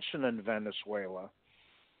 intervention in Venezuela,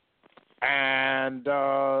 and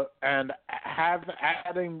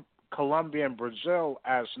adding Colombia and Brazil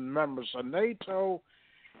as members of NATO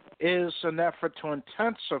is an effort to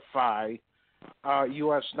intensify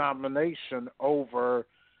U.S. nomination over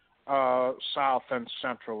South and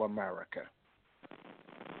Central America.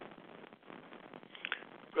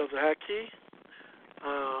 Brother Haki,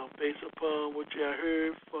 based upon what you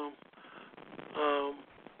heard from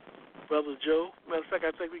Brother Joe. Matter of fact,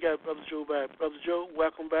 I think we got Brother Joe back. Brother Joe,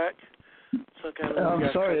 welcome back. I'm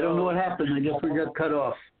sorry, I don't know what happened. I guess we got cut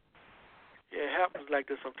off. Yeah, it happens like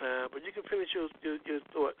this sometimes. But you can finish your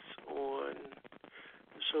thoughts on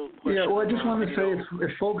the show. Yeah, well, I just want to say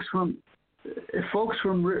if folks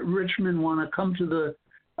from Richmond want to come to the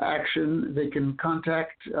action, they can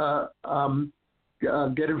contact,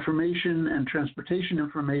 get information and transportation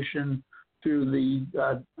information through the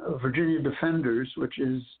Virginia Defenders, which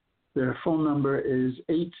is their phone number is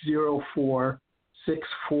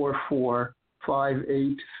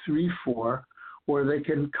 804-644-5834, or they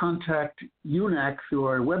can contact UNAC through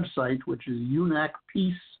our website, which is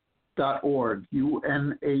unacpeace.org,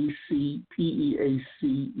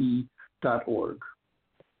 UNACPEACE.org.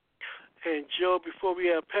 And Joe, before we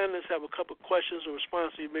have panelists have a couple of questions or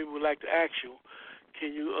responses maybe we'd like to ask you,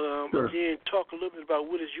 can you sure. again talk a little bit about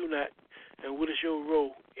what is UNAC and what is your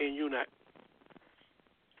role in UNAC?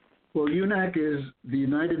 Well, UNAC is the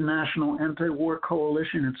United National Anti-War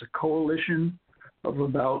Coalition. It's a coalition of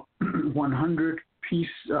about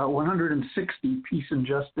 160 peace and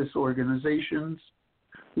justice organizations.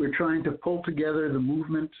 We're trying to pull together the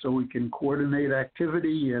movement so we can coordinate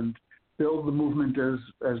activity and build the movement as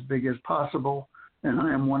big as possible. And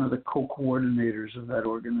I am one of the co-coordinators of that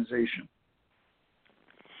organization.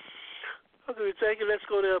 Okay, thank you. Let's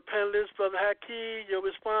go to our panelists. Brother Haki, your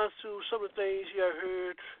response to some of the things you have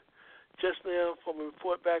heard just now from a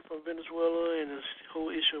report back from Venezuela and this whole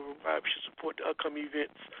issue of why we should support the upcoming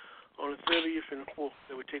events on the 30th and the 4th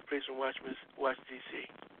that would take place in Washington, D.C.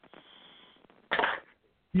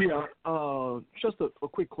 Yeah, just a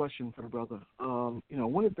quick question for the brother.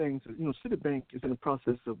 One of the things, Citibank is in the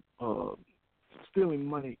process of stealing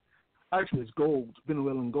money. Actually, it's gold,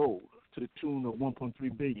 Venezuelan gold, to the tune of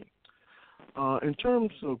 $1.3 billion. In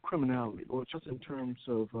terms of criminality, or just in terms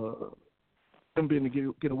of them being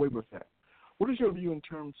able to get away with that, what is your view in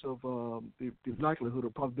terms of the likelihood or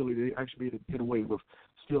probability they actually be able to get away with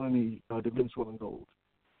stealing the Venezuelan gold?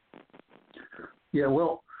 Yeah,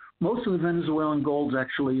 well, most of the Venezuelan gold is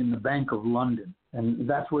actually in the Bank of London, and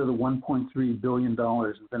that's where the $1.3 billion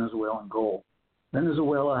of Venezuelan gold.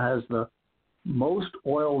 Venezuela has the most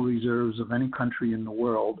oil reserves of any country in the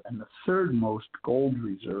world and the third most gold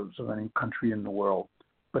reserves of any country in the world.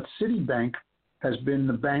 But Citibank has been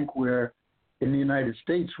the bank where, in the United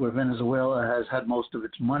States, where Venezuela has had most of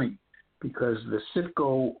its money, because the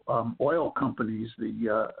Citgo oil companies,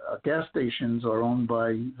 the gas stations, are owned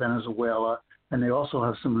by Venezuela, and they also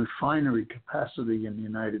have some refinery capacity in the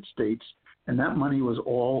United States, and that money was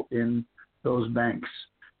all in those banks,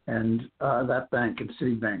 and that bank and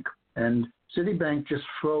Citibank. And Citibank just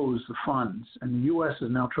froze the funds, and the U.S.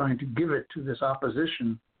 is now trying to give it to this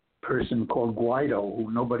opposition person called Guaido,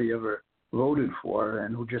 who nobody ever voted for,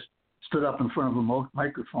 and who just stood up in front of a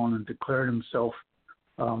microphone and declared himself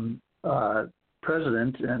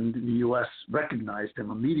president, and the U.S. recognized him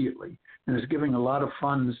immediately and is giving a lot of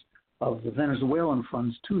funds, of the Venezuelan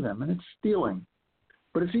funds, to them, and it's stealing.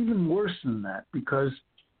 But it's even worse than that, because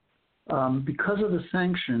of the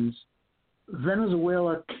sanctions,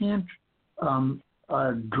 Venezuela can't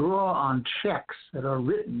draw on checks that are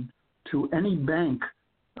written to any bank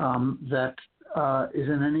that is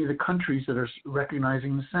in any of the countries that are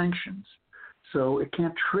recognizing the sanctions. So it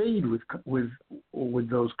can't trade with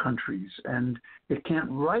those countries, and it can't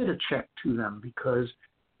write a check to them because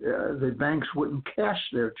the banks wouldn't cash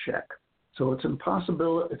their check. So it's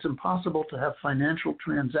impossible to have financial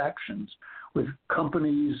transactions with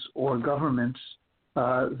companies or governments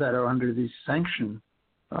that are under these sanction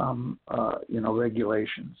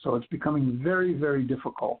regulations. So it's becoming very, very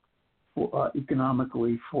difficult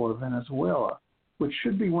economically for Venezuela, which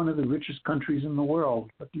should be one of the richest countries in the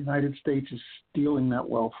world, but the United States is stealing that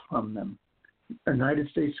wealth from them. The United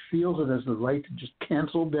States feels it has the right to just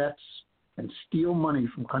cancel debts and steal money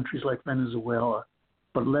from countries like Venezuela,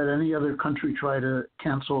 but let any other country try to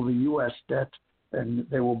cancel the U.S. debt, and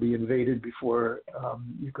they will be invaded before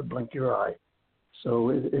you could blink your eye. So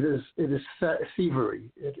it is thievery.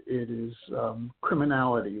 It is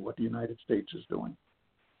criminality, what the United States is doing.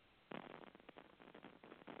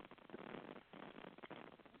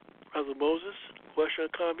 Brother Moses, question or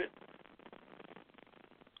comment?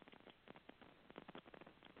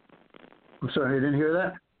 I'm sorry, I didn't hear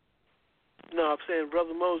that. No, I'm saying,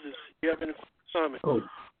 Brother Moses, you have any comment? Oh,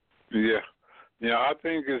 yeah. I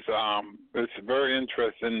think it's very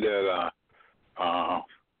interesting that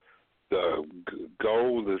the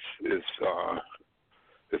gold is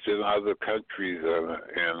in other countries,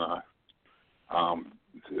 and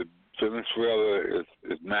Venezuela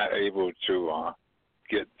is not able to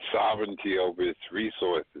get sovereignty over its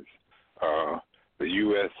resources. The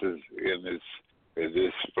U.S. is in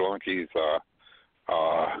its flunkies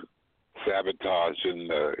sabotaging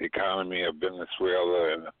the economy of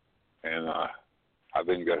Venezuela, and I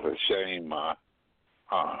think that's a shame. I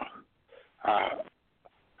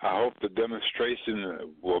hope the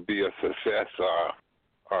demonstration will be a success.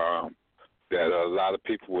 That a lot of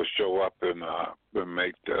people will show up and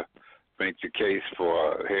make the case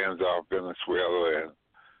for hands off Venezuela,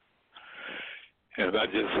 and I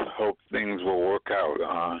just hope things will work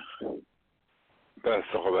out.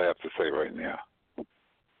 That's all I have to say right now.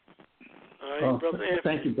 All right, Brother Anthony.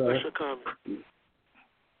 Thank you, brother. Question or comment?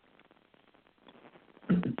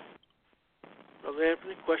 Brother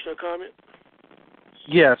Anthony, question or comment?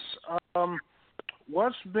 Yes.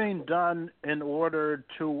 What's being done in order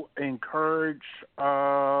to encourage,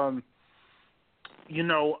 a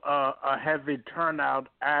heavy turnout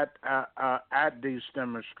at these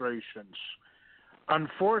demonstrations?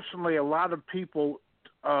 Unfortunately, a lot of people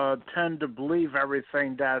tend to believe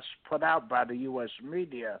everything that's put out by the U.S.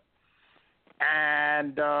 media,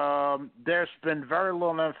 and there's been very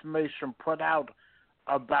little information put out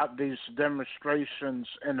about these demonstrations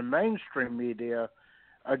in the mainstream media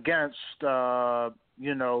against, the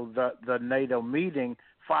NATO meeting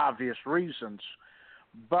for obvious reasons.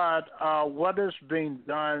 But what is being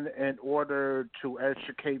done in order to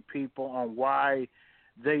educate people on why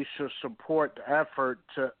they should support the effort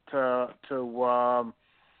to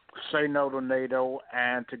say no to NATO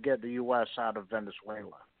and to get the U.S. out of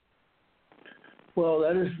Venezuela? Well,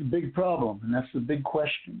 that is the big problem, and that's the big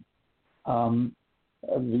question. The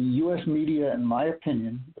U.S. media, in my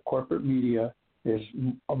opinion, the corporate media, is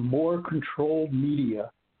a more controlled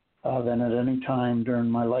media than at any time during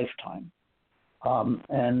my lifetime.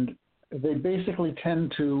 And they basically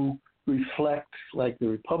tend to reflect like the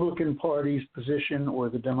Republican Party's position or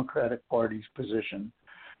the Democratic Party's position.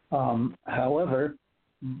 However,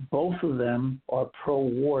 both of them are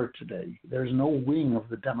pro-war today. There's no wing of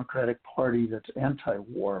the Democratic Party that's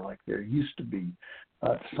anti-war like there used to be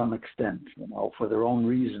to some extent, for their own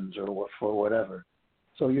reasons or for whatever.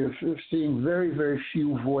 So you're seeing very, very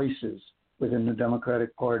few voices within the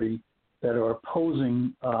Democratic Party that are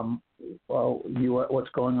opposing what's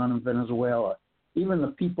going on in Venezuela. Even the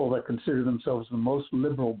people that consider themselves the most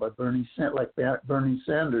liberal, like Bernie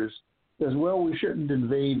Sanders, says, well, we shouldn't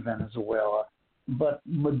invade Venezuela. But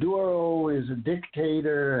Maduro is a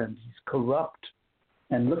dictator and he's corrupt.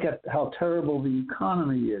 And look at how terrible the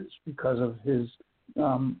economy is because of his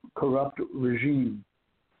corrupt regime.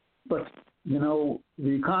 But, the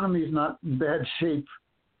economy is not in bad shape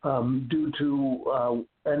due to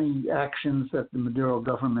any actions that the Maduro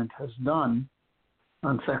government has done.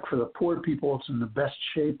 In fact, for the poor people, it's in the best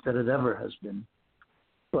shape that it ever has been.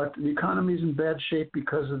 But the economy is in bad shape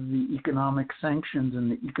because of the economic sanctions and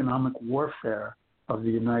the economic warfare of the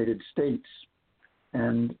United States.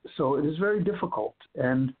 And so it is very difficult.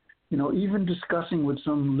 And, even discussing with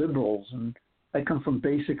some liberals, and I come from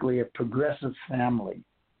basically a progressive family,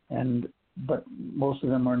 but most of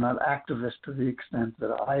them are not activists to the extent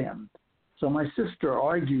that I am. So my sister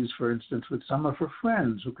argues, for instance, with some of her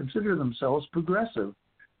friends who consider themselves progressive,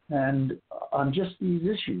 and on just these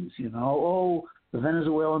issues, the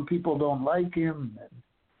Venezuelan people don't like him,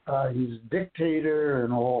 and he's a dictator,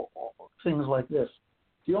 and all things like this.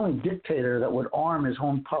 The only dictator that would arm his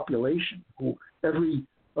own population, who every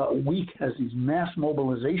week has these mass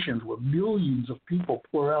mobilizations where millions of people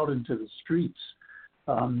pour out into the streets.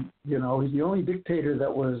 He's the only dictator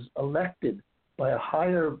that was elected by a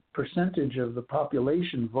higher percentage of the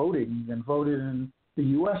population voting than voted in the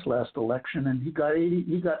U.S. last election, and he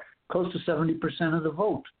got close to 70% of the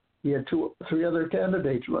vote. He had three other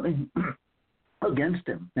candidates running against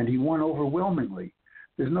him, and he won overwhelmingly.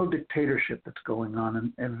 There's no dictatorship that's going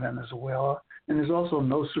on in Venezuela, and there's also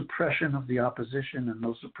no suppression of the opposition and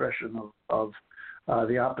no suppression of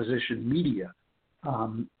the opposition media.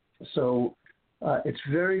 So it's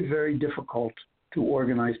very, very difficult to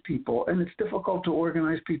organize people, and it's difficult to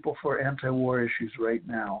organize people for anti-war issues right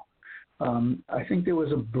now. I think there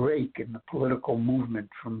was a break in the political movement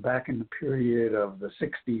from back in the period of the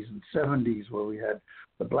 60s and 70s where we had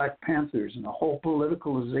the Black Panthers and the whole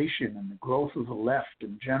politicalization and the growth of the left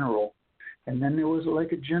in general. And then there was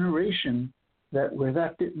like a generation where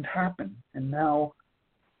that didn't happen. And now,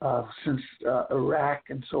 since Iraq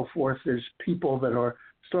and so forth, there's people that are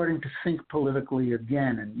starting to think politically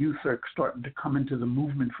again, and youth are starting to come into the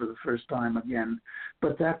movement for the first time again.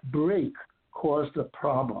 But that break caused a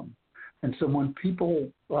problem. And so when people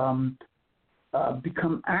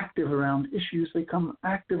become active around issues, they become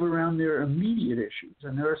active around their immediate issues.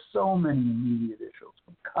 And there are so many immediate issues,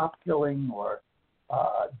 from cop killing or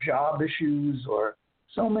job issues or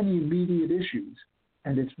so many immediate issues.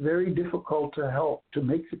 And it's very difficult to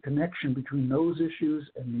make the connection between those issues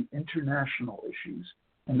and the international issues.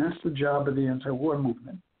 And that's the job of the anti-war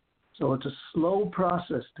movement. So it's a slow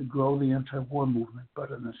process to grow the anti-war movement,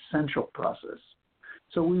 but an essential process.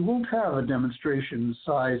 So we won't have a demonstration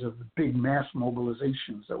the size of the big mass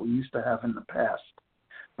mobilizations that we used to have in the past,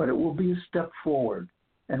 but it will be a step forward.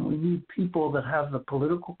 And we need people that have the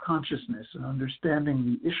political consciousness and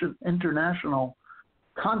understanding the international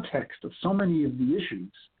context of so many of the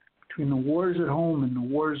issues between the wars at home and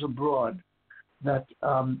the wars abroad, that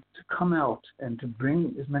to come out and to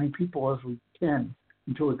bring as many people as we can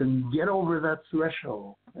until we can get over that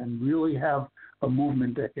threshold and really have a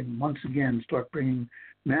movement that can once again start bringing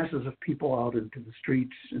masses of people out into the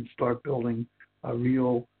streets and start building a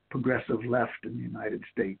real progressive left in the United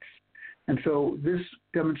States. And so this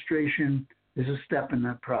demonstration is a step in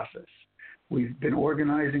that process. We've been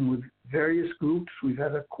organizing with various groups. We've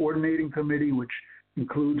had a coordinating committee, which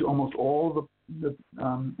includes almost all the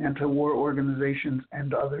anti-war organizations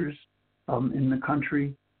and others in the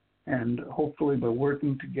country. And hopefully by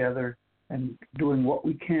working together and doing what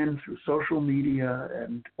we can through social media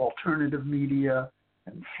and alternative media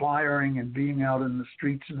and flyering and being out in the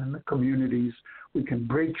streets and in the communities, we can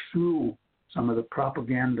break through some of the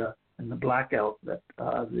propaganda and the blackout that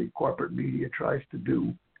the corporate media tries to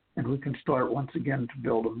do. And we can start once again to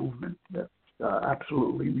build a movement that's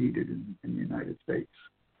absolutely needed in the United States.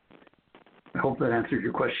 I hope that answered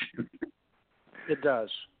your question. It does.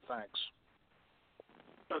 Thanks.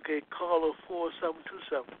 Okay, caller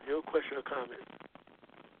 4727. Your question or comment?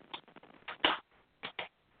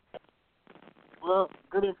 Well,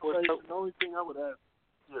 good information. The only thing I would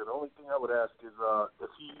ask is if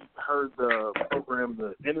he heard the program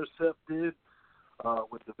the Intercept did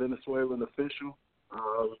with the Venezuelan official. It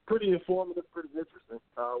was pretty informative, pretty interesting.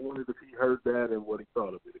 I wondered if he heard that and what he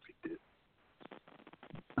thought of it, if he did.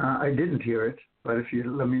 I didn't hear it, but if you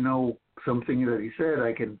let me know something that he said,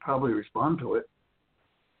 I can probably respond to it.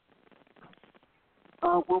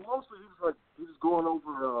 Well, mostly he was going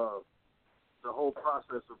over the whole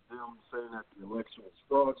process of them saying that the election was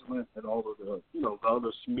fraudulent and all of the the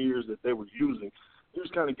other smears that they were using. He was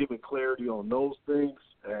kind of giving clarity on those things,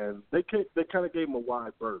 and they kind of gave him a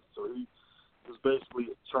wide berth. So he was basically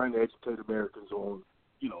trying to educate Americans on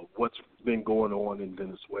what's been going on in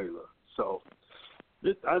Venezuela. So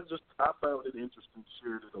I found it interesting,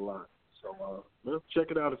 shared it a lot. So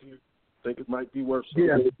check it out if you think it might be worth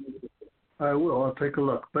something. Yeah, I will. I'll take a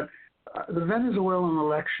look. But the Venezuelan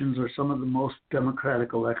elections are some of the most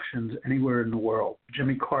democratic elections anywhere in the world.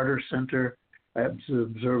 Jimmy Carter Center has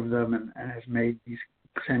observed them and has made these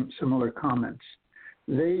similar comments.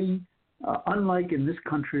 They, unlike in this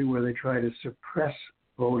country where they try to suppress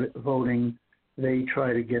voting, they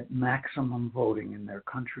try to get maximum voting in their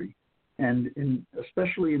country. And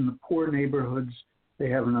especially in the poor neighborhoods, they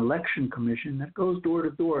have an election commission that goes door to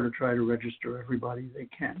door to try to register everybody they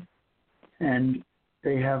can. And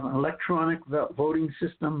they have an electronic voting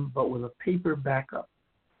system, but with a paper backup.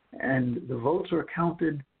 And the votes are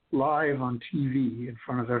counted live on TV in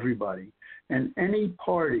front of everybody. And any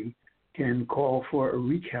party can call for a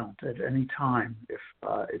recount at any time if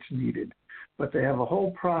it's needed. But they have a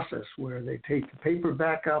whole process where they take the paper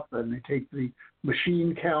backup and they take the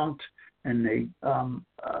machine count and they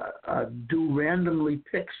do randomly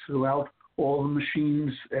picks throughout all the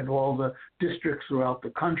machines and all the districts throughout the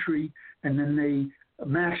country, and then they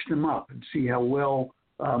match them up and see how well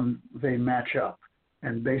they match up.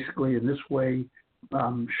 And basically in this way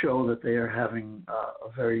show that they are having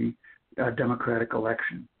a very democratic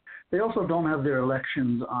election. They also don't have their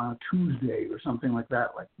elections on a Tuesday or something like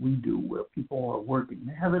that, like we do, where people are working.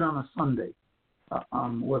 They have it on a Sunday,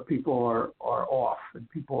 where people are off and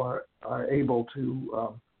people are able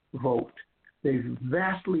to vote. They've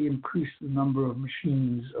vastly increased the number of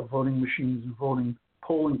machines, of voting machines and voting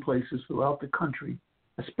polling places throughout the country,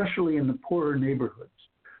 especially in the poorer neighborhoods.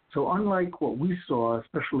 So unlike what we saw,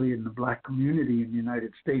 especially in the black community in the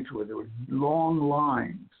United States, where there were long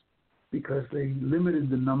lines because they limited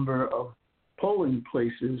the number of polling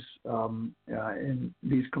places in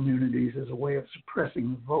these communities as a way of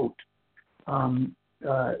suppressing the vote,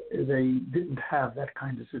 they didn't have that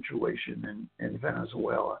kind of situation in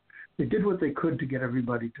Venezuela. They did what they could to get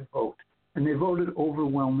everybody to vote. and they voted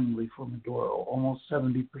overwhelmingly for Maduro, almost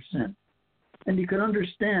 70%. And you can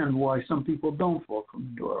understand why some people don't vote for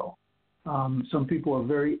Maduro. Some people are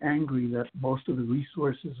very angry that most of the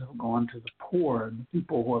resources have gone to the poor and the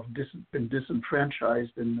people who have been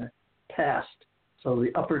disenfranchised in the past. So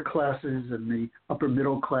the upper classes and the upper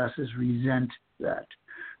middle classes resent that.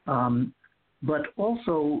 But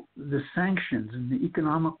also the sanctions and the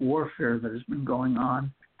economic warfare that has been going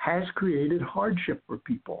on has created hardship for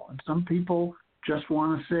people. And some people just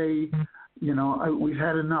want to say, we've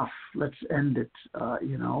had enough. Let's end it,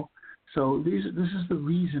 So this is the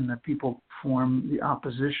reason that people form the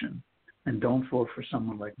opposition and don't vote for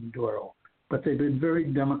someone like Maduro. But they've been very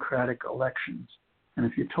democratic elections. And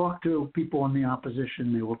if you talk to people in the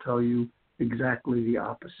opposition, they will tell you exactly the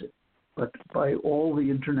opposite. But by all the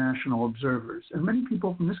international observers, and many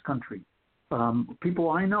people from this country, people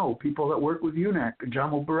I know, people that work with UNAC,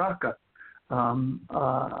 Jamal Baraka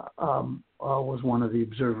was one of the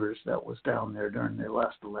observers that was down there during their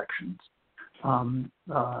last elections.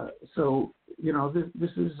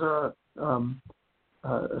 This is a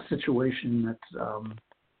situation that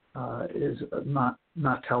is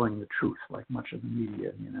not telling the truth, like much of the media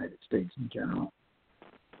in the United States in general.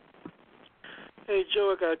 Hey,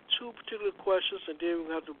 Joe, I got two particular questions, and then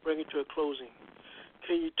we'll have to bring it to a closing.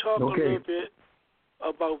 Can you talk a little bit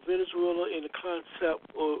about Venezuela and the concept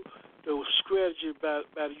or the strategy by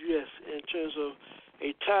the U.S. in terms of a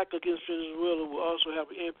attack against Venezuela will also have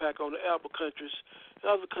an impact on the Arab countries and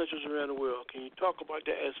other countries around the world? Can you talk about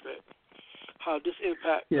that aspect? How this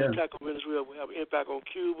attack on Venezuela will have an impact on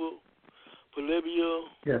Cuba,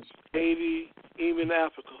 Bolivia, Haiti, even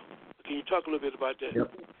Africa. Can you talk a little bit about that? Yep.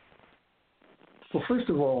 Well, first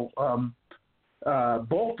of all,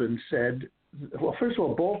 Bolton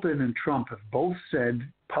and Trump have both said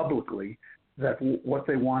publicly that what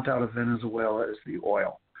they want out of Venezuela is the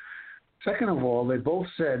oil. Second of all, they both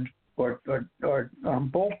said,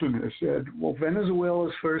 Bolton has said, well,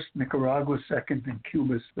 Venezuela's first, Nicaragua's second, and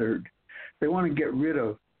Cuba's third. They want to get rid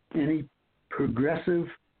of any progressive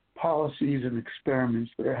policies and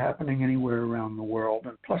experiments that are happening anywhere around the world.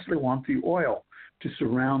 And plus, they want the oil to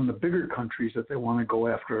surround the bigger countries that they want to go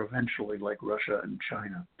after eventually, like Russia and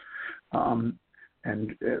China,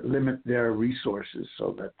 and limit their resources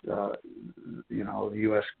so that, the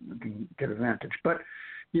U.S. can get advantage. But,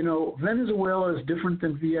 Venezuela is different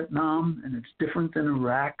than Vietnam, and it's different than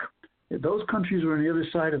Iraq. Those countries are on the other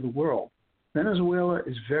side of the world. Venezuela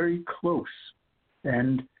is very close,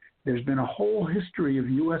 and there's been a whole history of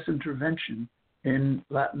U.S. intervention in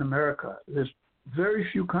Latin America. There's very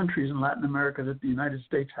few countries in Latin America that the United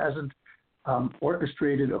States hasn't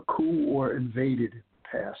orchestrated a coup or invaded in the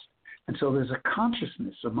past. And so there's a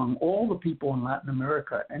consciousness among all the people in Latin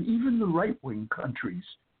America, and even the right-wing countries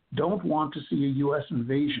don't want to see a U.S.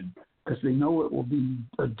 invasion because they know it will be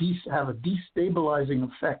have a destabilizing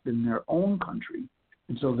effect in their own country.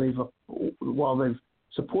 And so while they've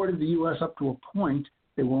supported the U.S. up to a point,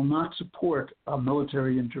 they will not support a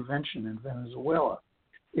military intervention in Venezuela.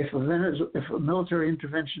 If a military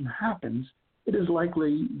intervention happens, it is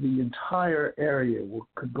likely the entire area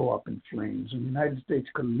could go up in flames, and the United States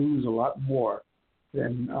could lose a lot more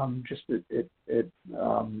than just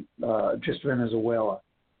Venezuela.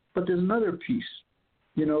 But there's another piece.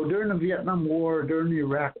 During the Vietnam War, during the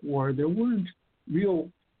Iraq War, there weren't real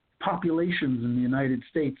populations in the United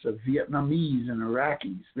States of Vietnamese and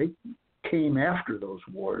Iraqis. They came after those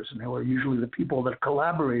wars, and they were usually the people that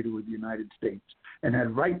collaborated with the United States and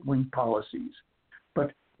had right-wing policies.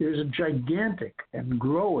 But there's a gigantic and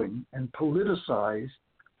growing and politicized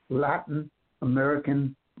Latin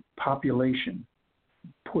American population,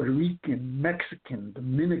 Puerto Rican, Mexican,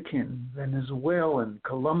 Dominican, Venezuelan,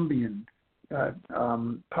 Colombian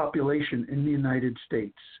population in the United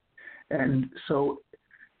States. And so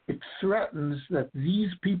it threatens that these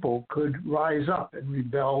people could rise up and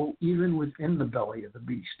rebel even within the belly of the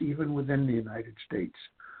beast, even within the United States.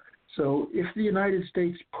 So if the United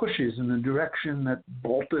States pushes in the direction that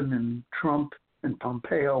Bolton and Trump and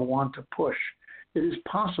Pompeo want to push, it is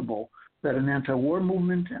possible that an anti-war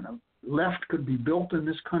movement and a left could be built in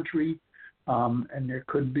this country, and there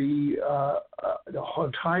could be the whole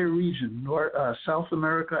entire region, South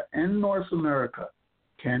America and North America,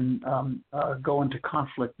 can go into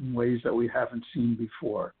conflict in ways that we haven't seen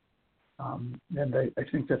before. And I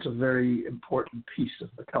think that's a very important piece of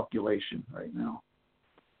the calculation right now.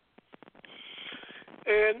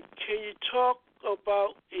 And can you talk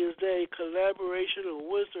about, is there a collaboration or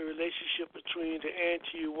what's the relationship between the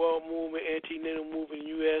anti-war movement, anti-NATO movement in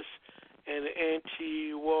the U.S. and the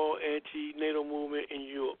anti-war, anti-NATO movement in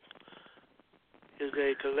Europe? Is there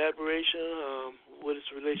a collaboration? what is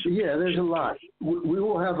the relationship? Yeah, there's a lot. We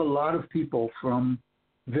will have a lot of people from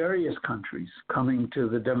various countries coming to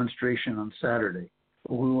the demonstration on Saturday.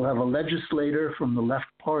 We will have a legislator from the Left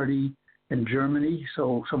Party in Germany,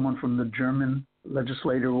 so someone from the German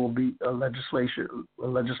legislator will be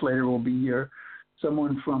here.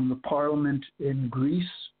 Someone from the parliament in Greece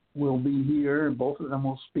will be here. Both of them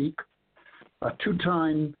will speak. A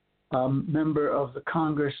two-time member of the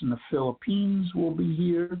Congress in the Philippines will be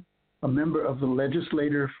here. A member of the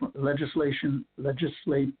legislature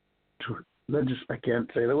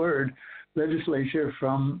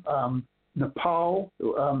from Nepal,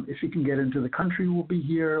 if he can get into the country, will be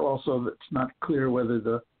here. Also, it's not clear whether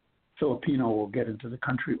the Filipino will get into the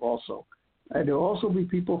country also. And there will also be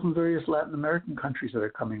people from various Latin American countries that are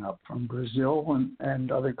coming up, from Brazil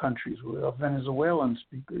and other countries. We'll have Venezuelan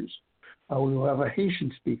speakers. We will have a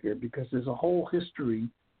Haitian speaker, because there's a whole history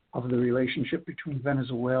of the relationship between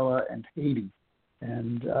Venezuela and Haiti.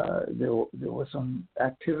 And there was some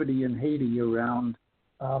activity in Haiti around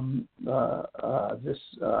this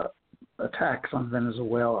attacks on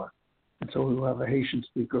Venezuela. And so we will have a Haitian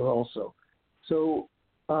speaker also. So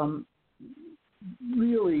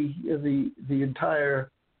really, the entire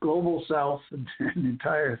global South and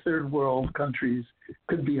entire third world countries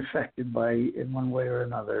could be affected by in one way or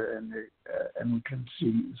another, and we can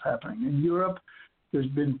see it's happening. In Europe, there's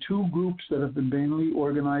been two groups that have been mainly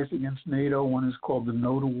organized against NATO. One is called the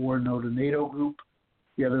No to War, No to NATO group.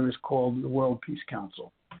 The other is called the World Peace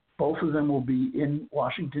Council. Both of them will be in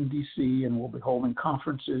Washington, D.C., and will be holding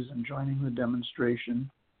conferences and joining the demonstration.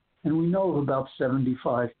 And we know of about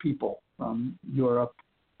 75 people from Europe,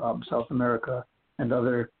 South America, and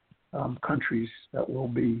other countries that will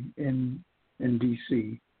be in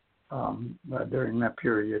D.C. During that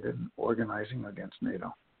period and organizing against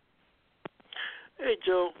NATO. Hey,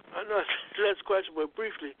 Joe, I know it's the last question, but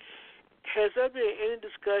briefly, has there been any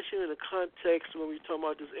discussion in the context when we're talking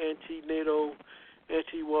about this anti-NATO,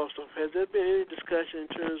 anti-war stuff? Has there been any discussion in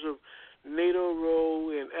terms of NATO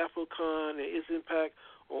role in AFRICOM and its impact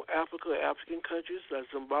on Africa and African countries like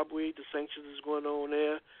Zimbabwe, the sanctions that's going on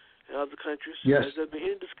there, and other countries? Yes. Has there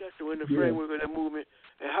been any discussion in the framework of that movement,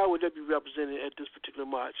 and how would that be represented at this particular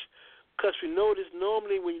march? Because we notice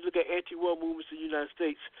normally when you look at anti-war movements in the United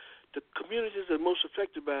States, the communities that are most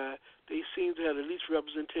affected by it, they seem to have the least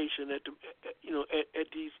representation at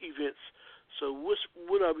these events. So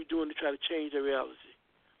what are we doing to try to change that reality?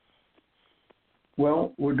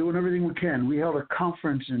 Well, we're doing everything we can. We held a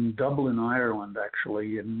conference in Dublin, Ireland,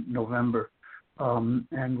 actually, in November,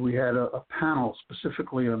 and we had a panel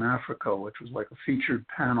specifically on Africa, which was like a featured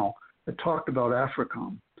panel that talked about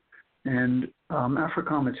AFRICOM. And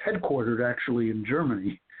AFRICOM is headquartered actually in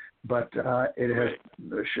Germany, but it has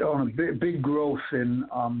shown a big growth in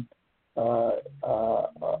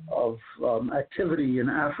activity in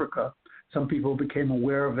Africa. Some people became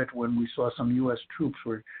aware of it when we saw some U.S. troops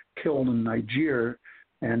were killed in Niger,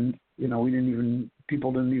 and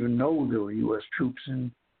people didn't even know there were U.S. troops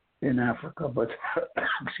in Africa. But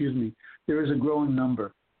excuse me, there is a growing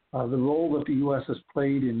number. The role that the U.S. has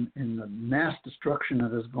played in the mass destruction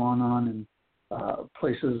that has gone on in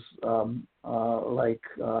places like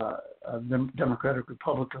the Democratic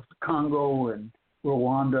Republic of the Congo and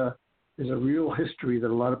Rwanda is a real history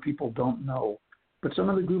that a lot of people don't know. But some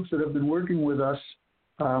of the groups that have been working with us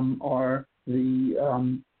are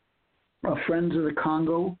the Friends of the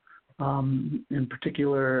Congo, in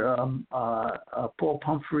particular Paul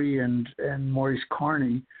Pumphrey and Maurice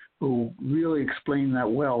Carney, who really explain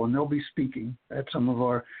that well, and they'll be speaking at some of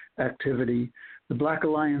our activity. The Black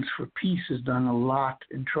Alliance for Peace has done a lot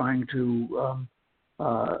in trying to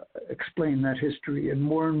explain that history, and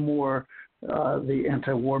more the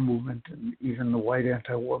anti-war movement and even the white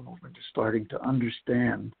anti-war movement is starting to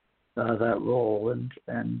understand that role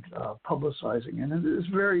and publicizing. And it is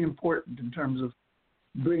very important in terms of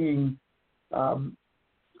bringing, of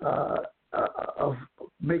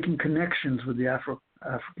making connections with the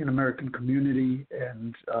African American community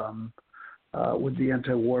and with the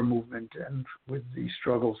anti-war movement and with the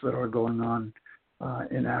struggles that are going on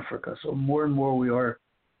in Africa. So more and more we are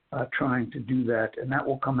trying to do that, and that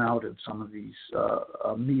will come out in some of these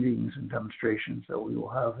meetings and demonstrations that we will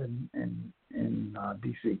have in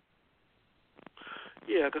D.C.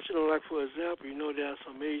 Yeah, because, like for example, there are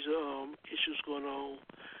some major issues going on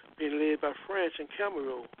being led by France and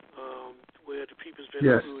Cameroon, where the people's been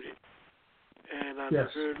included. And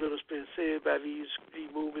very little has been said by these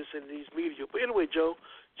movements and these media. But anyway, Joe,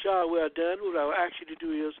 job well done. What I will ask you to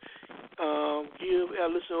do is give our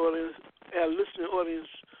listening audience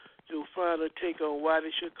to find a take on why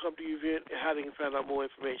they should come to the event and how they can find out more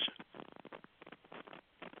information.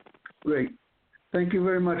 Great. Thank you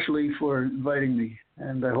very much, Lee, for inviting me.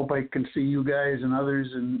 And I hope I can see you guys and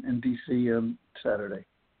others in D.C. Saturday.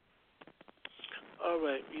 All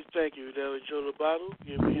right. We thank you. That was Joe Lobato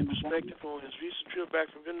giving me perspective on his recent trip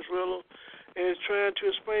back from Venezuela and is trying to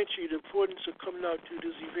explain to you the importance of coming out to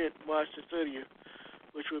this event March the 30th,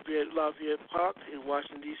 which will be at Lafayette Park in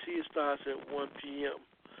Washington, D.C. It starts at 1 p.m.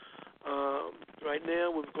 Right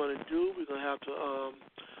now, what we're going to do, we're going to have to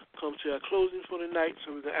come to our closing for the night,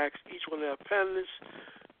 so we're going to ask each one of our panelists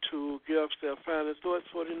to give us their final thoughts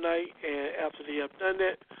for the night, and after they have done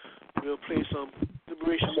that, we'll play some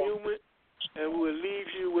liberation movement, and we'll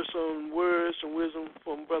leave you with some words, some wisdom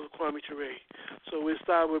from Brother Kwame Ture. So we'll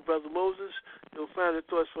start with Brother Moses. Your final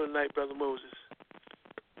thoughts for the night, Brother Moses.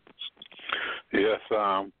 Yes,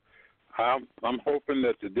 I'm hoping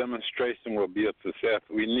that the demonstration will be a success.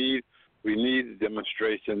 We need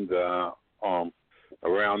demonstrations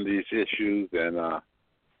around these issues, and I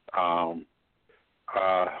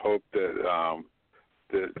hope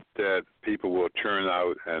that people will turn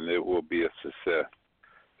out and it will be a success.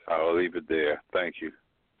 I'll leave it there. Thank you.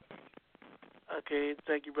 Okay,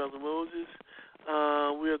 thank you, Brother Moses.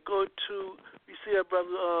 We'll go to, we see our Brother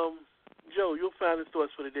Joe. Your final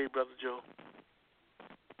thoughts for the day, Brother Joe.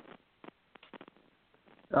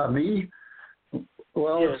 Me?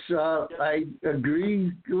 Well, yes. I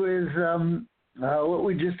agree with what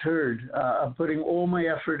we just heard. I'm putting all my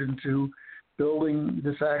effort into building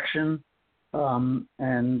this action.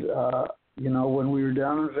 When we were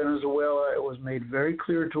down in Venezuela, it was made very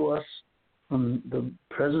clear to us, from the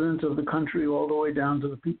president of the country all the way down to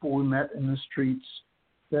the people we met in the streets,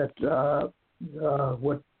 that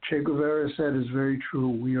what Che Guevara said is very true.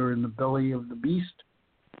 We are in the belly of the beast.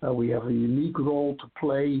 We have a unique role to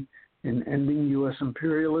play in ending U.S.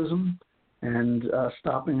 imperialism and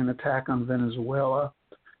stopping an attack on Venezuela.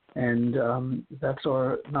 And that's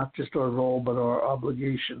not just our role, but our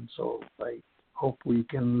obligation. So I hope we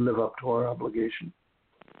can live up to our obligation.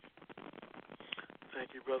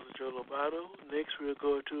 Thank you, Brother Joe Lobato. Next, we'll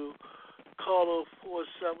go to caller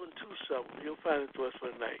 4727. You'll find it to us for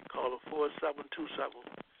the night. Caller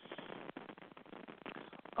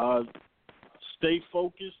 4727. Stay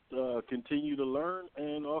focused, continue to learn,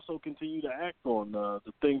 and also continue to act on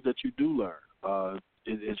the things that you do learn.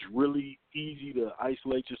 It's really easy to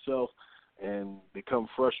isolate yourself and become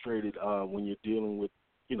frustrated when you're dealing with,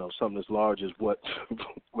 something as large as what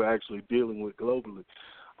we're actually dealing with globally.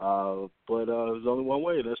 But there's only one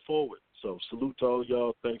way, and that's forward. So salute to all of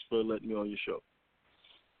y'all. Thanks for letting me on your show.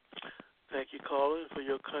 Thank you, caller, for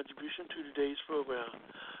your contribution to today's program.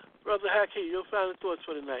 Brother Hackey, your final thoughts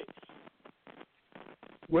for the night.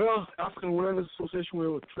 Well, African Awareness Association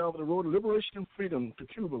will travel the road of liberation and freedom to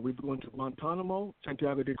Cuba. We'll be going to Guantanamo,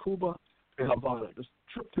 Santiago de Cuba, and Havana. This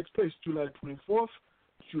trip takes place July 24th to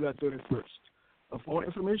July 31st. For more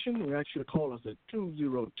information, we ask you to call us at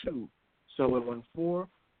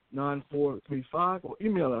 202-714-9435 or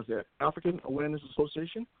email us at African Awareness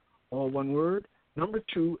Association, all one word,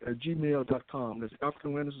 #2@gmail.com. That's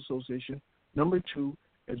African Awareness Association,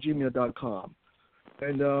 #2@gmail.com.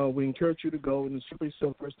 And we encourage you to go and see for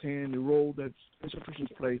yourself firsthand the role that institutions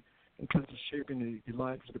play in terms of shaping the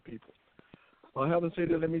lives of the people. Having said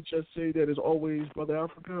that, let me just say that, as always, Brother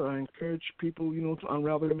Africa, I encourage people, to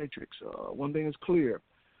unravel the matrix. One thing is clear.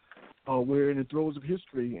 We're in the throes of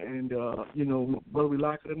history, and, whether we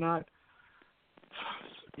like it or not,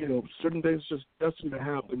 certain things just destined to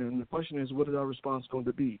happen, and the question is, what is our response going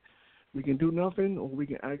to be? We can do nothing, or we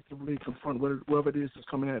can actively confront whatever it is that's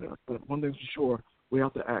coming at us. But one thing's for sure, we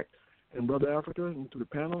have to act. And Brother Africa, and to the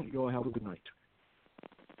panel, you all have a good night.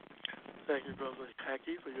 Thank you, Brother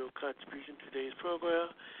Hackey, for your contribution to today's program.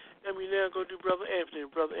 And we now go to Brother Anthony.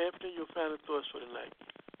 Brother Anthony, your final thoughts for the night.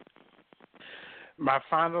 My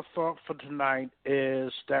final thought for tonight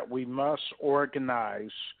is that we must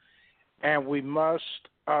organize and we must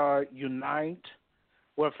unite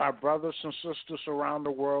with our brothers and sisters around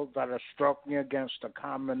the world that are struggling against a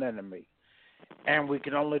common enemy. And we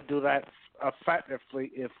can only do that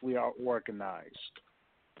effectively if we are organized.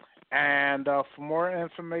 And for more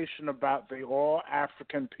information about the All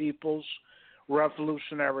African People's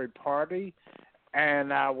Revolutionary Party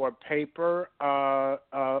and our paper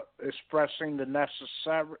expressing the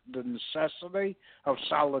necessity of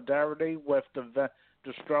solidarity with the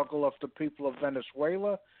struggle of the people of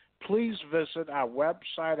Venezuela, please visit our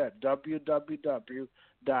website at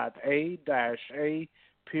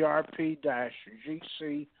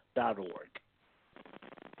www.a-aprp-gc.org.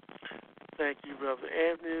 Thank you, Brother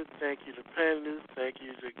Anthony. Thank you to panelists. Thank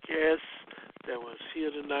you to guests that was here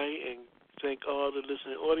tonight. And thank all the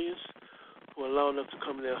listening audience for allowing us to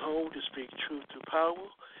come in their home to speak truth to power.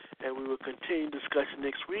 and we will continue discussion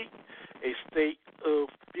next week. A State of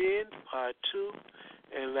Being, Part 2.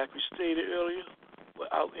 And like we stated earlier,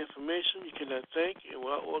 without information, you cannot think, and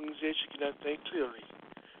without organization, you cannot think clearly.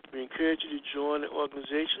 We encourage you to join an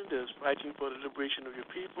organization that is fighting for the liberation of your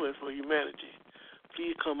people and for humanity.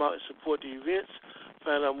 Please come out and support the events.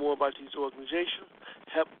 Find out more about these organizations.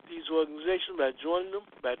 Help these organizations by joining them.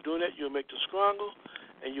 By doing that, you'll make them stronger,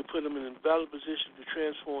 and you put them in a valid position to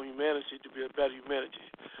transform humanity to be a better humanity.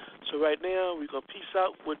 So right now, we're going to peace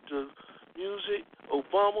out with the music,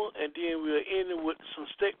 Obama, and then we'll end it with some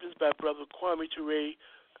statements by Brother Kwame Ture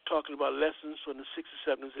talking about lessons from the 60s,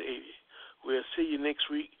 70s, and 80s. We'll see you next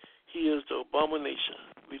week. He is the Obama Nation.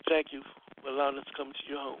 We thank you for allowing us to come to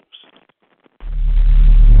your homes.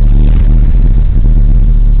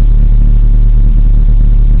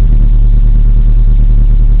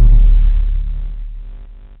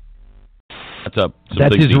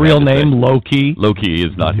 That's his real name, Low-Key? Low-Key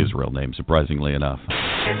is not his real name, surprisingly enough.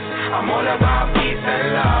 I'm all about peace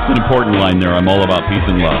and love. It's an important line there. I'm all about peace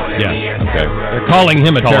and love. Yeah. Okay. They're calling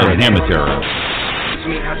him a terrorist.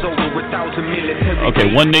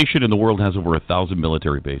 Okay, one nation in the world has over 1,000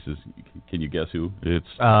 military bases. Can you guess who? It's.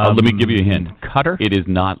 Let me give you a hint. Qatar? It is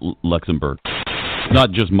not Luxembourg. It's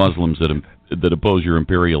not just Muslims that oppose your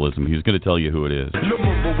imperialism. He's going to tell you who it is.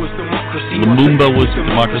 Lumumba was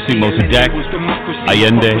democracy. Mossadegh,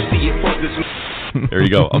 Allende. There you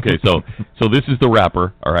go. Okay, so this is the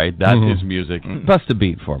rapper. All right, that's his music. Bust a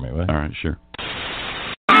beat for me, right? All right, sure.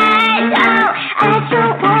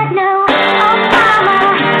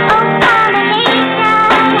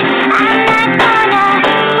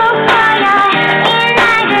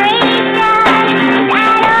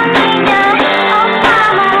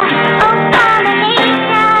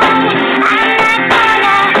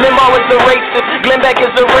 Glenn Beck is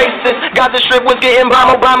a racist. Gaza Strip was getting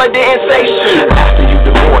bombed, Obama didn't say shit. After you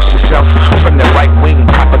divorce yourself from the right-wing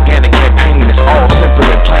propaganda campaign, it's all simple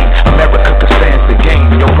and plain. America could stand the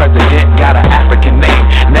game. Your president got an African name.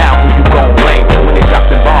 Now who you gon' blame? When they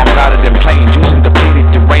dropping bombs out of them planes, using depleted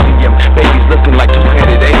uranium, babies looking like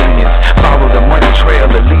two-headed aliens. Follow the money trail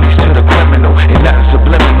that leads to the criminal, and nothing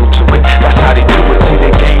subliminal to it. That's how they do it. See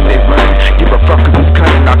their game they run. Give a fuck if he's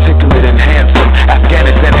cunning, articulate, and handsome.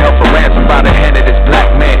 Afghanistan held for ransom by the hand of this black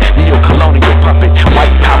man, neo-colonial puppet,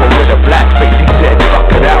 white power with a black face. He said, fuck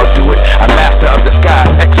it, I'll do it. A master of the sky,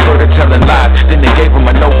 expert at telling lies. Then they gave him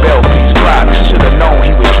a Nobel Peace Prize. Should've known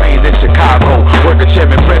he was trained in Chicago. Where the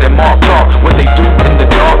chairman Fred and Mark talk. When they do in the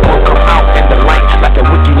dark, will come out in the light like a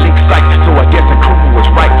WikiLeaks site. So I guess the crew was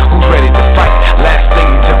right. Who's ready to fight? Last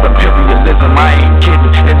stage of imperialism, I ain't kidding.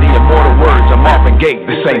 In the immortal words of Marvin Gaye,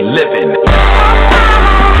 this ain't living.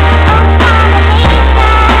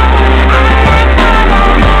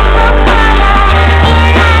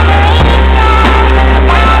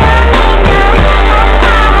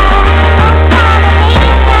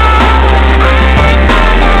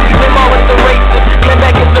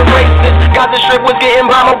 Gaza Strip was getting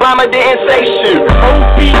bombed, Obama didn't say shit.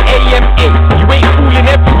 OBAMA, you ain't fooling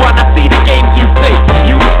everyone, I see the games you play.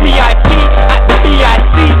 You VIP at the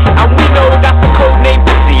BIC, and we know that's the code name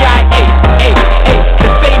for CIA. The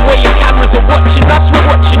same way your cameras are watching us, we're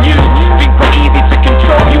watching you. Think we're easy to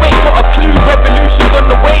control, you ain't got a clue. Revolution's on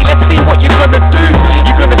the way, let's see what you're gonna do.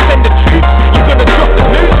 You're gonna send the troops, you're gonna drop the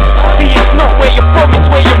news. See, it's not where you're from, it's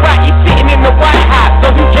where you're at. You're sitting in the White House, so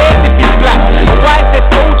who cares if he's black? Why is there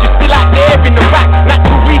soldiers still out there in Iraq?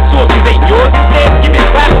 Natural resources ain't yours, instead give it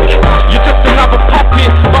back. You're just another puppet,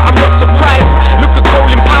 but I'm not surprised. Look at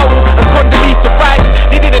Colin Powell and Condoleezza Rice.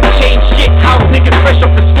 They didn't change shit, house niggas fresh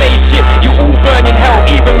off the slave shit. You all burn in hell,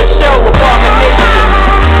 even Michelle Obama Nation.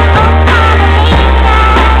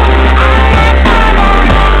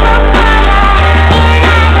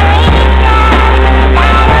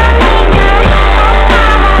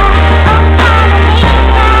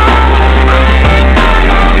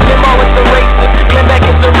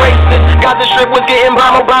 Gaza Strip was getting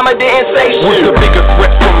bombed, Obama didn't say shit. What's the bigger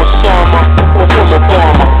threat from Osama or from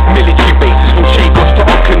Obama? Military bases from Chagos to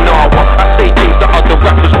Okinawa. I say things that other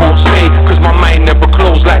rappers won't say, cause my mind never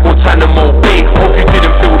closed like Guantanamo Bay. Hope you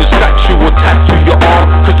didn't feel the statue attached to your arm,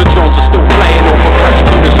 cause the drones are still flying over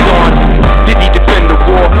Kurdistan. Did he defend the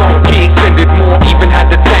war? He extended more, even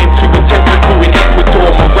had the time to attempt to do in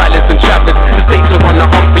Ecuador. Morales and Chavez, the states are on the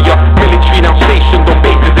hunt for ya. Military now stationed on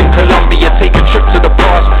bases in Colombia. Take a trip to the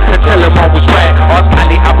past and tell them I was right. Ask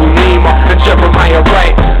Ali Abu Nima and Jeremiah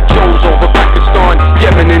Wright. Joe's over Pakistan,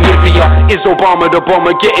 Yemen and Libya. Is Obama the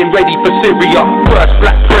bomber getting ready for Syria? First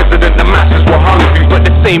black president, the masses were hungry, but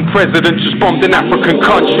the same president just bombed an African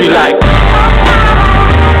country like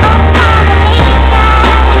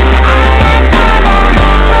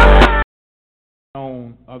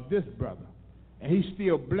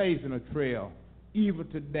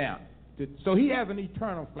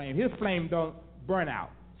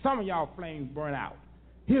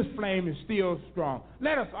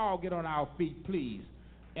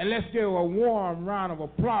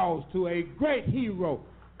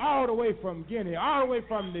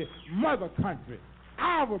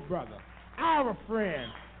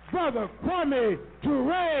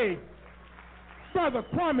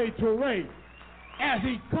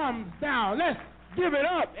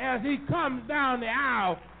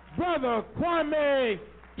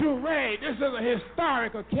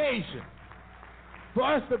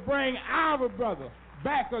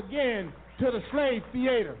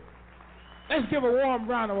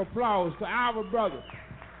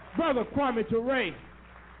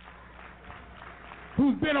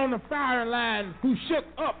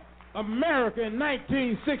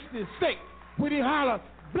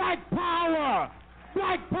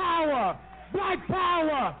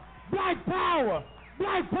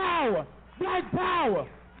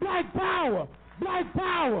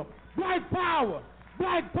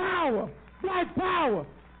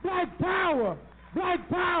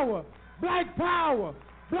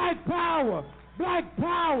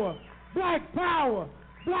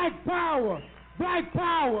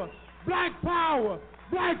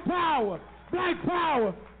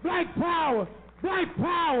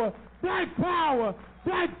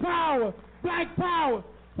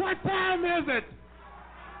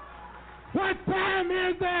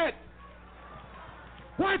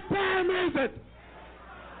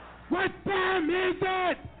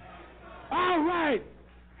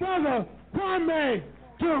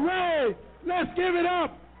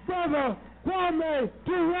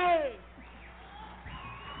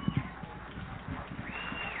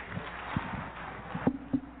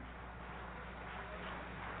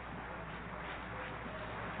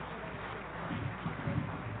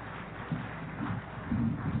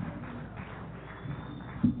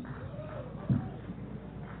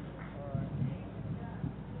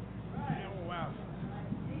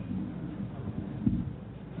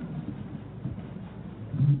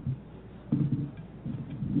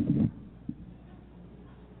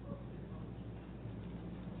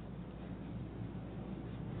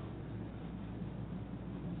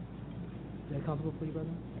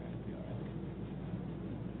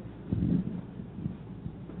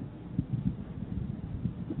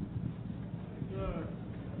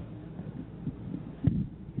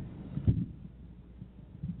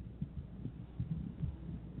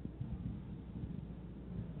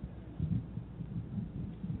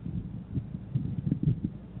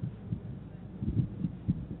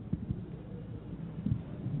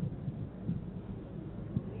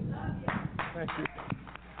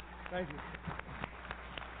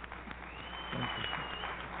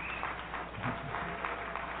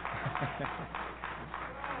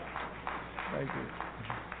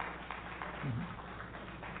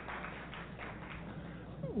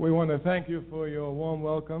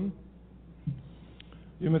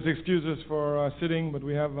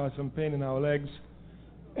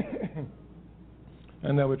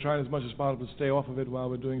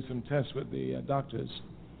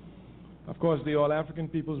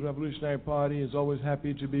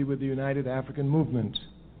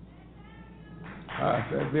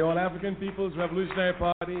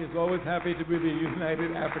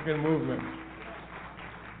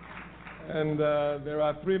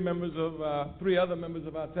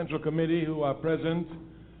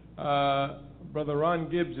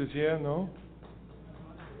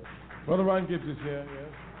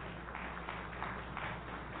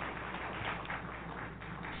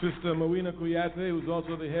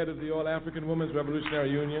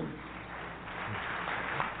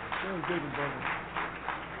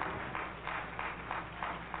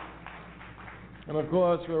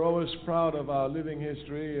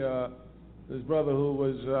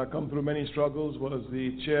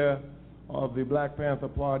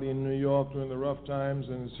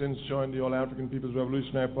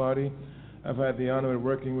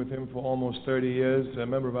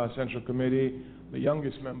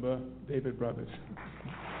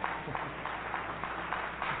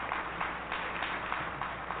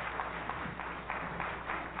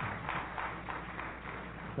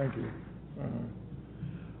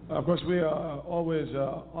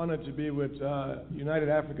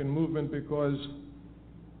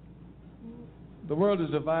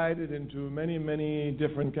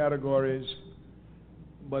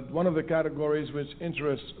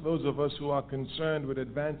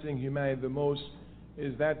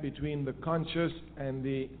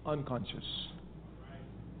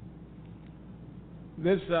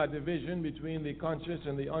This division between the conscious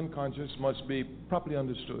and the unconscious must be properly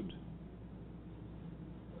understood.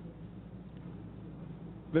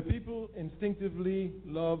 The people instinctively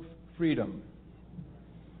love freedom,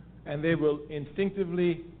 and they will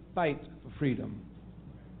instinctively fight for freedom.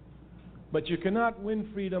 But you cannot win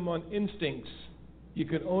freedom on instincts. You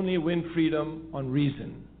can only win freedom on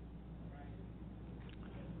reason.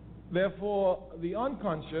 Therefore, the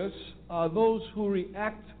unconscious are those who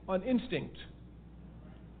react on instinct.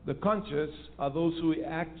 The conscious are those who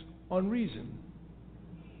react on reason.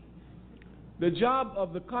 The job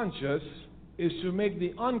of the conscious is to make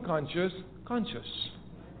the unconscious conscious.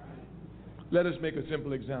 Let us make a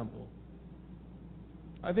simple example.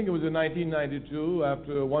 I think it was in 1992,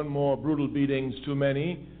 after one more brutal beatings too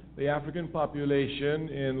many, the African population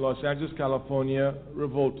in Los Angeles, California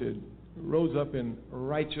revolted, rose up in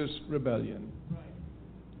righteous rebellion.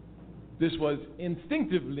 This was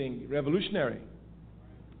instinctively revolutionary.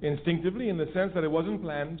 Instinctively in the sense that it wasn't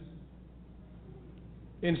planned.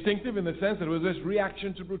 Instinctive in the sense that it was this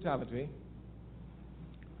reaction to brutality.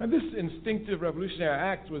 And this instinctive revolutionary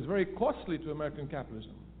act was very costly to American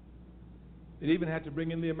capitalism. It even had to bring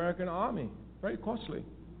in the American army. Very costly.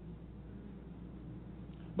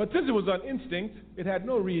 But since it was on instinct, it had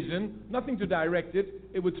no reason, nothing to direct it,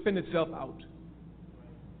 it would spin itself out.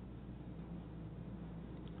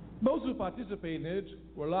 Those who participated in it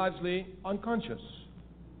were largely unconscious.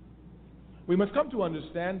 We must come to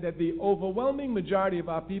understand that the overwhelming majority of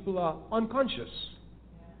our people are unconscious.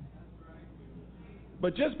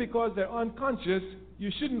 But just because they're unconscious,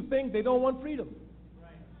 you shouldn't think they don't want freedom.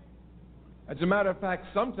 As a matter of fact,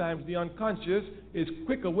 sometimes the unconscious is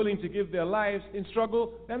quicker willing to give their lives in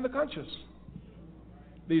struggle than the conscious.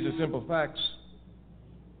 These are simple facts.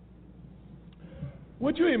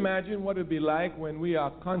 Would you imagine what it would be like when we are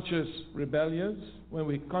conscious rebellious, when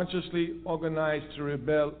we consciously organize to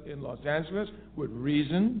rebel in Los Angeles with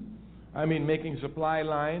reason? I mean, making supply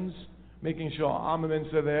lines, making sure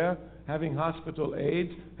armaments are there, having hospital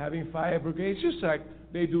aids, having fire brigades, just like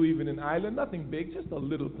they do even in Ireland. Nothing big, just a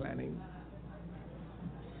little planning.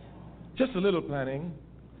 Just a little planning.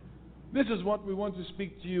 This is what we want to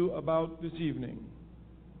speak to you about this evening.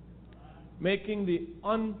 Making the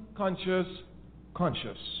unconscious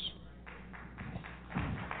conscious.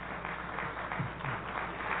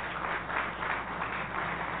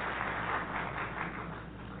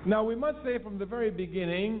 Now we must say from the very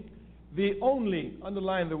beginning, the only,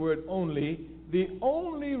 underline the word only, the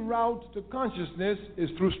only route to consciousness is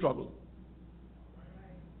through struggle.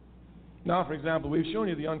 Now, for example, we've shown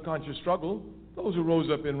you the unconscious struggle. Those who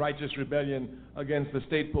rose up in righteous rebellion against the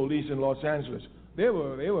state police in Los Angeles, they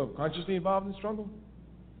were consciously involved in struggle.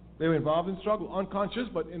 They were involved in struggle, unconscious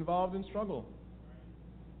but involved in struggle.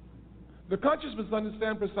 The conscious must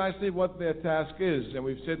understand precisely what their task is, and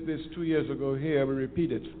we've said this 2 years ago here, we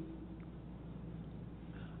repeat it.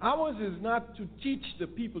 Ours is not to teach the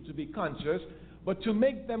people to be conscious, but to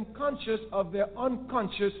make them conscious of their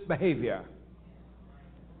unconscious behavior.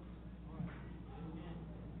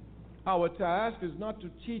 Our task is not to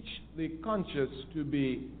teach the conscious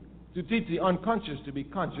to teach the unconscious to be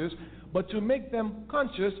conscious, but to make them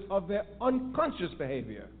conscious of their unconscious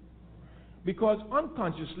behavior. Because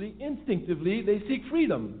unconsciously, instinctively, they seek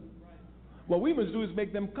freedom. What we must do is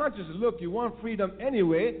make them conscious. Look, you want freedom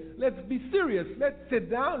anyway. Let's be serious. Let's sit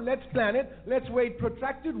down. Let's plan it. Let's wage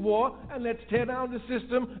protracted war, and let's tear down the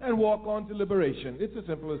system and walk on to liberation. It's as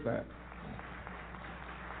simple as that.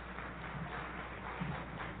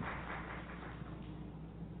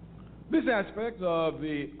 This aspect of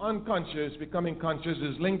the unconscious becoming conscious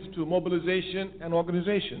is linked to mobilization and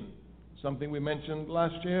organization, something we mentioned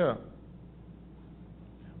last year.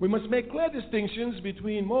 We must make clear distinctions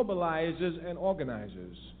between mobilizers and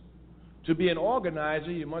organizers. To be an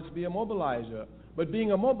organizer, you must be a mobilizer. But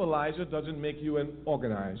being a mobilizer doesn't make you an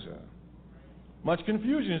organizer. Much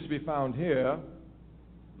confusion is to be found here.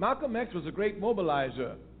 Malcolm X was a great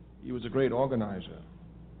mobilizer. He was a great organizer.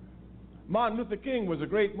 Martin Luther King was a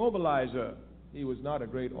great mobilizer. He was not a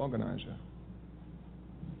great organizer.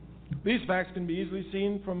 These facts can be easily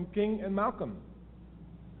seen from King and Malcolm.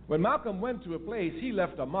 When Malcolm went to a place, he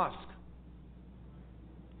left a mosque.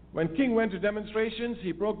 When King went to demonstrations,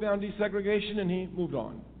 he broke down desegregation and he moved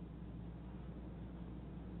on.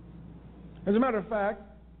 As a matter of fact,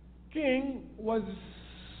 King was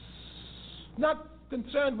not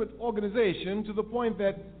concerned with organization to the point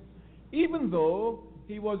that even though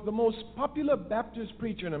he was the most popular Baptist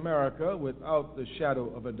preacher in America, without the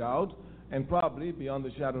shadow of a doubt, and probably, beyond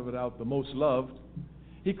the shadow of a doubt, the most loved,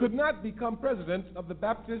 he could not become president of the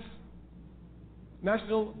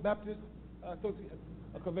National Baptist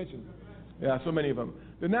Convention. Yeah, so many of them.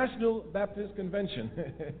 The National Baptist Convention.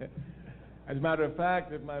 As a matter of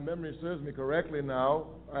fact, if my memory serves me correctly now,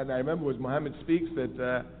 and I remember it was Muhammad Speaks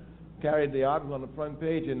that carried the article on the front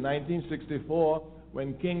page in 1964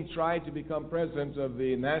 when King tried to become president of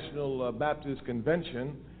the National Baptist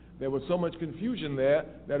Convention. There was so much confusion there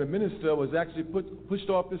that a minister was actually pushed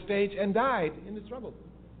off the stage and died in the struggle.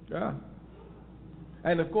 Yeah.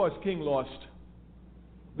 And of course, King lost.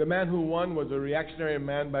 The man who won was a reactionary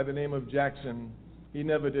man by the name of Jackson. He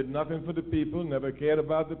never did nothing for the people, never cared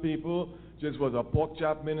about the people, just was a pork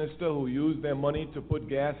chop minister who used their money to put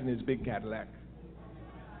gas in his big Cadillac.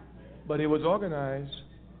 But he was organized.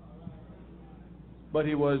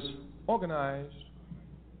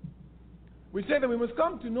 We say that we must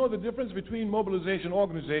come to know the difference between mobilization and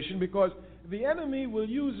organization because the enemy will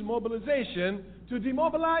use mobilization to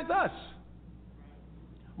demobilize us.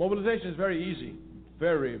 Mobilization is very easy.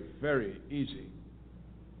 Very, very easy.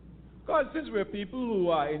 Because since we're people who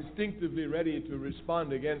are instinctively ready to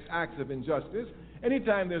respond against acts of injustice,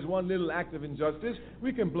 anytime there's one little act of injustice,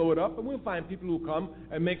 we can blow it up and we'll find people who come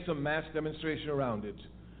and make some mass demonstration around it.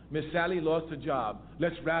 Miss Sally lost her job.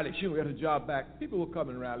 Let's rally. She'll get her job back. People will come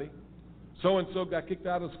and rally. So-and-so got kicked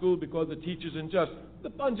out of school because the teacher's unjust. The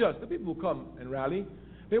people will come and rally.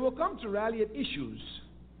 They will come to rally at issues.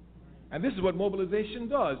 And this is what mobilization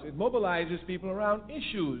does. It mobilizes people around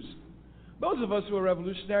issues. Those of us who are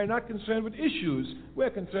revolutionary are not concerned with issues. We're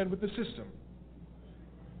concerned with the system.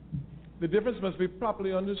 The difference must be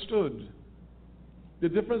properly understood.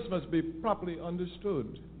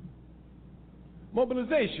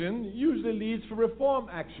 Mobilization usually leads to reform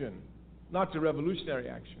action, not to revolutionary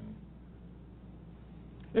action.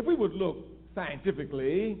 If we would look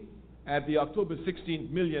scientifically at the October 16th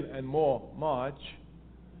Million and More March,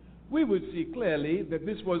 we would see clearly that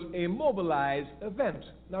this was a mobilized event,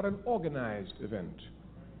 not an organized event.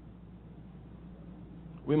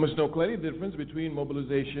 We must know clearly the difference between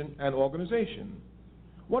mobilization and organization.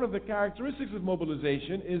 One of the characteristics of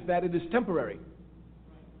mobilization is that it is temporary.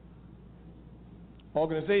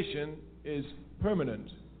 Organization is permanent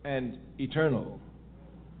and eternal.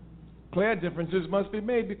 Clear differences must be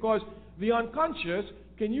made because the unconscious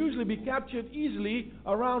can usually be captured easily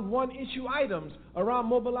around one-issue items, around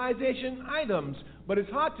mobilization items, but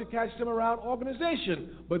it's hard to catch them around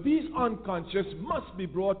organization. But these unconscious must be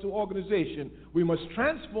brought to organization. We must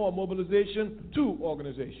transform mobilization to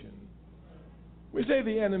organization. We say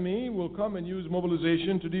the enemy will come and use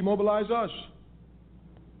mobilization to demobilize us.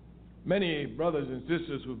 Many brothers and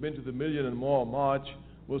sisters who've been to the Million and More March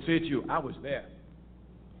will say to you, I was there.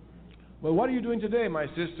 Well, what are you doing today, my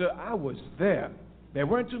sister? I was there. There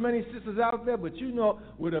weren't too many sisters out there, but you know,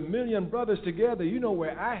 with 1 million brothers together, you know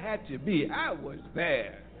where I had to be. I was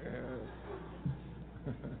there.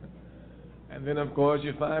 And then, of course,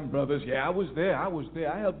 you find brothers, I was there.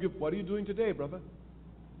 I helped you. What are you doing today, brother?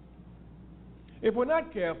 If we're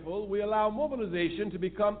not careful, we allow mobilization to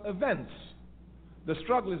become events. The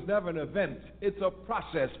struggle is never an event. It's a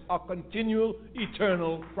process, a continual,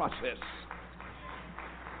 eternal process.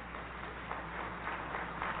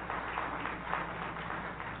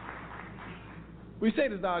 We say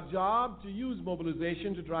it is our job to use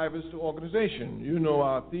mobilization to drive us to organization. You know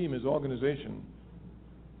our theme is organization.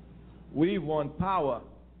 We want power.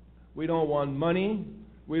 We don't want money.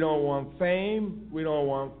 We don't want fame. We don't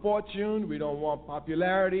want fortune. We don't want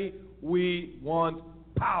popularity. We want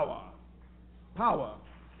power. Power.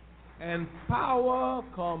 And power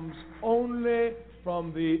comes only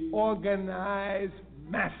from the organized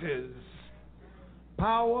masses.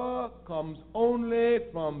 Power comes only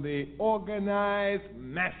from the organized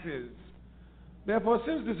masses. Therefore,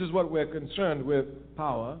 since this is what we're concerned with,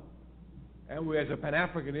 power, and we as a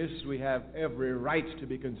Pan-Africanist, we have every right to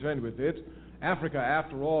be concerned with it. Africa,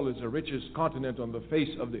 after all, is the richest continent on the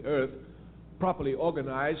face of the earth. Properly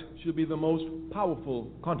organized, should be the most powerful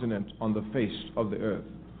continent on the face of the earth.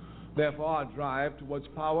 Therefore, our drive towards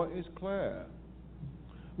power is clear.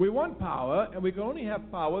 We want power, and we can only have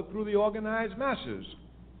power through the organized masses.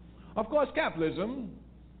 Of course, capitalism,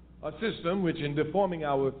 a system which in deforming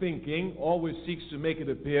our thinking always seeks to make it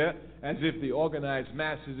appear as if the organized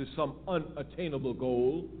masses is some unattainable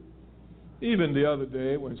goal. Even the other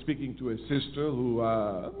day, when speaking to a sister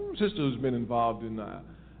who's been involved in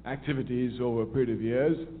activities over a period of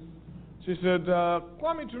years, she said,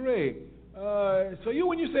 Kwame Ture, so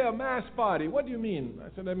when you say a mass party, what do you mean? I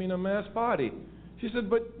said, I mean a mass party. She said,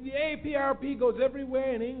 but the APRP goes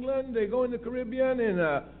everywhere in England, they go in the Caribbean, in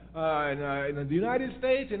the United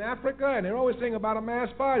States, in Africa, and they're always saying about a mass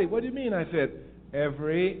party. What do you mean? I said,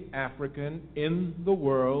 every African in the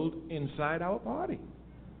world inside our party.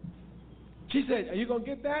 She said, are you going to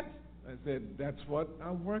get that? I said, that's what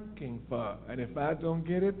I'm working for. And if I don't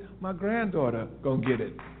get it, my granddaughter gonna get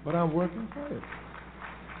it. But I'm working for it.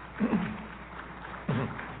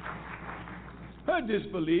 Her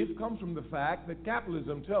disbelief comes from the fact that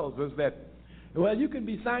capitalism tells us that, well, you can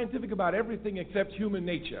be scientific about everything except human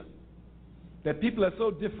nature. That people are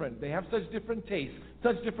so different, they have such different tastes,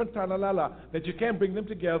 such different tra-la-la-la, that you can't bring them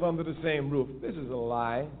together under the same roof. This is a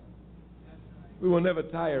lie. We will never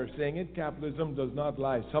tire of saying it. Capitalism does not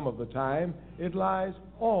lie some of the time. It lies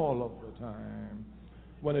all of the time.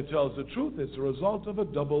 When it tells the truth, it's a result of a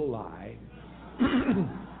double lie.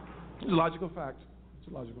 It's a logical fact.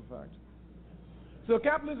 It's a logical fact. So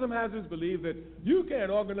capitalism has this belief that you can't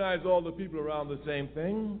organize all the people around the same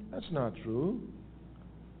thing. That's not true.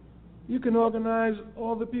 You can organize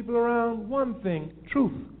all the people around one thing,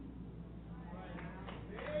 truth.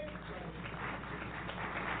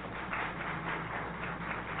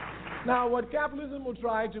 Now, what capitalism will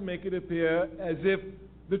try to make it appear as if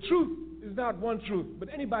the truth is not one truth, but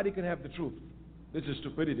anybody can have the truth. This is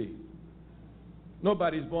stupidity.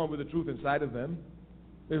 Nobody's born with the truth inside of them.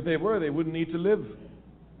 If they were, they wouldn't need to live.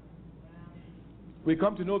 We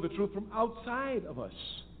come to know the truth from outside of us.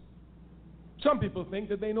 Some people think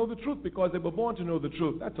that they know the truth because they were born to know the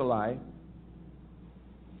truth. That's a lie.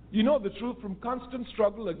 You know the truth from constant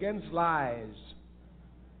struggle against lies.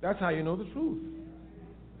 That's how you know the truth.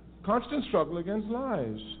 Constant struggle against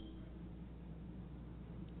lies.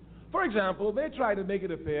 For example, they try to make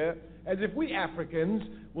it appear as if we Africans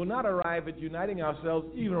will not arrive at uniting ourselves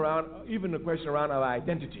even the question around our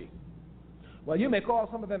identity. Well, you may call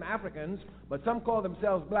some of them Africans, but some call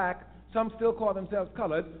themselves black, some still call themselves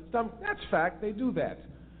colored, that's fact, they do that.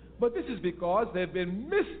 But this is because they've been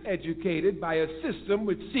miseducated by a system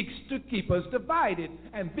which seeks to keep us divided,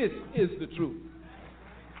 and this is the truth.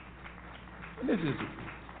 And this is the truth.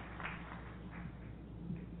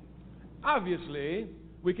 Obviously,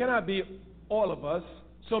 we cannot be, all of us,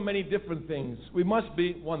 so many different things. We must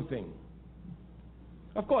be one thing.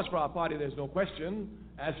 Of course, for our party, there's no question.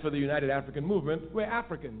 As for the United African Movement, we're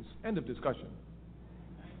Africans. End of discussion.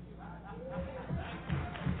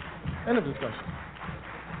 End of discussion.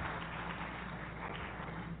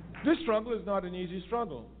 This struggle is not an easy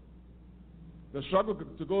struggle. The struggle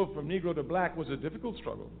to go from Negro to black was a difficult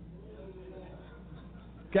struggle.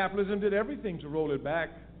 Capitalism did everything to roll it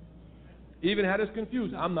back. Even had us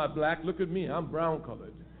confused. I'm not black, look at me, I'm brown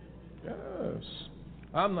colored. Yes.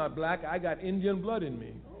 I'm not black, I got Indian blood in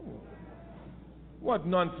me. Oh. What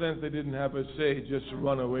nonsense they didn't have us say just to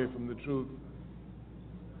run away from the truth.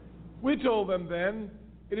 We told them then,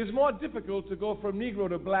 it is more difficult to go from Negro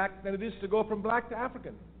to black than it is to go from black to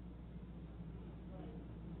African.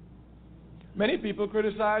 Many people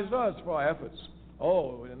criticized us for our efforts.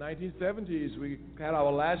 Oh, in the 1970s, we had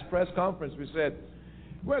our last press conference. We said,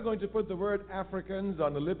 we're going to put the word Africans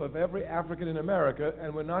on the lip of every African in America,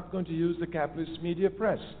 and we're not going to use the capitalist media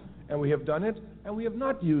press. And we have done it, and we have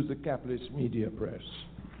not used the capitalist media press.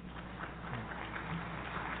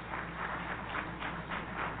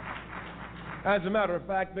 As a matter of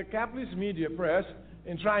fact, the capitalist media press,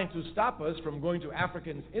 in trying to stop us from going to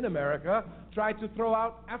Africans in America, tried to throw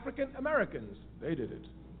out African Americans. They did it.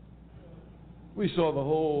 We saw the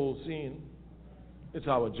whole scene. It's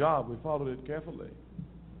our job. We followed it carefully.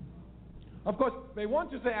 Of course, they want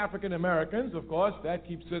to say African Americans. Of course, that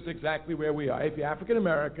keeps us exactly where we are. If you're African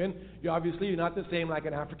American, you're not the same like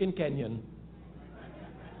an African Kenyan.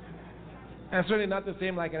 And certainly not the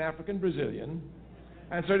same like an African Brazilian.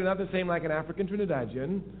 And certainly not the same like an African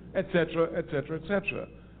Trinidadian, etc., etc., etc.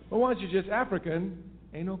 But once you're just African,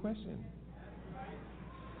 ain't no question.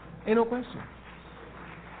 Ain't no question.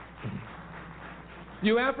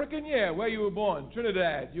 You African? Yeah. Where you were born?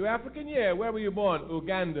 Trinidad. You African? Yeah. Where were you born?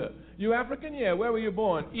 Uganda. You African? Yeah. Where were you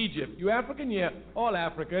born? Egypt. You African? Yeah. All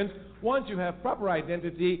Africans. Once you have proper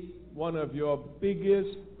identity, one of your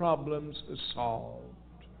biggest problems is solved.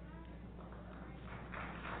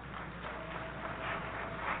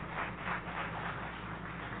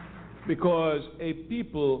 Because a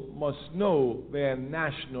people must know their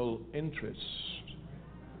national interests.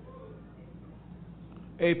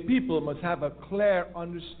 A people must have a clear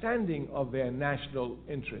understanding of their national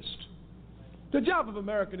interest. The job of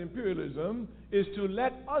American imperialism is to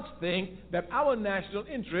let us think that our national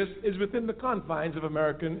interest is within the confines of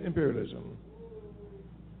American imperialism.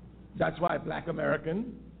 That's why Black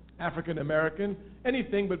American, African American,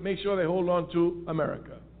 anything but make sure they hold on to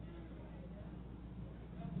America.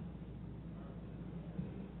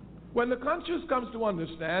 When the conscious comes to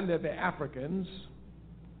understand that they're Africans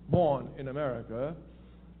born in America,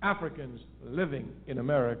 Africans living in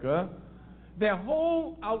America, their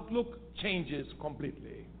whole outlook changes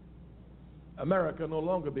completely. America no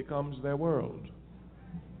longer becomes their world.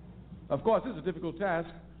 Of course, this is a difficult task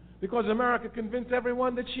because America convinced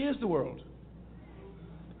everyone that she is the world.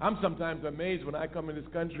 I'm sometimes amazed when I come in this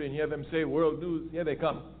country and hear them say world news. Here they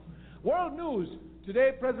come. World news.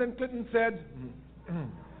 Today, President Clinton said,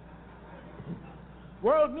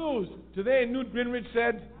 world news. Today, Newt Gingrich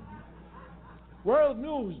said, world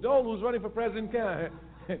news. Dole, who's running for president,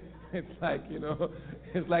 it's like,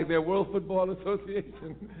 it's like their World Football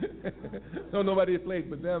Association. So nobody played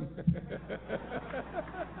but them.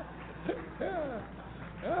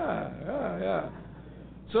 Yeah.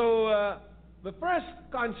 So the first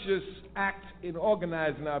conscious act in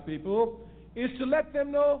organizing our people is to let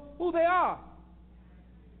them know who they are.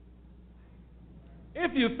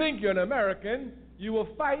 If you think you're an American, you will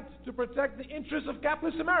fight to protect the interests of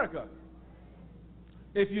capitalist America.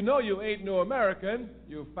 If you know you ain't no American,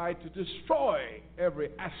 you fight to destroy every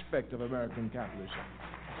aspect of American capitalism.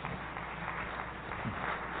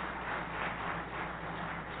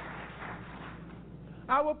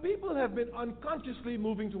 Our people have been unconsciously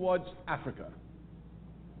moving towards Africa.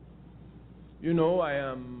 I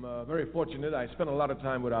am very fortunate. I spend a lot of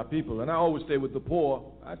time with our people, and I always stay with the poor.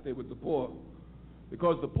 I stay with the poor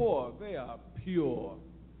because the poor, they are pure.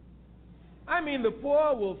 I mean, the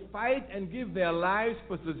poor will fight and give their lives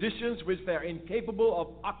for positions which they're incapable of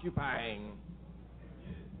occupying.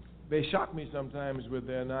 They shock me sometimes with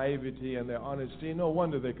their naivety and their honesty. No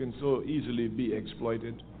wonder they can so easily be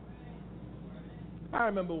exploited. I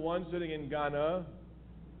remember once sitting in Ghana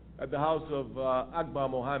at the house of Akbar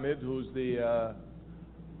Mohammed, who's the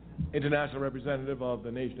international representative of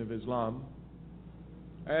the Nation of Islam.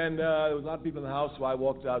 And there was a lot of people in the house, so I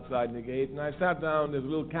walked outside in the gate, and I sat down. There's a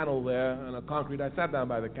little kennel there and a concrete. I sat down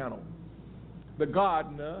by the kennel. The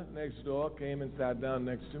gardener next door came and sat down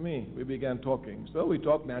next to me. We began talking. So we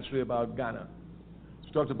talked naturally about Ghana.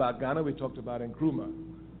 We talked about Ghana. We talked about Nkrumah.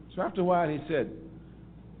 So after a while, he said,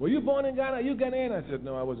 "Were you born in Ghana? Are you Ghanaian?" I said,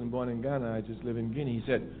 "No, I wasn't born in Ghana. I just live in Guinea." He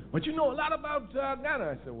said, "But you know a lot about Ghana."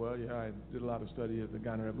 I said, "Well, yeah, I did a lot of study of the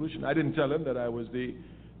Ghana Revolution." I didn't tell him that I was the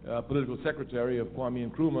political secretary of Kwame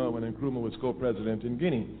Nkrumah when Nkrumah was co-president in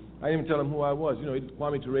Guinea. I didn't even tell him who I was.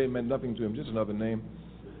 Kwame Ture meant nothing to him, just another name.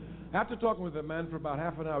 After talking with the man for about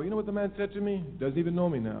half an hour, you know what the man said to me? Doesn't even know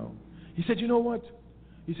me now. He said, "You know what?"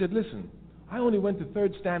 He said, "Listen, I only went to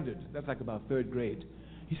third standard." That's like about third grade.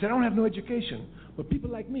 He said, "I don't have no education, but people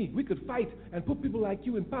like me, we could fight and put people like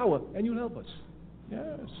you in power, and you'll help us."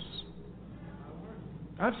 Yes.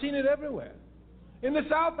 I've seen it everywhere. In the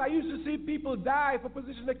South, I used to see people die for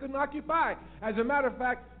positions they couldn't occupy. As a matter of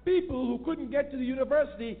fact, people who couldn't get to the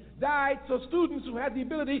university died so students who had the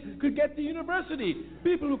ability could get to university.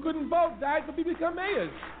 People who couldn't vote died so people become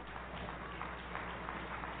mayors.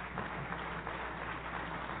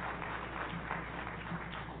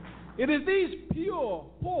 It is these pure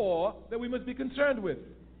poor that we must be concerned with.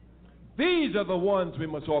 These are the ones we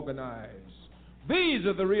must organize. These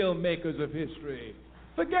are the real makers of history.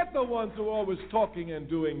 Forget the ones who are always talking and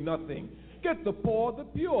doing nothing. Get the poor, the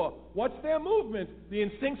pure. Watch their movement. The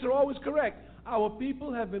instincts are always correct. Our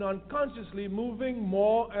people have been unconsciously moving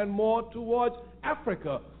more and more towards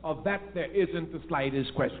Africa. Of that, there isn't the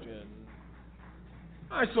slightest question.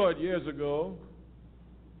 I saw it years ago.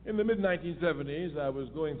 In the mid-1970s, I was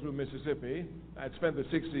going through Mississippi. I'd spent the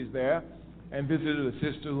 60s there and visited a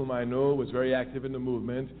sister whom I know was very active in the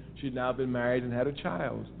movement. She'd now been married and had a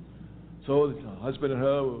child. So the husband and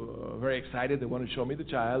her were very excited. They wanted to show me the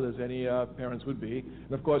child, as any parents would be.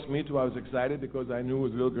 And of course, me too, I was excited because I knew it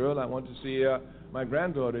was a little girl. I wanted to see my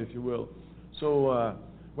granddaughter, if you will. So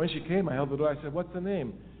when she came, I held the door. I said, "What's the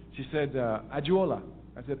name?" She said, "Adjola."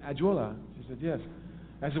 I said, "Adjola?" She said, "Yes."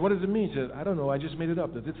 I said, "What does it mean?" She said, "I don't know. I just made it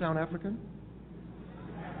up. Does it sound African?"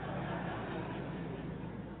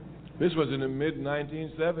 This was in the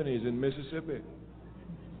mid-1970s in Mississippi.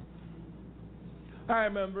 I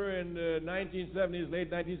remember in the 1970s,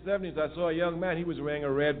 late 1970s, I saw a young man. He was wearing a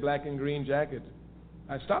red, black, and green jacket.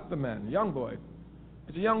 I stopped the man, young boy.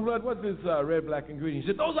 I said, "Young blood, what's this red, black, and green?" He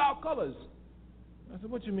said, "Those are our colors." I said,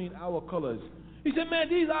 "What you mean, our colors?" He said, "Man,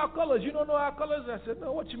 these are our colors. You don't know our colors?" I said,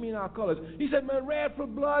 "No, what you mean, our colors?" He said, "Man, red for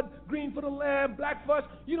blood, green for the lamb, black for us.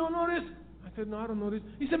 You don't know this?" I said, "No, I don't know this."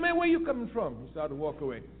 He said, "Man, where you coming from?" He started to walk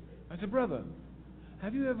away. I said, "Brother,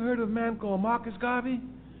 have you ever heard of a man called Marcus Garvey?"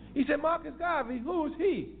 He said, "Marcus Garvey, who is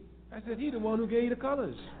he?" I said, "He the one who gave you the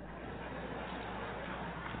colors."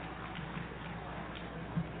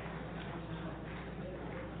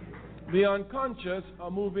 The unconscious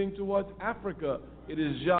are moving towards Africa. It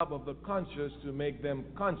is the job of the conscious to make them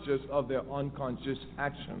conscious of their unconscious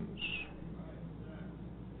actions.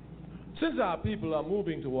 Since our people are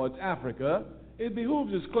moving towards Africa, it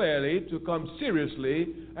behooves us clearly to come seriously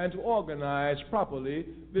and to organize properly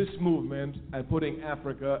this movement and putting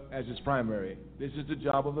Africa as its primary. This is the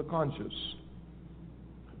job of the conscious.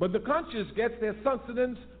 But the conscious gets their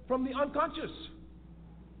sustenance from the unconscious.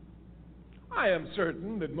 I am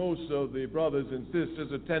certain that most of the brothers and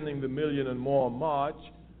sisters attending the Million and More March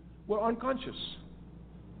were unconscious.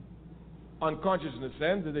 Unconscious in the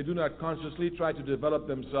sense that they do not consciously try to develop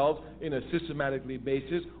themselves in a systematically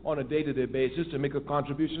basis, on a day-to-day basis, to make a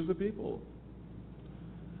contribution to the people.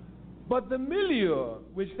 But the milieu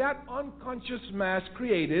which that unconscious mass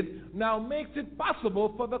created now makes it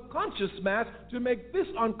possible for the conscious mass to make this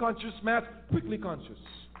unconscious mass quickly conscious.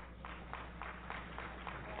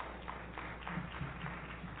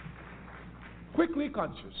 Quickly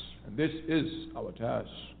conscious. And this is our task.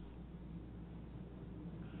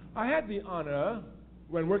 I had the honor,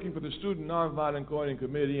 when working for the Student Nonviolent Coordinating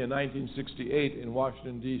Committee in 1968 in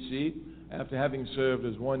Washington, D.C., after having served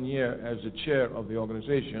as 1 year as the chair of the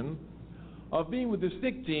organization, of being with the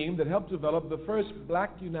SNCC team that helped develop the first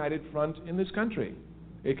Black United Front in this country.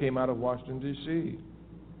 It came out of Washington, D.C. It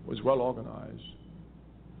was well organized.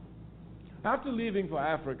 After leaving for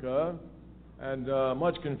Africa, and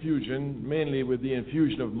much confusion, mainly with the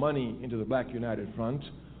infusion of money into the Black United Front,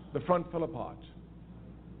 the front fell apart.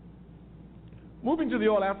 Moving to the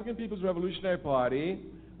All-African People's Revolutionary Party,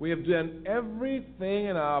 we have done everything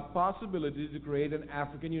in our possibility to create an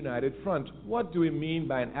African United Front. What do we mean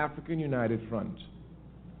by an African United Front?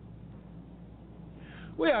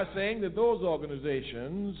 We are saying that those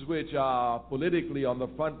organizations which are politically on the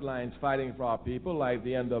front lines fighting for our people, like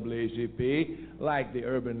the NAACP, like the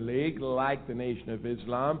Urban League, like the Nation of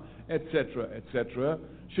Islam, etc.,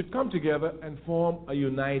 should come together and form a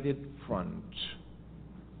united front.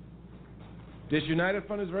 This united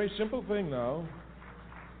front is a very simple thing now,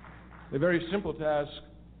 a very simple task.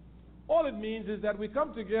 All it means is that we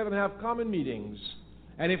come together and have common meetings.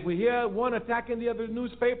 And if we hear one attacking the other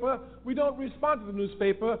newspaper, we don't respond to the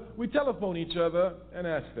newspaper, we telephone each other and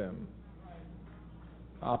ask them.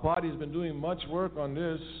 Our party has been doing much work on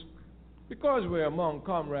this. Because we're among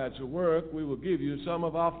comrades who work, we will give you some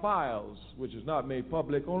of our files, which is not made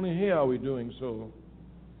public. Only here are we doing so.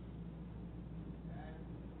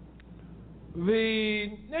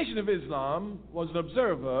 The Nation of Islam was an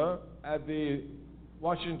observer at the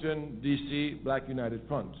Washington, D.C. Black United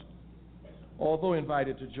Front. Although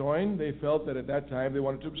invited to join, they felt that at that time they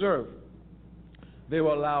wanted to observe. They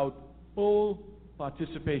were allowed full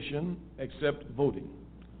participation except voting,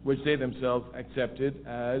 which they themselves accepted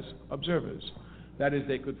as observers. That is,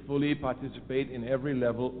 they could fully participate in every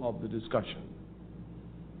level of the discussion.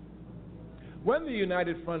 When the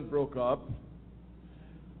United Front broke up,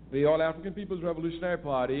 the All-African People's Revolutionary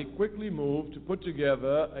Party quickly moved to put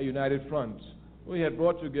together a united front. We had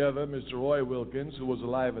brought together Mr. Roy Wilkins, who was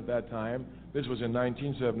alive at that time. This was in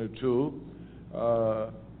 1972.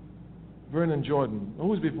 Vernon Jordan. Who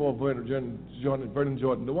was before Vernon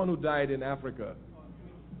Jordan? The one who died in Africa.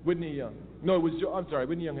 Whitney Young. No, it was, I'm sorry,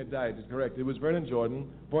 Whitney Young had died, it's correct. It was Vernon Jordan.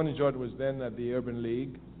 Vernon Jordan was then at the Urban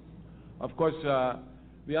League. Of course,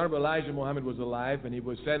 the Honorable Elijah Muhammad was alive, and he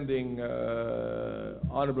was sending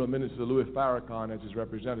Honorable Minister Louis Farrakhan as his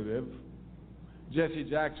representative. Jesse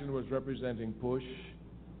Jackson was representing PUSH.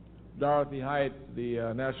 Dorothy Height,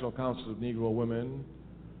 the National Council of Negro Women.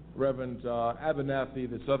 Reverend Abernathy,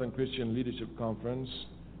 the Southern Christian Leadership Conference,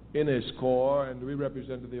 Ines Corps, and we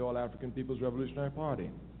represented the All-African People's Revolutionary Party.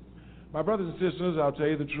 My brothers and sisters, I'll tell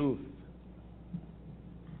you the truth.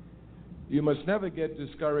 You must never get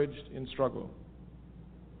discouraged in struggle.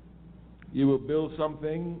 You will build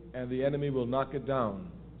something, and the enemy will knock it down,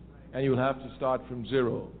 and you will have to start from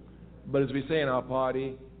zero. But as we say in our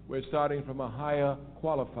party, we're starting from a higher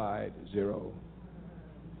qualified zero.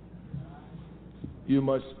 You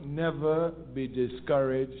must never be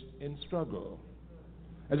discouraged in struggle.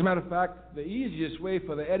 As a matter of fact, the easiest way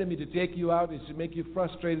for the enemy to take you out is to make you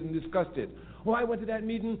frustrated and disgusted. Oh, I went to that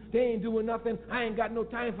meeting, they ain't doing nothing, I ain't got no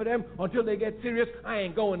time for them, until they get serious, I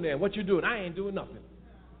ain't going there. What you doing? I ain't doing nothing.